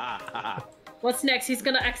 What's next? He's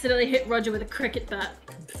gonna accidentally hit Roger with a cricket bat.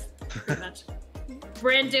 Pretty much.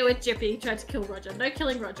 Brand deal with Jippy. Tried to kill Roger. No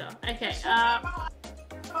killing Roger. Okay.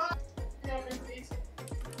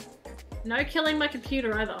 No killing my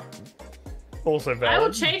computer either. Also valid. I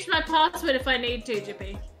will change my password if I need to,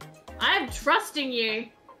 Jippy. I am trusting you.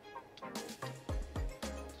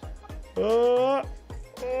 Oh,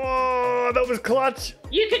 that was clutch.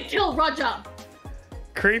 You can kill Roger.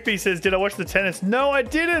 Creepy says, did I watch the tennis? No, I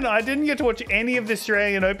didn't. I didn't get to watch any of the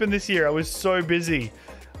Australian Open this year. I was so busy.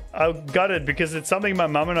 I gutted because it's something my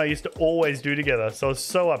mum and I used to always do together. So I was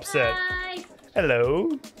so upset. Bye.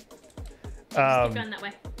 Hello. Just keep going that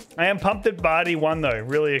way. I am pumped that Barty won though.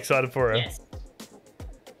 Really excited for her. Yes.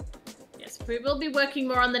 Yes, we will be working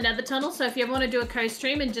more on the Nether Tunnel. So if you ever want to do a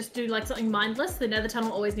co-stream and just do like something mindless, the Nether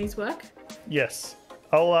Tunnel always needs work. Yes.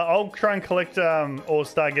 I'll try and collect or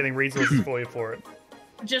start getting resources for you for it.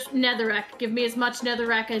 Just netherrack. Give me as much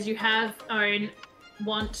netherrack as you have, own,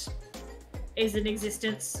 want, is in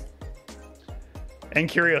existence. And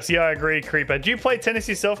curious, yeah, I agree, Creeper. Do you play tennis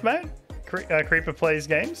yourself, mate? Creeper plays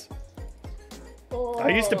games? I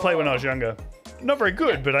used to play when I was younger. Not very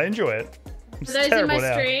good, but I enjoy it. It's For those in my terrible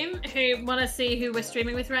now. stream who want to see who we're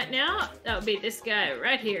streaming with right now, that would be this guy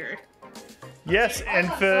right here. Yes,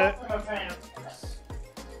 and for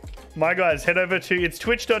my guys, head over to it's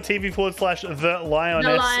twitch.tv/the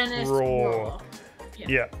Lioness Raw.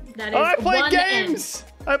 Yeah. That is Oh, I play one games!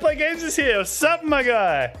 I play games this year. What's up, my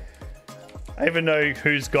guy? I even know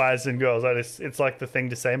who's guys and girls. It's like the thing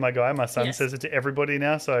to say, my guy. My son Yes. says it to everybody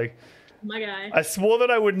now, so My guy. I swore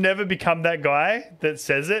that I would never become that guy that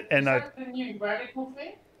says it, and Is that the new radical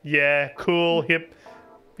thing? yeah, cool, hip,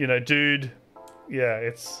 dude. Yeah,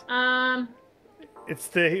 it's the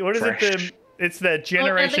what is it? Fresh. It's the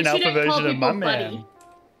Generation least you Alpha don't call version of people my man. buddy.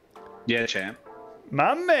 Yeah, champ.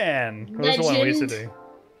 My man. What was the one we used to Legend. do?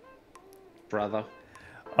 Brother.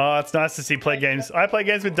 Oh, it's nice to see play games. I play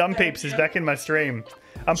games with Dumb Peeps. He's back in my stream.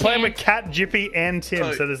 I'm playing with Kat, Jippy, and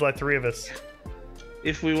Tim, so there's like 3 of us.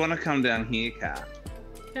 If we want to come down here, Kat,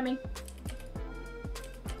 Coming.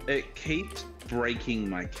 it keeps breaking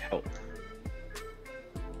my kelp.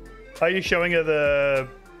 Are you showing her the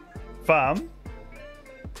farm?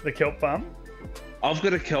 The kelp farm? I've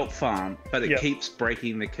got a kelp farm, but it Yep. keeps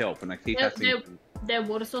breaking the kelp, and I keep having. They're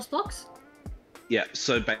water source blocks. Yeah,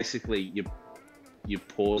 so basically you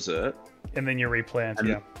pause it. And then you replant,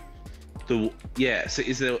 And- yeah. So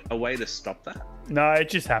is there a way to stop that? No, it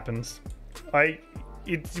just happens.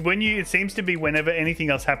 It seems to be whenever anything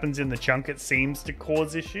else happens in the chunk, it seems to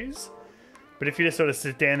cause issues. But if you just sort of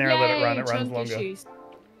sit down there and let it run, it runs chunk longer. issues.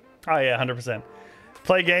 Oh yeah, 100%.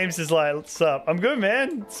 Play games is like, what's up? I'm good,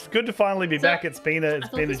 man. It's good to finally be So, back. It's been a I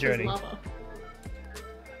thought journey. this was lava.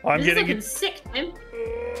 I'm This getting is looking sick, Tim.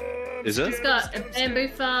 Is it? He's got a bamboo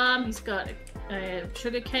farm. He's got a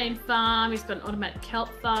sugarcane farm. He's got an automatic kelp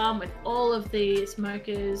farm with all of the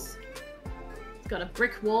smokers. He's got a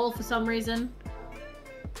brick wall for some reason.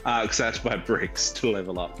 Because I had to buy bricks to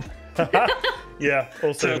level up. Yeah.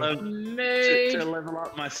 Also, Mood. to level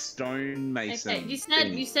up my stone mason. Okay, you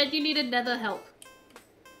thingy. said you needed nether help.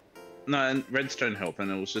 No, and redstone help, and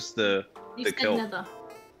it was just the You the said kelp. nether.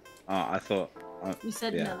 Oh, I thought. You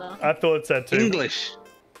said Yeah. nether. I thought it's that too. English.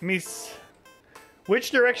 Miss.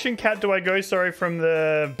 Which direction, Kat, do I go? Sorry, from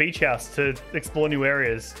the beach house to explore new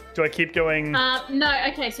areas. Do I keep going? No,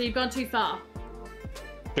 okay, so you've gone too far.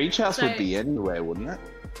 Beach house So- would be anywhere, wouldn't it?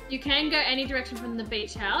 You can go any direction from the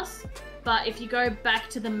beach house, but if you go back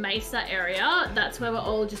to the mesa area, that's where we're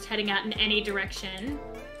all just heading out in any direction,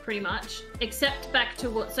 pretty much, except back to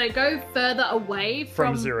what. So go further away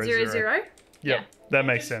From from zero, zero, zero. zero. Yep, that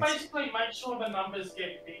makes Just sense. basically make sure the numbers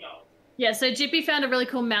get bigger. Yeah, so Jippy found a really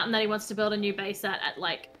cool mountain that he wants to build a new base at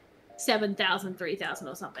like 7,000, 3,000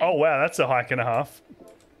 or something. Oh wow, that's a hike and a half.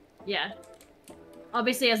 Yeah.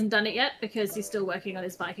 Obviously he hasn't done it yet because he's still working on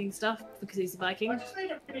his Viking stuff because he's a I Viking. just need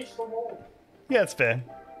to finish the wall. Yeah, it's fair.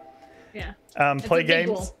 Yeah. It's Play a big games.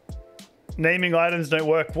 wall. Naming items don't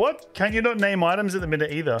work. What? Can you not name items at the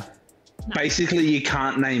minute either? Basically, you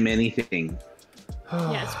can't name anything.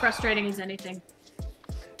 Yeah, it's frustrating as anything.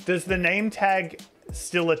 Does the name tag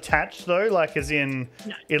still attach though? Like as in,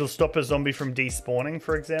 No. it'll stop a zombie from despawning,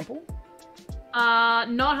 for example? Not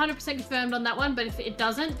 100% confirmed on that one, but if it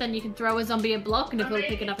doesn't, then you can throw a zombie a block and if it'll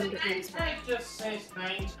pick it up and the get rid name of tag just says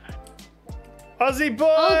name tag. Aussie boy!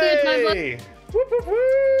 All good, my Whoop, whoop,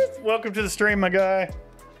 whoop. Welcome to the stream, my guy.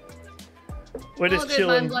 We're All just good,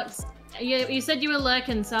 chilling. Mind Blocks. You said you were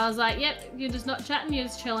lurking, so I was like, yep, you're just not chatting, you're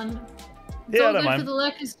just chilling. It's Yeah, I all don't good mind. for the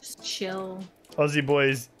lurkers, just chill. Aussie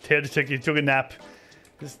boy's hair detective took a nap.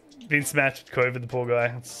 Just been smashed with COVID, the poor guy.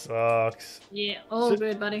 It sucks. Yeah, all So-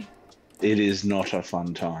 good, buddy. It is not a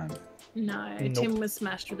fun time. No, Nope. Tim was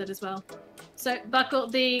smashed with it as well. So, Buckle,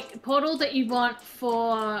 the portal that you want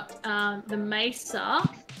for the Mesa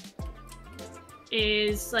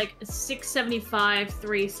is like 675,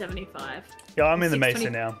 375. Yeah, I'm in the Mesa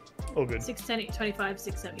 620 now. All good. 625,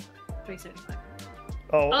 670, 375.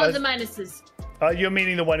 Oh, Oh, the minuses. you're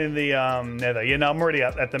meaning the one in the Nether. Yeah, no, I'm already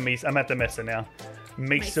at the Mesa. I'm at the Mesa now.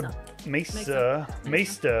 Mesa.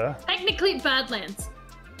 Technically, Badlands.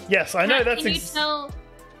 Yes, I know. Kat, That's can you tell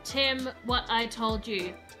Tim what I told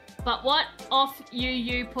you? But what off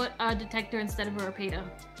you put a detector instead of a repeater?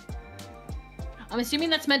 I'm assuming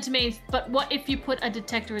that's meant to mean, but what if you put a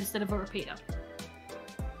detector instead of a repeater?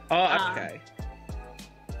 Oh, okay.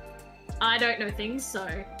 I don't know things, so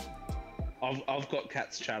I've got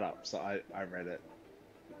Cat's chat up, so I read it.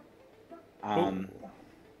 Do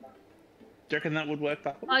you reckon that would work,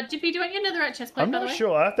 Buckle? Jippy, do you want your netherite chest plate, I'm by the not way?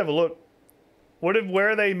 sure. I have to have a look. Where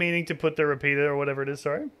are they meaning to put the repeater or whatever it is?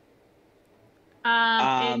 Sorry.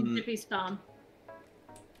 In Jippy's farm.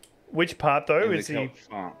 Which part though? In the Is he? kelp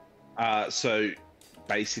farm. So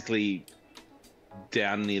basically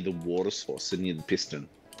down near the water source and near the piston.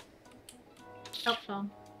 Kelp farm.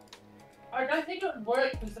 I don't think it would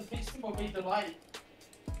work because the piston will be delayed.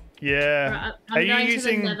 Yeah. Right, Are I'm you going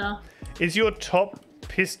using? to the nether. Is your top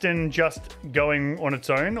piston just going on its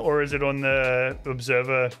own, or is it on the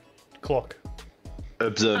observer clock?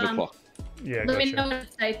 Observer clock. Yeah, Let me gotcha. know when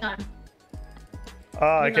it's daytime.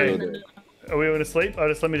 Ah, Let me know okay. when it's- Are we going to sleep? Oh,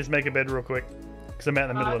 let me just make a bed real quick, because I'm out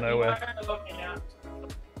in the middle of You nowhere. won't have to lock me out.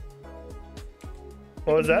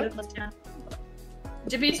 What was that?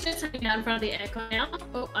 Jippy's just hanging out in front of the aircon now.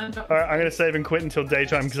 Oh, I'm All dropping. right, I'm going to save and quit until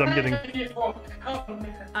daytime because I'm getting.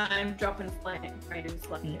 I'm dropping frames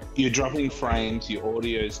like this. You're dropping frames, your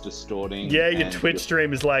audio's distorting. Yeah, your and Twitch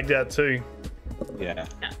stream is lagged out too. Yeah.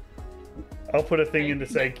 I'll put a thing in to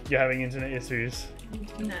say you're having internet issues.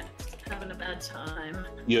 Internet's having a bad time.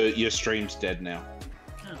 Your stream's dead now.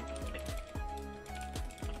 Oh.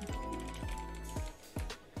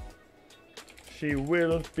 She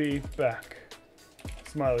will be back.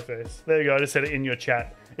 Smiley face. There you go. I just said it in your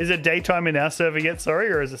chat. Is it daytime in our server yet? Sorry,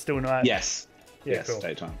 or is it still night? Yes. Yeah, Yes, cool.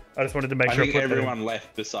 daytime. I just wanted to make I sure. think I put that in. everyone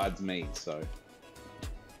left besides me, so.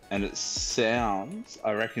 And it sounds,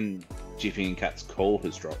 I reckon Jiffy and Cat's call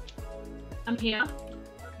has dropped. I'm here.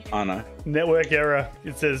 Oh no. Network error.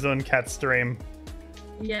 It says on Cat's stream.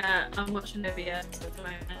 Yeah, I'm watching OBS at the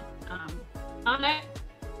moment. Oh no.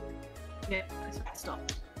 Yeah, I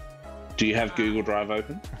stopped. Do you have Google Drive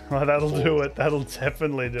open? Oh, that'll do it. That'll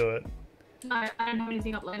definitely do it. No, I don't have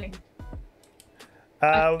anything uploading.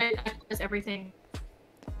 Uh, I close everything.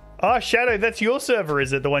 Oh, Shadow, that's your server,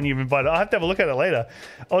 is it? The one you've invited? I'll have to have a look at it later.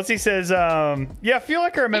 Ozzy says, yeah, I feel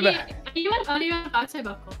like I remember. Are you at Barto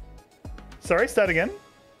Buckle? Sorry, start again.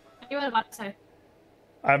 Are you at Barto?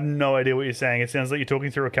 I have no idea what you're saying. It sounds like you're talking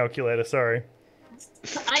through a calculator. Sorry.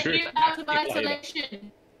 Are you out of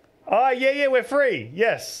isolation? Oh, yeah, we're free.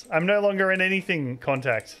 Yes, I'm no longer in anything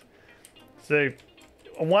contact. So,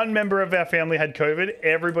 one member of our family had COVID.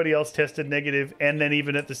 Everybody else tested negative, and then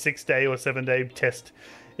even at the 6-day or 7-day test,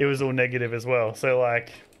 it was all negative as well. So,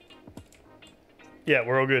 like, yeah,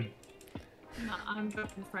 we're all good. No, I'm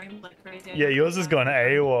dropping frames like crazy. Yeah, yours has gone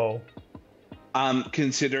AWOL.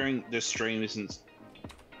 Considering the stream isn't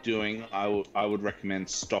doing, I would recommend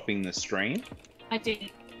stopping the stream. I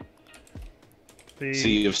did. So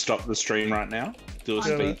you've stopped the stream right now? Do a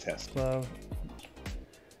speed test. Love.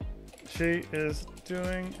 She is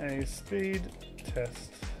doing a speed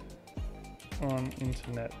test on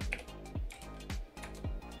internet.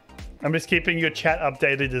 I'm just keeping your chat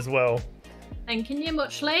updated as well. Thank you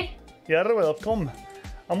muchly. You're welcome.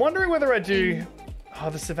 I'm wondering whether I do...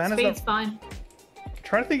 Oh, the Savannah's Speed's not... fine. I'm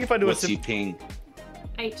trying to think if I do What's a... your ping?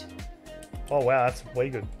 8. Oh, wow, that's way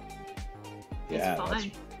good. Yeah. It's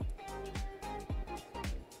fine.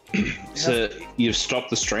 So you've stopped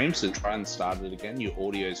the stream, so try and start it again. Your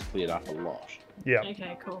audio's cleared up a lot. Yeah.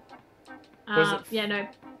 Okay, cool. Was it- Yeah, no.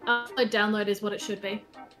 Upload download is what it should be.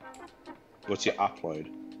 What's your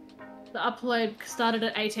upload? The upload started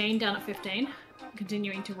at 18, down at 15,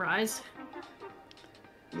 continuing to rise.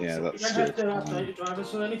 Yeah, You that's don't have still... to update your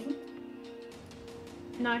drivers or anything?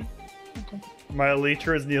 No. My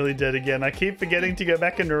Elytra is nearly dead again. I keep forgetting to go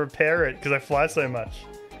back and repair it because I fly so much.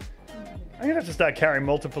 I'm going to have to start carrying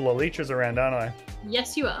multiple Elytras around, aren't I?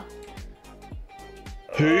 Yes, you are.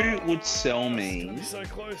 Who would sell me So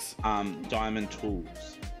close. diamond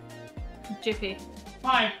tools? Jiffy.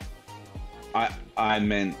 Hi. I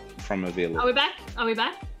meant from a village. Are we back? Are we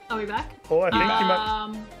back? Are we back? Oh, I think you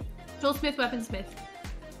might... Toolsmith, weaponsmith.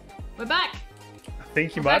 We're back. I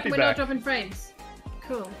think you We're might back. be We're back. not dropping frames.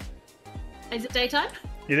 Cool. Is it daytime?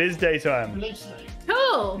 It is daytime. Believe so.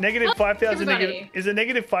 Cool. Negative Well, 5,000, everybody. negative... Is it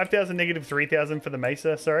negative 5,000, negative 3,000 for the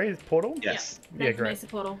Mesa? Sorry, portal? Yes. Yeah, Thanks, great. Mesa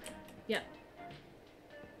Portal. Yep.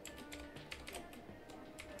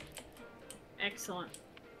 Excellent.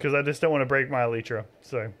 Because I just don't want to break my Elytra,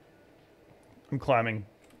 so... I'm climbing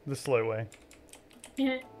the slow way.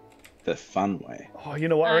 Yeah. The fun way. Oh, you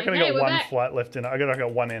know what? I reckon I Okay, got we're one back. flight left in it. I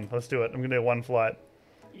got one in. Let's do it. I'm going to do one flight.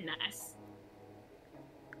 Nice.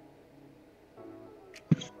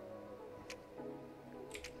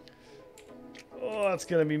 Oh, that's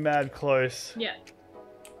going to be mad close. Yeah.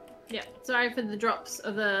 Yeah. Sorry for the drops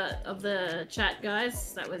of the chat,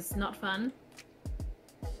 guys. That was not fun.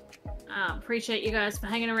 Appreciate you guys for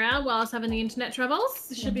hanging around while I was having the internet troubles.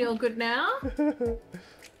 This should be all good now.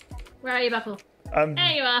 Where are you, Buckle?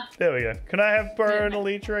 There you are. There we go. Can I have borrow an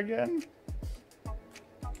Elytra again?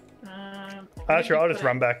 Sure, I'll just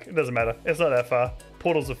run back. It doesn't matter. It's not that far.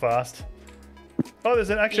 Portals are fast. Oh, there's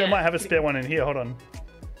an... Actually, I Yeah. might have a spare one in here. Hold on.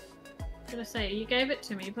 I was gonna say, you gave it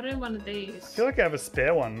to me. Put it in one of I these. feel like I have a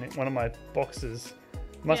spare one in one of my boxes.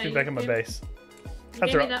 Must Yeah, be back you in my do. base. You That's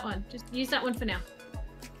gave me right. that one. Just use that one for now.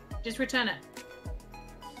 Just return it.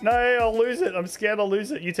 No, I'll lose it. I'm scared I'll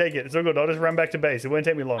lose it. You take it. It's all good. I'll just run back to base. It won't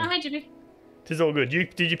take me Oh, long. hi, Jimmy. It's all good.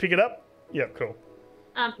 Did you pick it up? Yep, cool.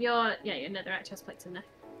 Your netherite chest plate's in there.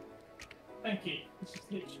 Thank you. This is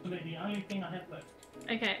literally the only thing I have left.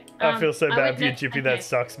 Okay. I feel so bad went for you, next- Jippy. okay. That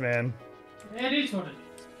sucks, man. It is what it is.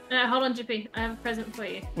 No, hold on, Jippy. I have a present for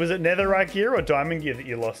you. Was it netherite gear or diamond gear that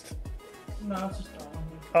you lost? No, it's just diamond.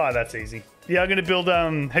 Oh, that's easy. Yeah, I'm gonna build.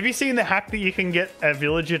 Have you seen the hack that you can get a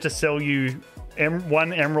villager to sell you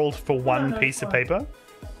one emerald for one no, piece of fine. paper?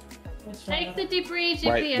 It's Take the fine. debris,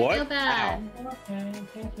 Jippy. Wait, I what? feel bad. Okay,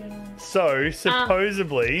 thank you. So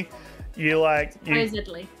supposedly, you like you.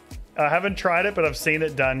 Supposedly. I haven't tried it, but I've seen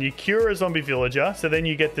it done. You cure a zombie villager, so then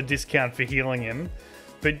you get the discount for healing him.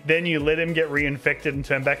 But then you let him get reinfected and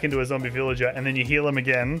turn back into a zombie villager, and then you heal him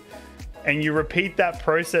again. And you repeat that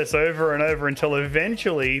process over and over until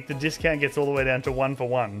eventually the discount gets all the way down to 1 for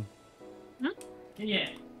 1. Yeah.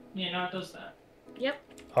 Yeah, no, it does that. Yep.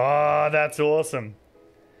 Oh, that's awesome.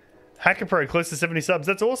 Hacker Pro, close to 70 subs.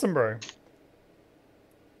 That's awesome, bro.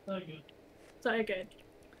 So good. So good.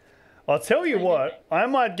 I'll tell you what, I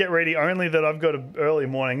might get ready, only that I've got an early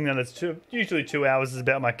morning, and it's usually 2 hours is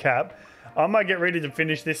about my cap. I might get ready to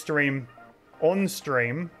finish this stream on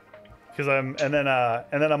stream, because and then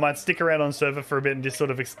I might stick around on server for a bit and just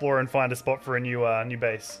sort of explore and find a spot for a new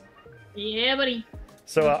base. Yeah, buddy.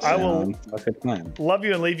 So I will Like a plan. love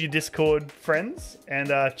you and leave your Discord friends, and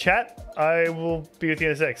chat, I will be with you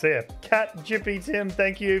in a sec. So yeah, Kat, Jippy, Tim,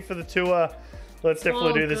 thank you for the tour. Let's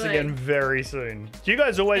definitely do this good. again very soon. Do you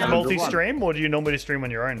guys always multi-stream, or do you normally stream on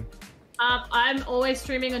your own? I'm always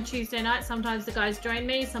streaming on Tuesday night. Sometimes the guys join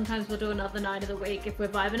me. Sometimes we'll do another night of the week if we're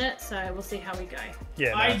vibing it. So we'll see how we go.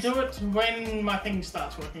 Yeah, I nice. do it when my thing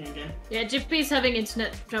starts working again. Yeah, Jippy's having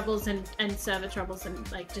internet troubles and server troubles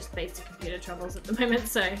and like just basic computer troubles at the moment.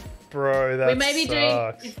 So Bro, that we may be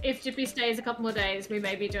sucks. doing if Jippy stays a couple more days, we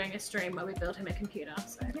may be doing a stream where we build him a computer.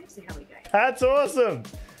 So let's see how we go. That's awesome.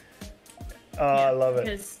 Oh, I love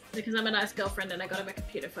it. Because I'm a nice girlfriend and I got him a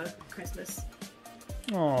computer for Christmas.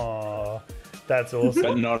 Oh, that's awesome.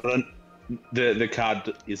 But not the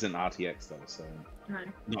card isn't RTX though, so No,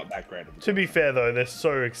 not that great. To be fair though, they're so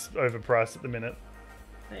overpriced at the minute.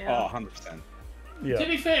 they Oh, are. 100%. Yeah. To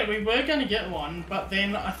be fair, we were going to get one, but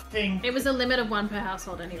then I think... It was a limit of one per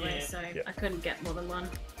household anyway, Yeah. so Yeah. I couldn't get more than one.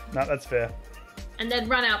 No, that's fair. And they'd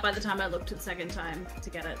run out by the time I looked at the second time to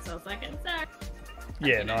get it, so I was like, it's there.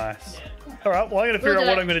 Yeah, nice. Yeah. All right, well, I'm going to figure We'll out do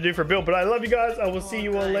what it. I'm going to do for a build, but I love you guys. I will see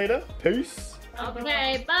you all Okay. later. Peace.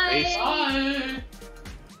 Okay, bye! Peace. Bye!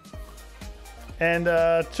 And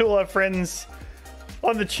to all our friends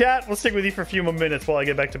on the chat, we'll stick with you for a few more minutes while I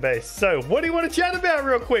get back to base. So, what do you want to chat about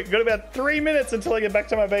real quick? Got about 3 minutes until I get back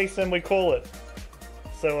to my base and we call it.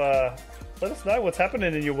 So, let us know what's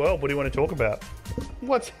happening in your world. What do you want to talk about?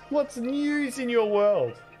 What's news in your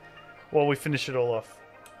world? While we finish it all off.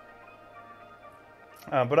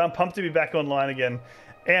 But I'm pumped to be back online again.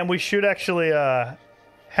 And we should actually...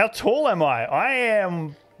 how tall am I? I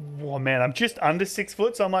am... Oh, man, I'm just under 6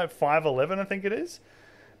 foot, so I'm like 5'11", I think it is.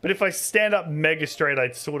 But if I stand up mega straight,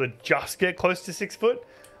 I'd sort of just get close to 6 foot.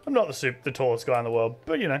 I'm not the tallest guy in the world,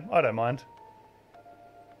 but, you know, I don't mind.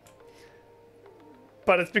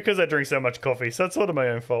 But it's because I drink so much coffee, so it's sort of my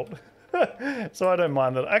own fault. So I don't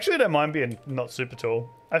mind that. Actually, I don't mind being not super tall.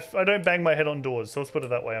 I don't bang my head on doors, so let's put it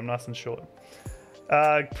that way. I'm nice and short.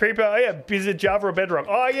 Is it Java or Bedrock?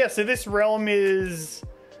 Oh, yeah, so this realm is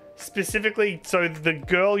specifically... So the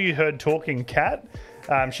girl you heard talking, Kat,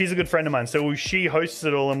 she's a good friend of mine. So she hosts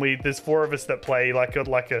it all, and there's 4 of us that play like a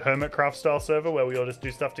Hermitcraft style server where we all just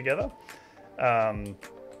do stuff together.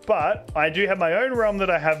 But I do have my own realm that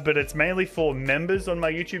I have, but it's mainly for members on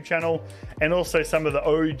my YouTube channel and also some of the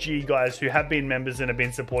OG guys who have been members and have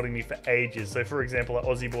been supporting me for ages. So, for example,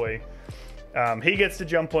 Aussie Boy, he gets to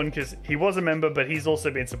jump on because he was a member, but he's also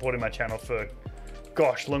been supporting my channel for,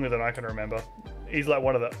 gosh, longer than I can remember. He's like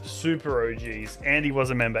one of the super OGs. Andy was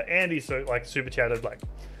a member. Andy super chatted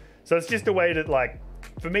so it's just a way to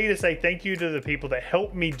for me to say thank you to the people that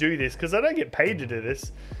helped me do this, because I don't get paid to do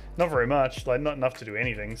this. Not very much, not enough to do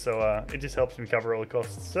anything, so it just helps me cover all the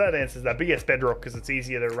costs. So that answers that. But yes, Bedrock, because it's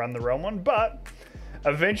easier to run the realm on. But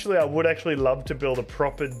eventually I would actually love to build a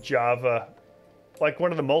proper Java, like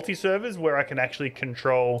one of the multi-servers where I can actually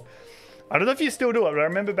control... I don't know if you still do it, but I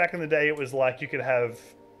remember back in the day it was like you could have...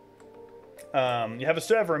 you have a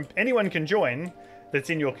server and anyone can join that's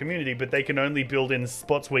in your community, but they can only build in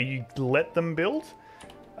spots where you let them build.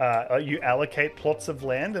 You allocate plots of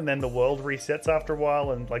land and then the world resets after a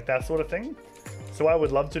while and that sort of thing. So I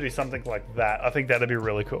would love to do something like that. I think that'd be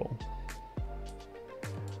really cool.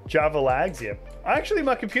 Java lags, yeah. Actually,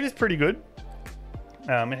 my computer's pretty good.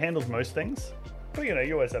 It handles most things. But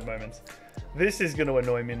you always have moments. This is going to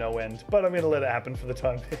annoy me no end, but I'm going to let it happen for the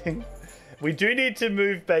time being. We do need to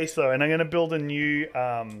move base though, and I'm going to build a new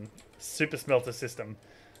super smelter system.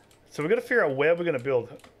 So we've got to figure out where we're going to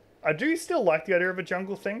build. I do still like the idea of a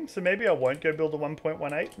jungle thing, so maybe I won't go build a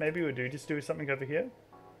 1.18. Maybe we do just do something over here.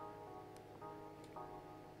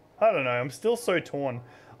 I don't know. I'm still so torn.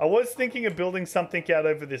 I was thinking of building something out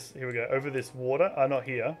over this... Here we go. Over this water. Not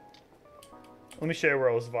here. Let me show you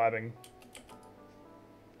where I was vibing.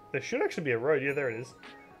 There should actually be a road. Yeah, there it is.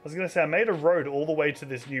 I was going to say, I made a road all the way to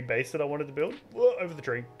this new base that I wanted to build. Whoa, over the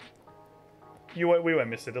tree. We won't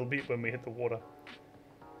miss it. It'll be when we hit the water.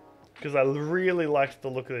 because I really liked the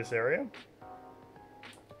look of this area.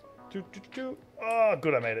 Oh,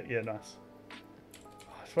 good, I made it. Yeah, nice.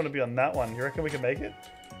 I just want to be on that one. You reckon we can make it?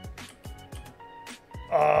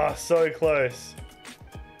 Oh, so close.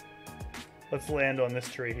 Let's land on this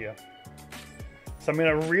tree here. So I mean,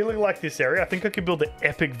 I really like this area. I think I could build an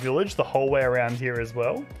epic village the whole way around here as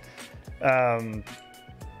well.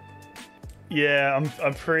 Yeah,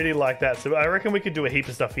 I'm pretty like that. So I reckon we could do a heap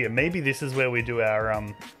of stuff here. Maybe this is where we do our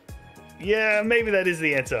yeah, maybe that is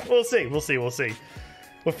the answer. We'll see. We'll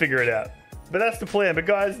figure it out. But that's the plan. But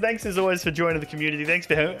guys, thanks as always for joining the community. Thanks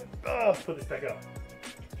for put this back up.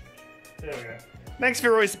 There we go. Thanks for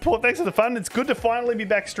your support. Thanks for the fun. It's good to finally be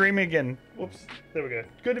back streaming again. Whoops. There we go.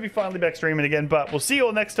 Good to be finally back streaming again. But we'll see you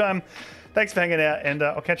all next time. Thanks for hanging out, and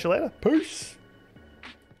I'll catch you later. Peace.